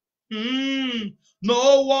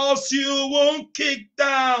 No walls you won't kick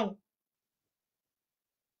down.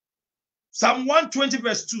 Psalm 120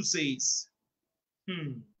 verse 2 says,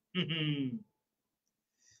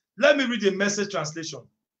 Let me read the Message translation.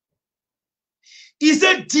 He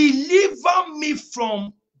said, deliver me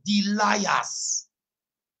from the liars.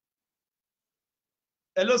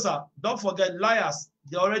 Hello, sir. Don't forget, liars,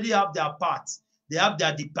 they already have their part. They have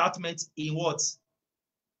their department in what?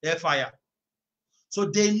 Fire. So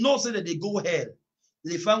they know so that they go hell.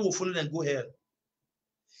 They find will follow and go hell.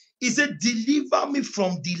 He said, deliver me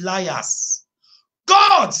from the liars.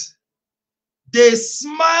 God, they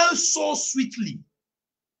smile so sweetly.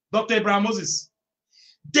 Dr. Abraham Moses,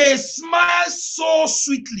 they smile so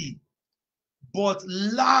sweetly, but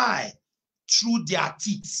lie through their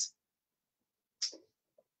teeth.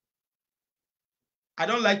 I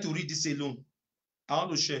don't like to read this alone. I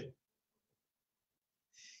want to share.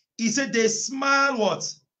 He said they smile what?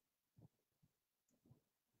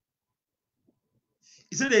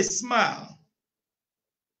 He said they smile.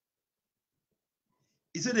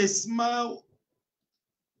 He said they smile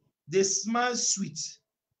sweet.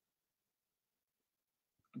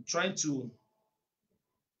 I'm trying to.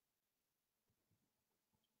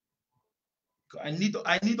 I need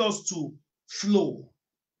us to flow.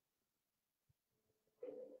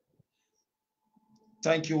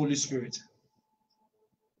 Thank you, Holy Spirit.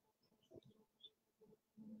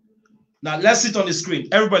 Now let's sit on the screen.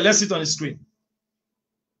 Everybody, let's sit on the screen.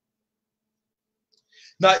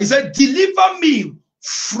 Now he said, deliver me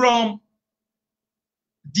from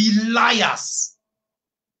the liars.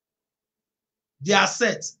 They are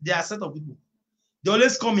set of people. They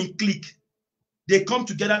always come in clique. They come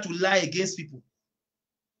together to lie against people.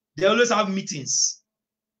 They always have meetings.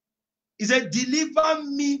 He said, deliver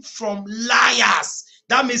me from liars.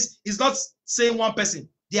 That means it's not saying one person.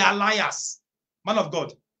 They are liars. Man of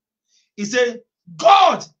God. He said,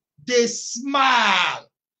 God, they smile.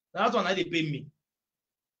 That's one they pay me.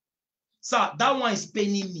 Sir, that one is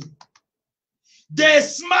paying me. They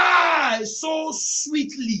smile so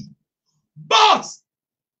sweetly, but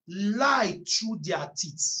lie through their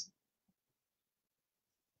teeth.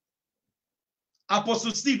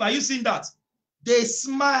 Apostle Steve, are you seeing that? They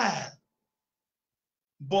smile,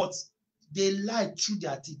 but They lie through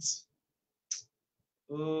their teeth.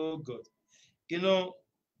 Oh God. You know,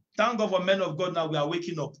 thank God for men of God now. We are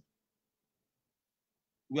waking up.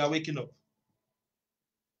 We are waking up.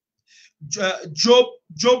 Job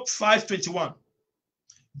 5:21.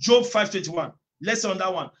 Job 5:21. Let's on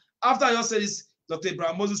that one. After I just said this, Dr.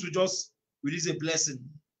 Abraham Moses will just release a blessing.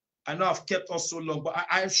 I know I've kept us so long, but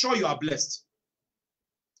I'm sure you are blessed.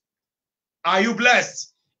 Are you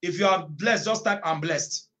blessed? If you are blessed, just type I'm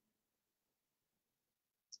blessed.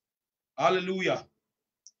 Hallelujah.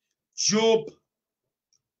 Job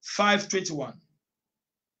 5:21.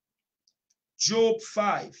 Job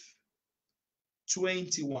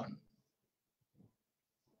 5:21.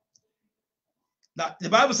 Now, the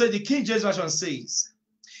Bible says, the King James Version says,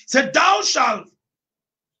 thou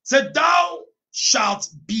shalt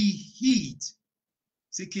be hid.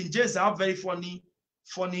 See, King James have very funny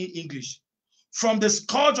English. From the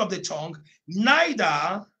scourge of the tongue,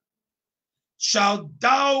 neither shalt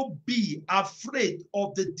thou be afraid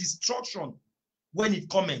of the destruction when it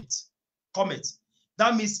cometh.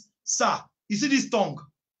 That means, sir, you see this tongue?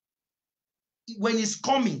 When it's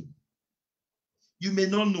coming, you may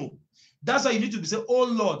not know. That's why you need to be saying, oh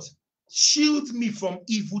Lord, shield me from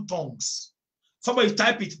evil tongues. Somebody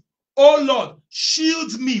type it. Oh Lord,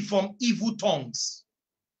 shield me from evil tongues.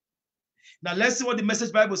 Now let's see what the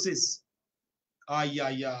Message Bible says.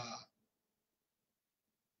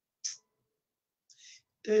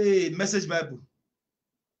 Hey, Message Bible.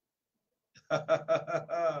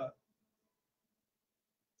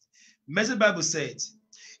 Message Bible said,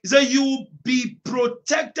 it said, you will be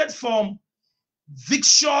protected from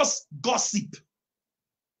vicious gossip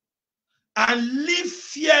and live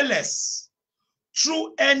fearless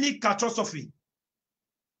through any catastrophe.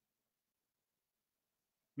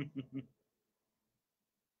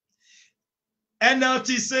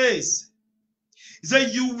 NLT says,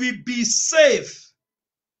 that you will be safe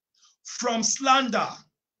from slander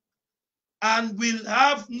and will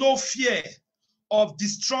have no fear of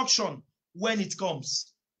destruction when it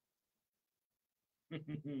comes.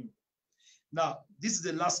 Now, this is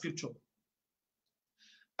the last scripture.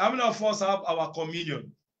 How many of us have our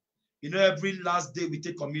communion? You know, every last day we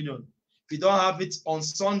take communion. If you don't have it on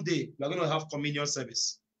Sunday, we are going to have communion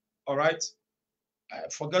service. All right? I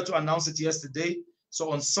forgot to announce it yesterday.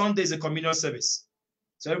 So on Sunday is a communion service.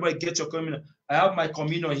 So everybody get your communion. I have my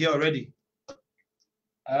communion here already.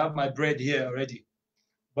 I have my bread here already.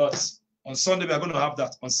 But on Sunday, we are going to have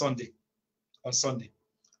that on Sunday. On Sunday.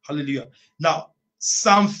 Hallelujah. Now,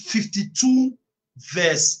 Psalm 52,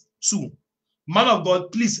 verse 2. Man of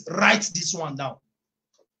God, please write this one down.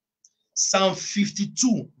 Psalm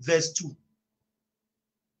 52, verse 2.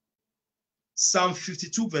 Psalm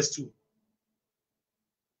 52, verse 2.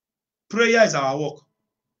 Prayer is our work.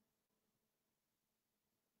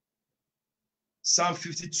 Psalm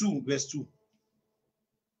 52, verse 2.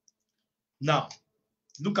 Now,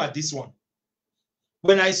 look at this one.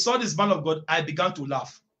 When I saw this man of God, I began to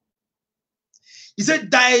laugh. He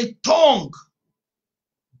said, thy tongue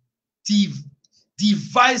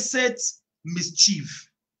deviseth mischief,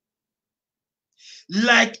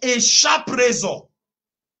 like a sharp razor,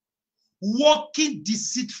 walking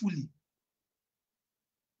deceitfully.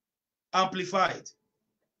 Amplified.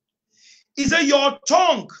 He said, your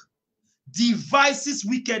tongue devises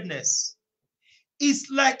wickedness.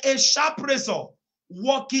 It's like a sharp razor,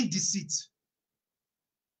 walking deceit.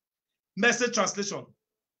 Message translation.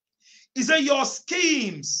 He said, your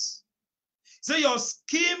schemes, say your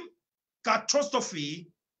scheme catastrophe,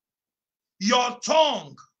 your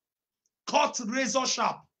tongue cut razor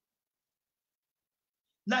sharp.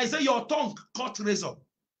 Now he said, your tongue cut razor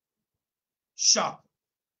sharp.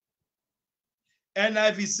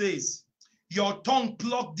 NIV says, your tongue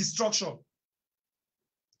plot destruction.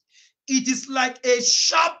 It is like a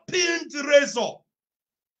sharpened razor.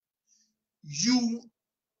 You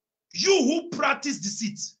who practice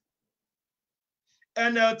deceit.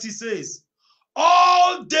 NLT says,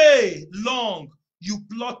 all day long you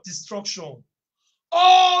plot destruction.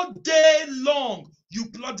 All day long you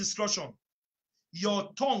plot destruction.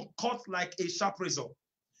 Your tongue cut like a sharp razor.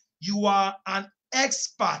 You are an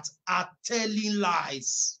expert at telling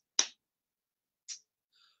lies.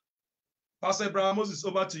 Pastor Abraham Moses,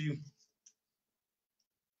 over to you.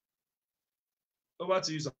 Over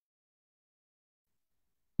to you, sir.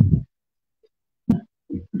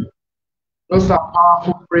 Those are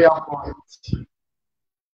powerful prayer points.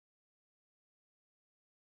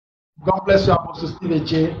 God bless you, Apostle Stephen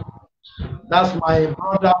J. That's my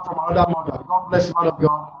brother from another mother. God bless you, man of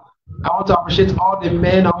God. I want to appreciate all the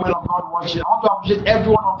men and women of God watching. I want to appreciate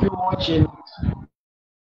every one of you watching.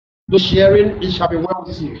 Those sharing, it shall be well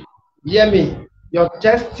with you. Hear me. Your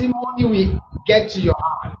testimony will get to your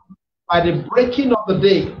heart. By the breaking of the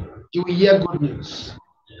day, you will hear good news.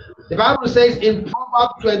 The Bible says in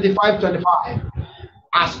Proverbs 25:25,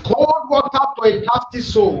 as cold water to a thirsty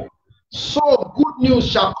soul, so good news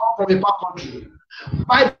shall come from a far country.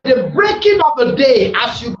 By the breaking of the day,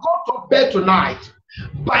 as you go to bed tonight,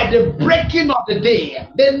 by the breaking of the day,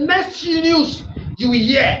 the next news you will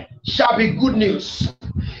hear shall be good news.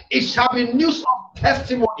 It shall be news of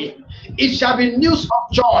testimony. It shall be news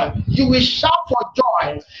of joy. You will shout for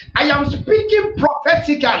joy. I am speaking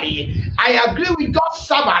prophetically. I agree with God's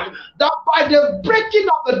servant that by the breaking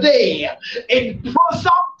of the day, in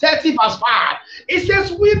Psalm 30 verse 5, it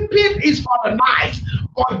says, weeping is for the night,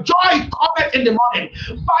 but joy cometh in the morning.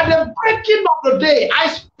 By the breaking of the day, I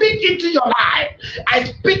speak into your life. I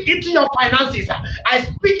speak into your finances. I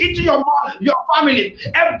speak into your family,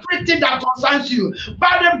 everything that concerns you.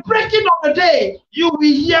 By the breaking of the day, you will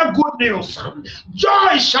hear good news.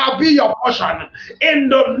 Joy shall be your portion in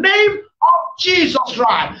the name of Jesus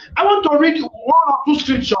Christ. I want to read one or two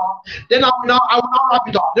scriptures, then I will now wrap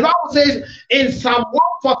it up. The Bible says in Psalm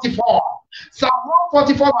 144, Psalm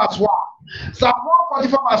 144 verse 1. Psalm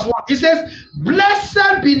 144 verse 1. It says,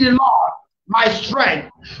 blessed be the Lord, my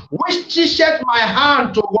strength, which teacheth my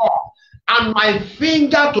hand to walk and my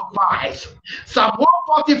finger to fight. Psalm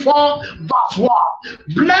 144 verse 1.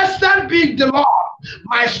 Blessed be the Lord,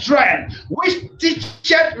 my strength, which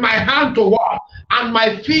teacheth my hand to walk and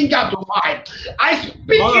my finger to fight. I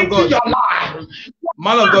speak into your life.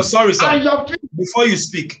 Man of God, sorry, sir. Before you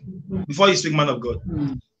speak, man of God,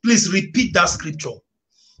 please repeat that scripture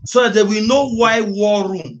so that we know why war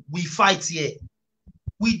room we fight here.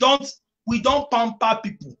 We don't pamper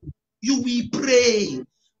people. You will pray.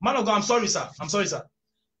 Man of God, I'm sorry, sir.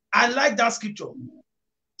 I like that scripture.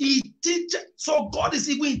 He teaches, so God is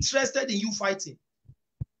even interested in you fighting.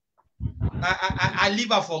 I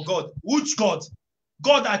live up for God. Which God?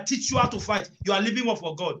 God that teach you how to fight. You are living up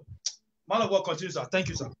for God. Man of God, continue, sir. Thank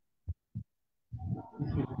you, sir.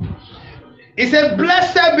 He said,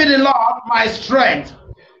 blessed be the Lord, my strength,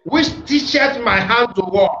 which teacheth my hand to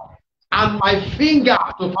walk and my finger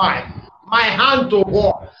to fight. My hand to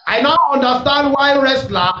walk. I now understand why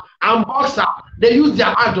wrestler and boxer, they use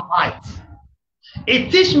their hand to fight.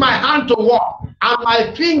 It teaches my hand to walk and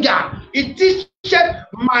my finger. It teaches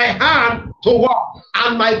my hand to walk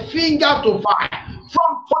and my finger to fight.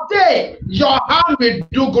 From today, your hand will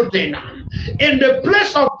do good thing. In the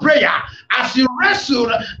place of prayer, as you wrestle,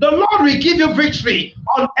 the Lord will give you victory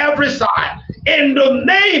on every side. In the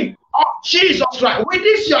name of Jesus Christ, with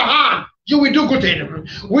this your hand, you will do good thing.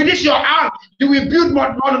 With this your hand, you will build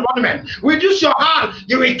monument. With this your hand,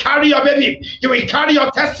 you will carry your baby. You will carry your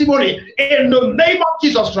testimony in the name of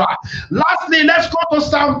Jesus Christ. Lastly, let's go to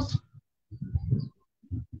Psalm.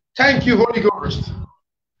 Thank you, Holy Ghost.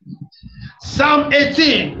 Psalm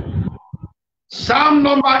 18. Psalm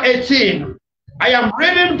number 18. I am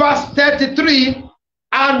reading verse 33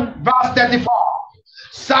 and verse 34.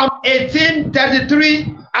 Psalm 18,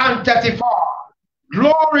 33 and 34.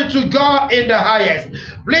 Glory to God in the highest.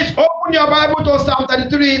 Please open your Bible to Psalm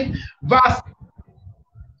 33,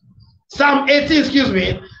 Psalm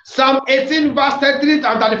 18, Psalm 18, verse 33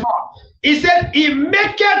 and 34. He said, he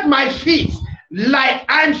maketh my feet like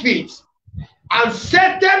iron feet, and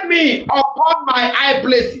setteth me upon my high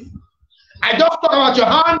places. I just talk about your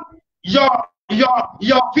hand,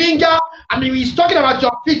 your finger, and he's talking about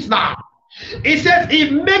your feet now. He says, he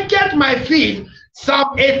maketh my feet,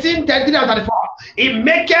 Psalm 18, 33 and 34. He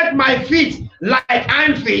maketh my feet like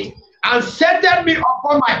iron feet, and setteth me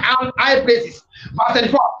upon my high places. Verse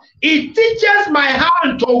 34. He teaches my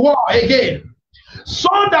hand to war again, so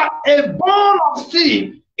that a bone of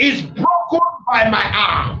steel is broken by my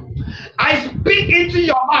arm. I speak into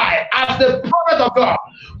your life as the prophet of God.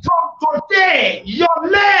 From today, your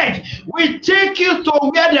leg will take you to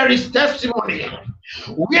where there is testimony.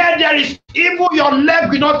 Where there is evil, your leg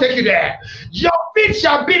will not take you there. Your feet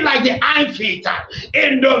shall be like the iron feet.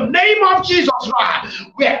 In the name of Jesus Christ,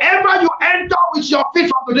 wherever you enter with your feet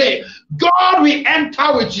from today, God will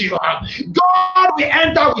enter with you. God will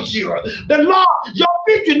enter with you. The Lord, your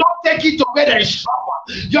feet will not take you to where there is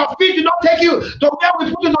trouble. Your feet will not take you to where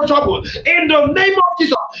we put in no trouble. In the name of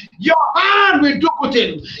Jesus, your hand will do good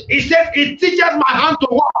things. He says, it teaches my hand to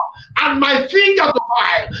walk and my finger to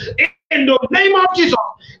fight. In the name of Jesus,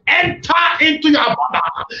 enter into your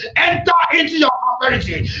abundance, enter into your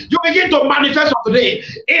prosperity. You begin to manifest today.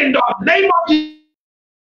 In the name of Jesus,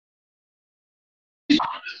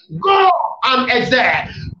 go and excel.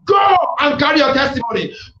 Go and carry your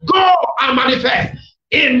testimony. Go and manifest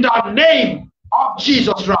in the name of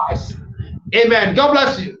Jesus Christ. Amen. God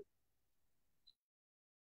bless you.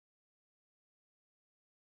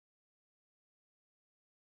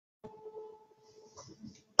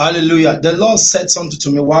 Hallelujah. The Lord said something to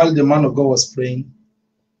me while the man of God was praying.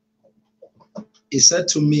 He said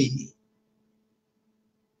to me,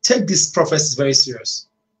 take this prophecy very serious.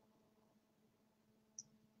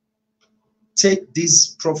 Take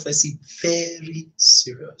this prophecy very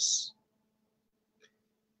serious.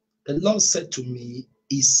 The Lord said to me,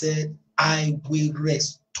 he said, I will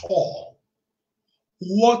restore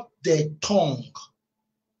what the tongue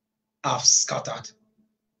have scattered.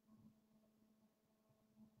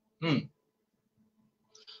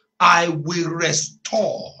 I will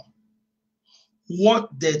restore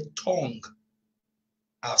what the tongue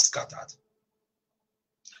have scattered.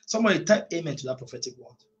 Somebody type amen to that prophetic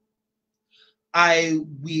word. I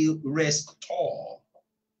will restore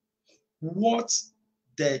what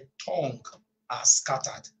the tongue has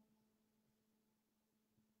scattered.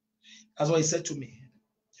 That's what he said to me.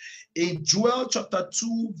 In Joel chapter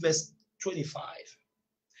 2, verse 25,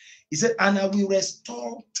 he said, and I will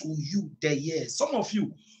restore to you the years. Some of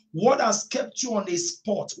you, what has kept you on a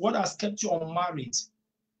spot, what has kept you unmarried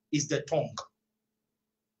is the tongue.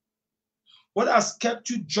 What has kept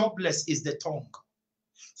you jobless is the tongue.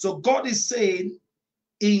 So God is saying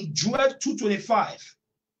in Joel 2:25,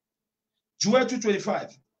 Joel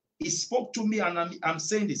 2:25, he spoke to me, and I'm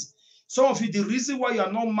saying this. Some of you, the reason why you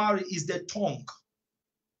are not married is the tongue.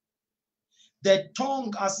 The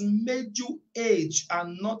tongue has made you age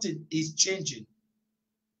and nothing is changing.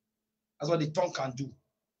 That's what the tongue can do.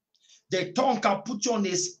 The tongue can put you on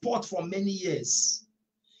a spot for many years.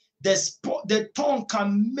 The tongue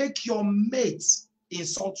can make your mates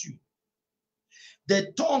insult you.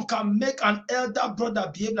 The tongue can make an elder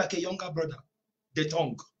brother behave like a younger brother. The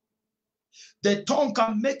tongue. The tongue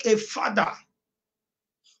can make a father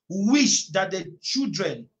wish that the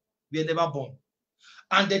children were never born.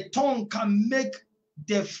 And the tongue can make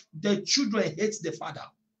the children hate the father.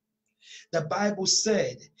 The Bible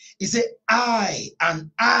said, it said, I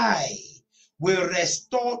will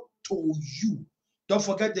restore to you. Don't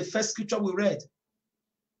forget the first scripture we read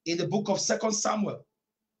in the book of 2 Samuel.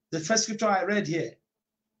 The first scripture I read here,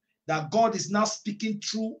 that God is now speaking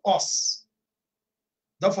through us.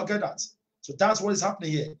 Don't forget that. So that's what is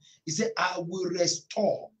happening here. He said, I will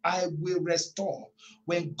restore. I will restore.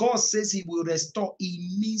 When God says he will restore,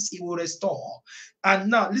 he means he will restore. And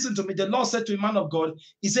now, listen to me. The Lord said to a man of God,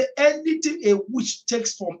 he said, anything a witch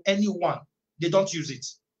takes from anyone, they don't use it.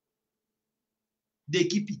 They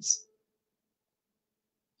keep it.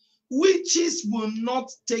 Witches will not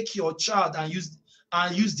take your child and use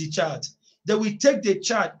the child. They will take the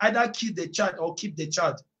child, either kill the child or keep the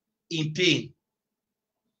child in pain.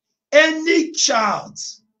 Any child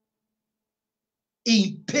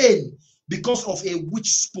in pain because of a witch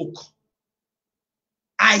spoke,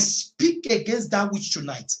 I speak against that witch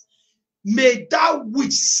tonight. May that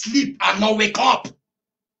witch sleep and not wake up.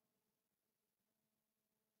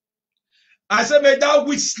 I said, may that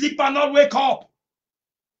witch sleep and not wake up.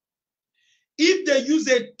 If they use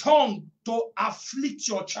a tongue to afflict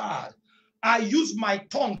your child, I use my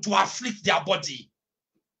tongue to afflict their body.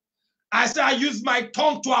 I said, I use my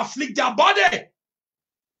tongue to afflict their body.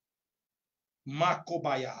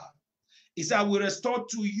 Makobaya. He said, I will restore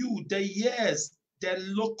to you the years the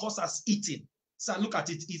locust has eaten. So look at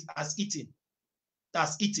it, it has eaten.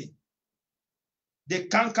 That's eaten. The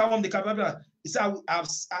cankerworm, the caterpillar. He said,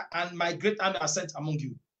 and my great army are sent among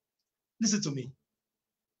you. Listen to me.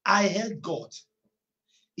 I heard God.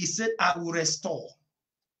 He said, I will restore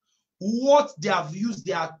what they have used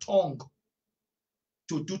their tongue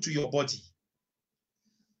to do to your body.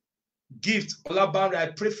 Gift, Olabari, I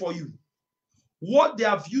pray for you. What they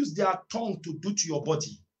have used their tongue to do to your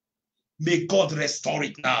body, may God restore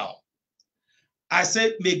it now. I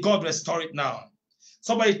said, may God restore it now.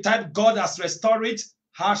 Somebody type, God has restored it,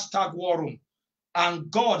 hashtag war room.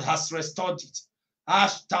 And God has restored it,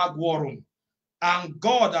 hashtag war room. And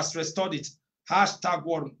God has restored it, hashtag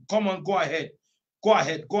war room. Come on, go ahead. Go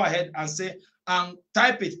ahead and say, and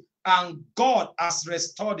type it, and God has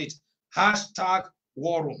restored it, hashtag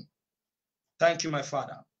war room. Thank you, my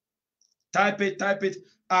Father. Type it,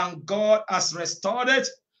 and God has restored it,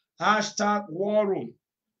 hashtag war room.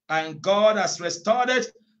 And God has restored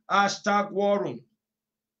it, hashtag war room.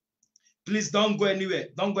 Please don't go anywhere.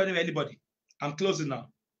 Don't go anywhere, anybody. I'm closing now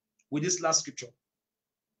with this last scripture.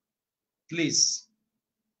 Please.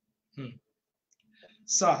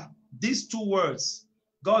 Sir, these two words,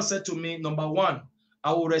 God said to me, number one,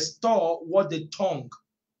 I will restore what the tongue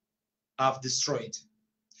have destroyed.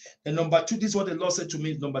 And number two, this is what the Lord said to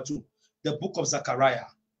me, number two, the book of Zechariah.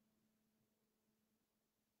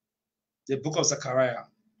 The book of Zechariah.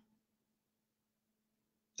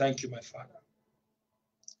 Thank you, my Father.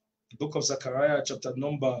 The book of Zechariah, chapter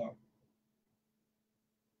number,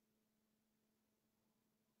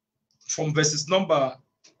 from verses number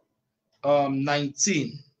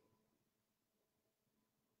 19.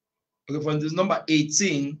 Okay, from this number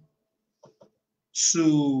 18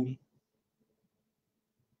 to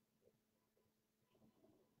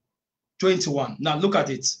 21. Now look at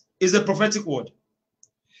it. It's a prophetic word.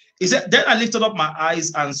 He said, then I lifted up my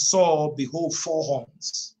eyes and saw, behold, 4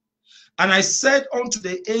 horns. And I said unto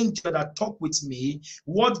the angel that talked with me,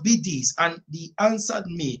 what be these? And he answered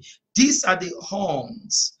me, these are the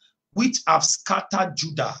horns which have scattered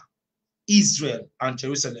Judah, Israel, and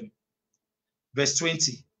Jerusalem. Verse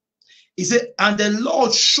 20. He said, and the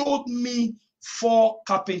Lord showed me 4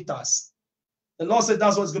 carpenters. The Lord said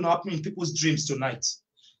that's what's going to happen in people's dreams tonight.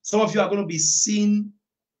 Some of you are going to be seeing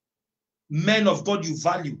men of God you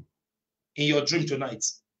value in your dream tonight.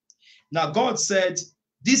 Now, God said,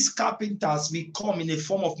 these carpenters will come in a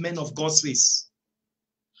form of men of God's face.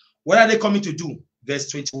 What are they coming to do? Verse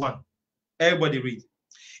 21. Everybody read.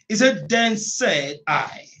 He said, then said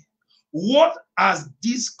I, what has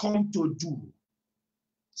this come to do?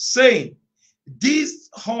 Saying, these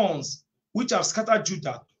horns which have scattered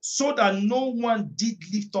Judah, so that no one did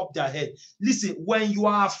lift up their head. Listen, when you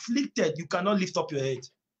are afflicted, you cannot lift up your head.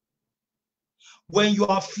 When you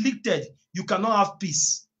are afflicted, you cannot have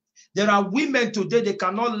peace. There are women today, they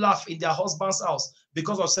cannot laugh in their husband's house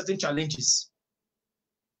because of certain challenges.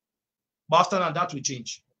 But after that will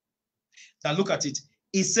change. Now look at it.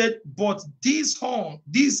 He said, but these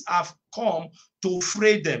have come to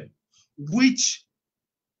fray them,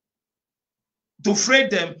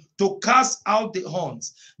 to cast out the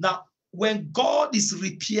horns. Now, when God is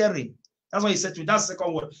repairing, that's what he said to me. That's the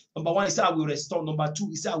second word. Number 1, he said, I will restore. Number 2,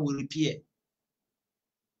 he said, I will repair.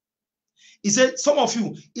 He said, some of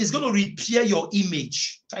you, is going to repair your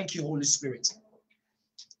image. Thank you, Holy Spirit.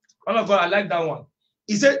 One of God, I like that one.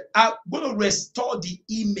 He said, I'm going to restore the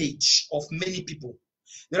image of many people.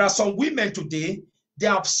 There are some women today, they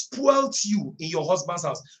have spoiled you in your husband's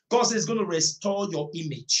house. God says, it's going to restore your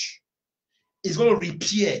image. It's going to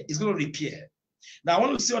repair. It's going to repair. Now, I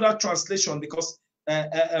want to see other translation because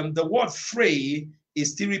the word fray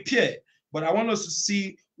is still repair. But I want us to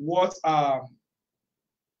see what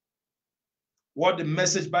the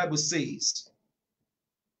Message Bible says.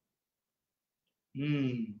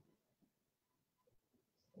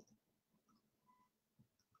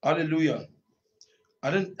 Hallelujah.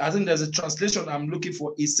 I think there's a translation I'm looking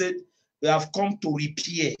for. It said, we have come to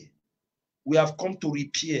repair. We have come to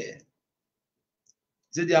repair.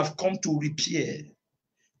 He said, they have come to repair.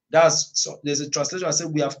 There's a translation that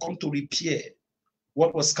said, we have come to repair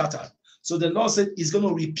what was scattered. So the Lord said, he's going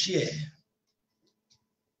to repair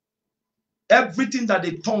everything that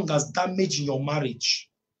the tongue has damaged in your marriage,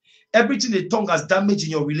 everything the tongue has damaged in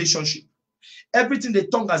your relationship, everything the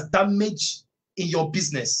tongue has damaged in your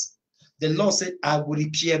business. The Lord said, I will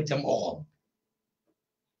repair them all.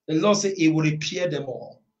 The Lord said, he will repair them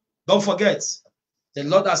all. Don't forget, the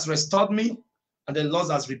Lord has restored me and the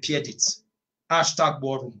Lord has repaired it. Hashtag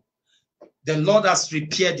war room. The Lord has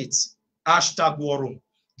repaired it. Hashtag war room.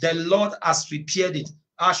 The Lord has repaired it.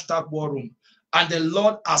 Hashtag war room. And the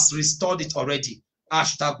Lord has restored it already.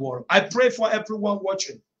 Hashtag war room. I pray for everyone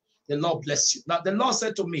watching. The Lord bless you. Now, the Lord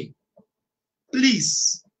said to me,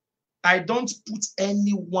 please, I don't put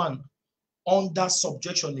anyone under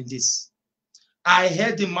subjection in this. I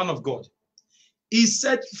heard the man of God. He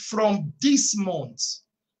said, from this month,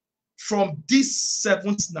 from this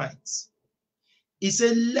 7th night, he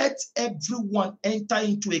said, let everyone enter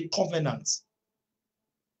into a covenant.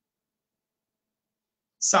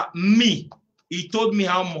 So me, he told me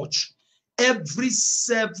how much. Every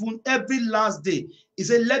last day, he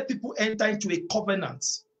said, let people enter into a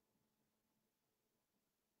covenant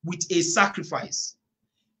with a sacrifice.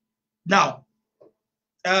 Now,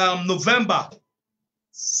 November,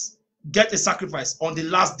 get a sacrifice on the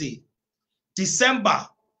last day. December,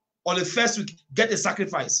 on the first week, get a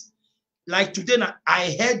sacrifice. Like today,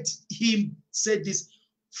 I heard him say this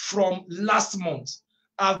from last month.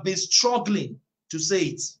 I've been struggling to say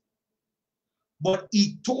it. But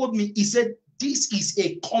he told me, he said, this is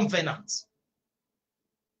a covenant.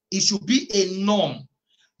 It should be a norm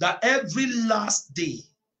that every last day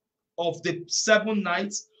of the 7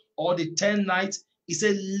 nights or the 10 nights, he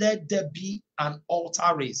said, let there be an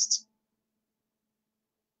altar raised.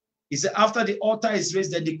 He said, after the altar is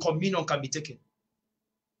raised, then the communion can be taken.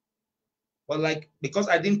 But because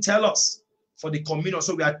I didn't tell us for the communion,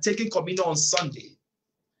 so we are taking communion on Sunday.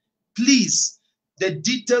 Please, the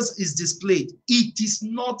details is displayed. It is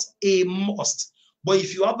not a must. But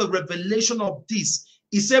if you have the revelation of this,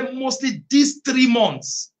 he said mostly these 3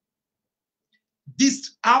 months,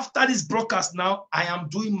 This after this broadcast now, I am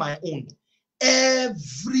doing my own.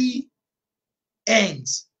 Every end,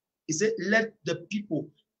 he said, let the people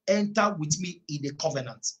enter with me in the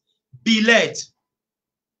covenant. Be led.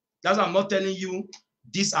 That's why I'm not telling you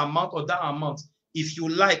this amount or that amount. If you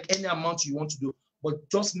like any amount you want to do, but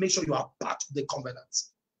just make sure you are part of the covenant.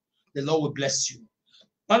 The Lord will bless you.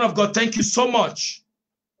 Man of God, thank you so much.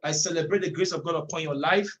 I celebrate the grace of God upon your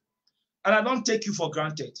life, and I don't take you for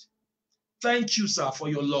granted. Thank you, sir, for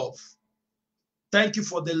your love. Thank you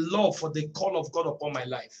for the love, for the call of God upon my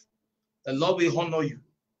life. The Lord will honor you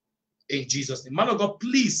in Jesus' name. Man of God,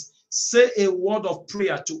 please say a word of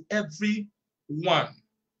prayer to everyone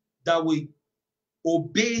that will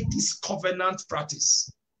obey this covenant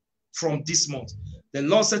practice from this month. The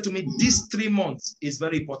Lord said to me, these 3 months is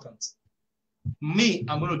very important. Me,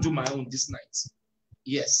 I'm going to do my own this night.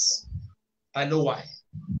 Yes, I know why.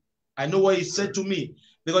 I know what he said to me.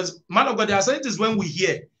 Because, man of God, there are certain things when we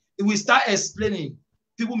hear, if we start explaining,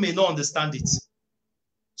 people may not understand it.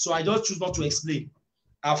 So I just choose not to explain.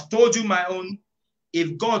 I've told you my own.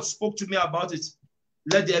 If God spoke to me about it,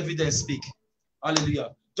 let the evidence speak.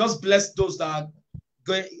 Hallelujah. Just bless those that are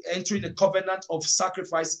going entering the covenant of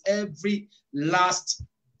sacrifice every last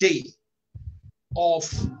day of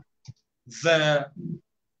the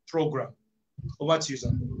program. Over to you,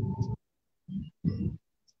 sir.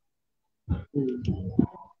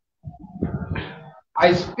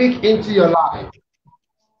 I speak into your life.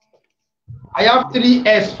 I have 3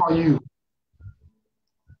 S for you.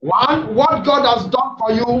 1, what God has done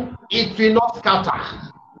for you, it will not scatter.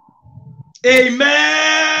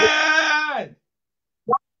 Amen.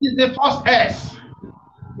 What is the first S?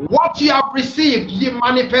 What you have received, the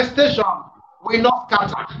manifestation will not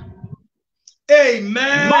scatter.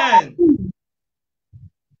 Amen.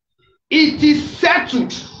 It is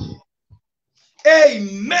settled.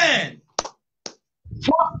 Amen.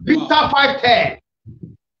 1 Peter 5:10.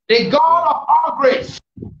 The God of all grace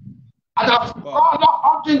and has called us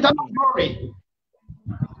unto eternal glory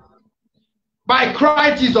by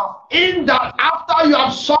Christ Jesus, in that after you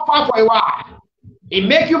have suffered for a while, He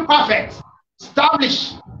make you perfect,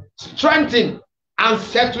 establish, strengthen, and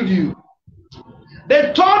settle you.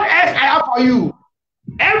 The 3rd S I have for you,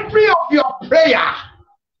 every of your prayer,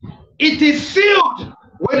 it is sealed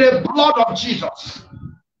with the blood of Jesus.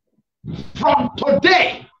 From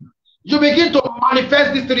today, you begin to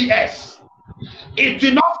manifest the 3 S. It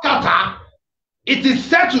will not scatter, it is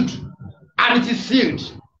settled, and it is sealed.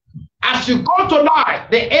 As you go tonight,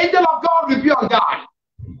 the angel of God will be on guard,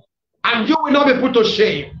 and you will not be put to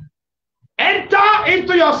shame. Enter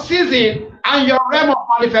into your season and your realm of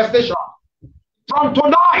manifestation. From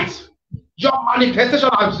tonight, your manifestation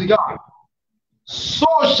has begun. So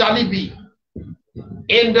shall it be.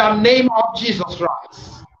 In the name of Jesus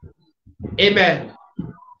Christ. Amen.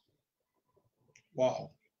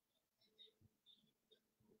 Wow.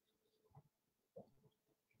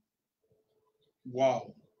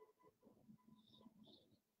 Wow.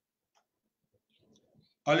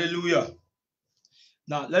 Hallelujah.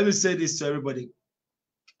 Now, let me say this to everybody.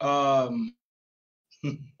 Man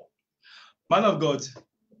of God,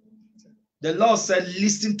 the Lord said,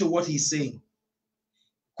 listen to what he's saying.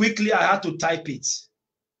 Quickly, I had to type it.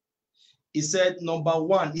 He said, number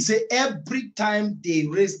 1, he said, every time they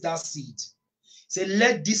raise that seed, he said,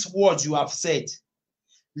 let this word you have said,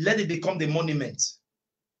 let it become the monument.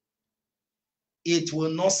 It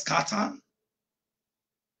will not scatter.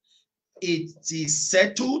 It is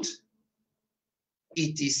settled.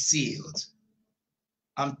 It is sealed.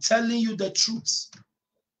 I'm telling you the truth.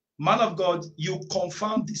 Man of God, you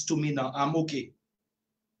confirm this to me now. I'm okay.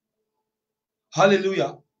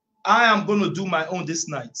 Hallelujah. I am going to do my own this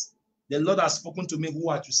night. The Lord has spoken to me who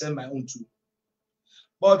I to send my own to.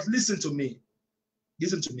 But listen to me.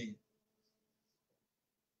 Listen to me.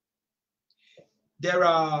 There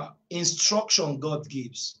are instructions God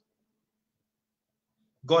gives.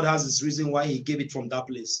 God has his reason why he gave it from that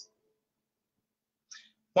place.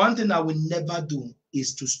 One thing I will never do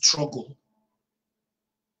is to struggle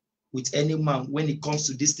with any man when it comes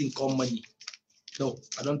to this thing called money. No,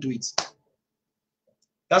 I don't do it.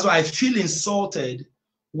 That's why I feel insulted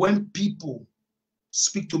when people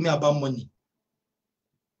speak to me about money.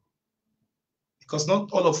 Because not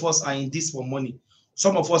all of us are in this for money.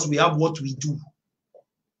 Some of us, we have what we do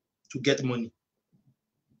to get money.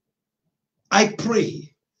 I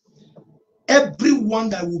pray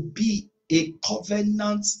everyone that will be a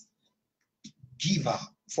covenant giver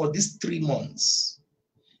for these 3 months,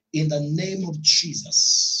 in the name of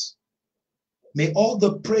Jesus, may all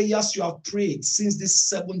the prayers you have prayed since these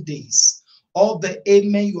 7 days, all the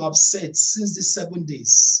amen you have said since these 7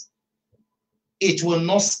 days, it will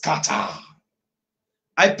not scatter.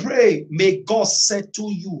 I pray, may God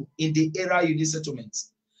settle you in the area you need settlement.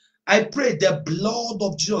 I pray the blood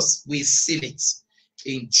of Jesus will seal it.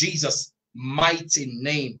 In Jesus' mighty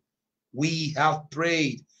name, we have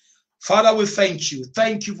prayed. Father, we thank you.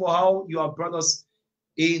 Thank you for how you have brought us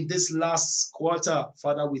in this last quarter.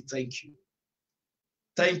 Father, we thank you.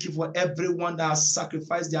 Thank you for everyone that has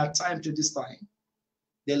sacrificed their time to this time.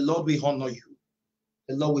 The Lord will honor you.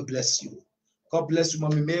 The Lord will bless you. God bless you,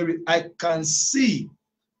 Mommy Mary. I can see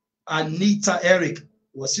Anita Eric.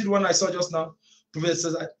 Was it the one I saw just now?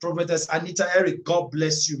 Prophetess Anita Eric. God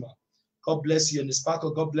bless you, man. God bless you. And the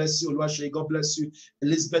Sparkle, God bless you. Oluwaseyi, God bless you.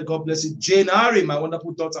 Elizabeth, God bless you. Jane Harry, my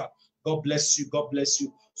wonderful daughter. God bless you. God bless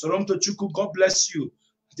you. Soronto Chuku, God bless you.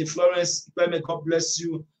 Auntie Florence, God bless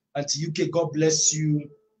you. Auntie UK, God bless you.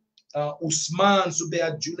 Usman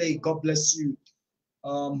Subea Jule, God bless you.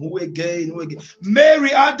 Who again?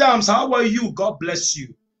 Mary Adams, how are you? God bless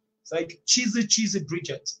you. It's like cheesy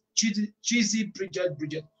Bridget. Cheesy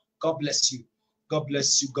Bridget. God bless you. God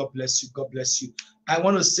bless you. God bless you. God bless you. I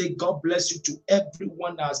want to say God bless you to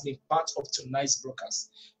everyone that has been part of tonight's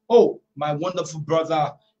broadcast. Oh, my wonderful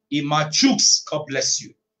brother, Imachooks, God bless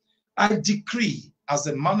you. I decree, as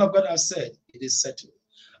the man of God has said, it is settled.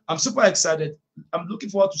 I'm super excited. I'm looking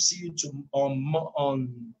forward to see you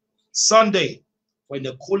on Sunday or in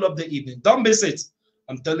the cool of the evening. Don't miss it.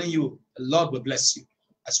 I'm telling you, the Lord will bless you.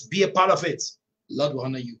 As you be a part of it, the Lord will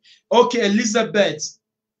honor you. Okay, Elizabeth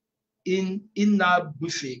in our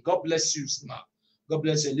buffet. God bless you, Sma. God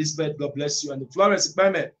bless you, Elizabeth. God bless you. And Florence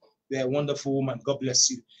Ibame, you're a wonderful woman. God bless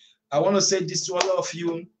you. I want to say this to all of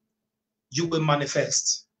you. You will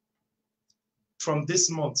manifest. From this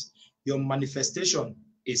month, your manifestation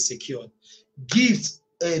is secured. Gift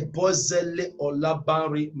a Bozele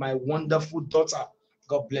Olabari, my wonderful daughter.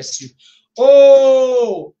 God bless you.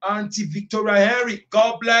 Oh, Auntie Victoria Henry,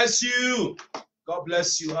 God bless you. God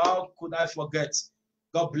bless you. How could I forget?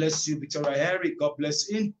 God bless you, Victoria Henry. God bless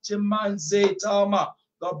you. Intimanze Tama.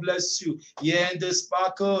 God bless you. Yende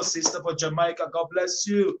Sparkle, sister for Jamaica. God bless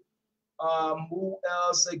you. Who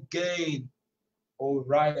else again? All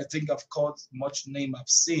right, I think I've called much name I've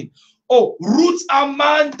seen. Oh, Ruth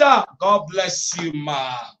Amanda. God bless you,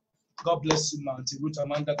 ma. God bless you, ma. Auntie Ruth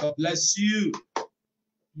Amanda. God bless you.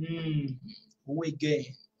 Who again?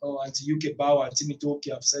 Oh, Auntie UK Bauer, Auntie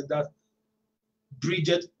Mitoki. I've said that.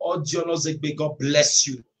 Bridget Odionozegbe. God bless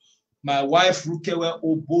you. My wife, Rukewe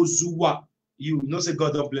Obozuwa. You know, say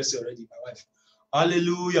God don't bless you already, my wife.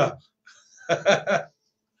 Hallelujah.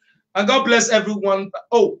 And God bless everyone.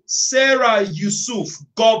 Oh, Sarah Yusuf,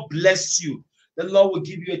 God bless you. The Lord will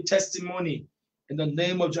give you a testimony. In the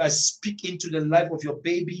name of Jesus, I speak into the life of your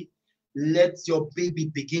baby. Let your baby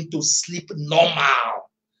begin to sleep normal.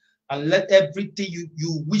 And let everything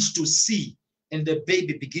you wish to see in the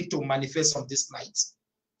baby begin to manifest on this night.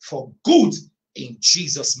 For good, in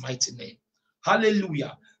Jesus' mighty name.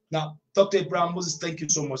 Hallelujah. Now, Dr. Abraham Moses, thank you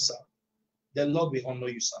so much, sir. The Lord will honor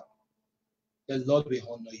you, sir. The Lord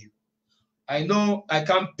will honor you. I know I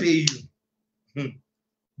can't pay you,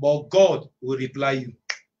 but God will reply you.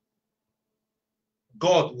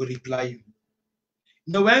 God will reply you.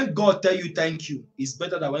 You know, when God tell you thank you, it's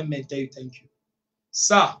better than when men tell you thank you.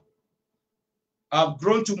 Sir, I've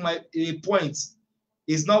grown to a point.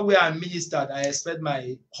 It's not where I ministered I expect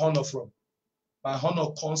my honor from. My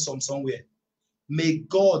honor comes from somewhere. May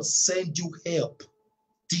God send you help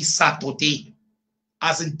this Saturday.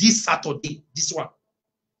 As in this Saturday, this one.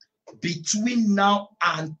 Between now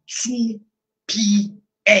and 2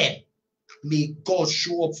 p.m. May God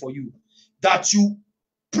show up for you. That you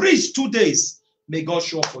preach 2 days, may God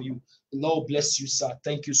show up for you. The Lord bless you, sir.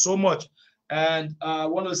 Thank you so much. And I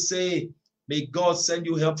want to say, may God send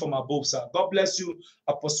you help from above, sir. God bless you,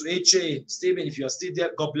 Apostle H.A. Stephen, if you are still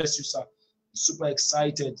there, God bless you, sir. Super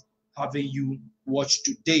excited having you watch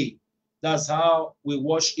today. That's how we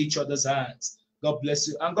wash each other's hands. God bless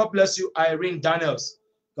you. And God bless you, Irene Daniels.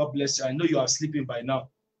 God bless you. I know you are sleeping by now.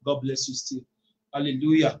 God bless you still.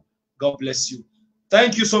 Hallelujah. God bless you.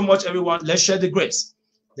 Thank you so much, everyone. Let's share the grace.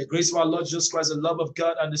 The grace of our Lord Jesus Christ, the love of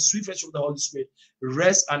God, and the sweet fellowship of the Holy Spirit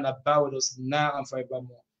rest and abide with us now and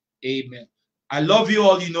forevermore. Amen. I love you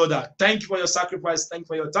all. You know that. Thank you for your sacrifice. Thank you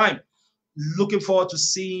for your time. Looking forward to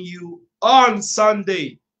seeing you on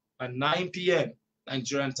Sunday at 9 p.m.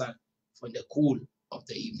 Nigerian time for the cool of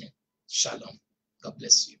the evening. Shalom. God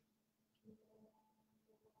bless you.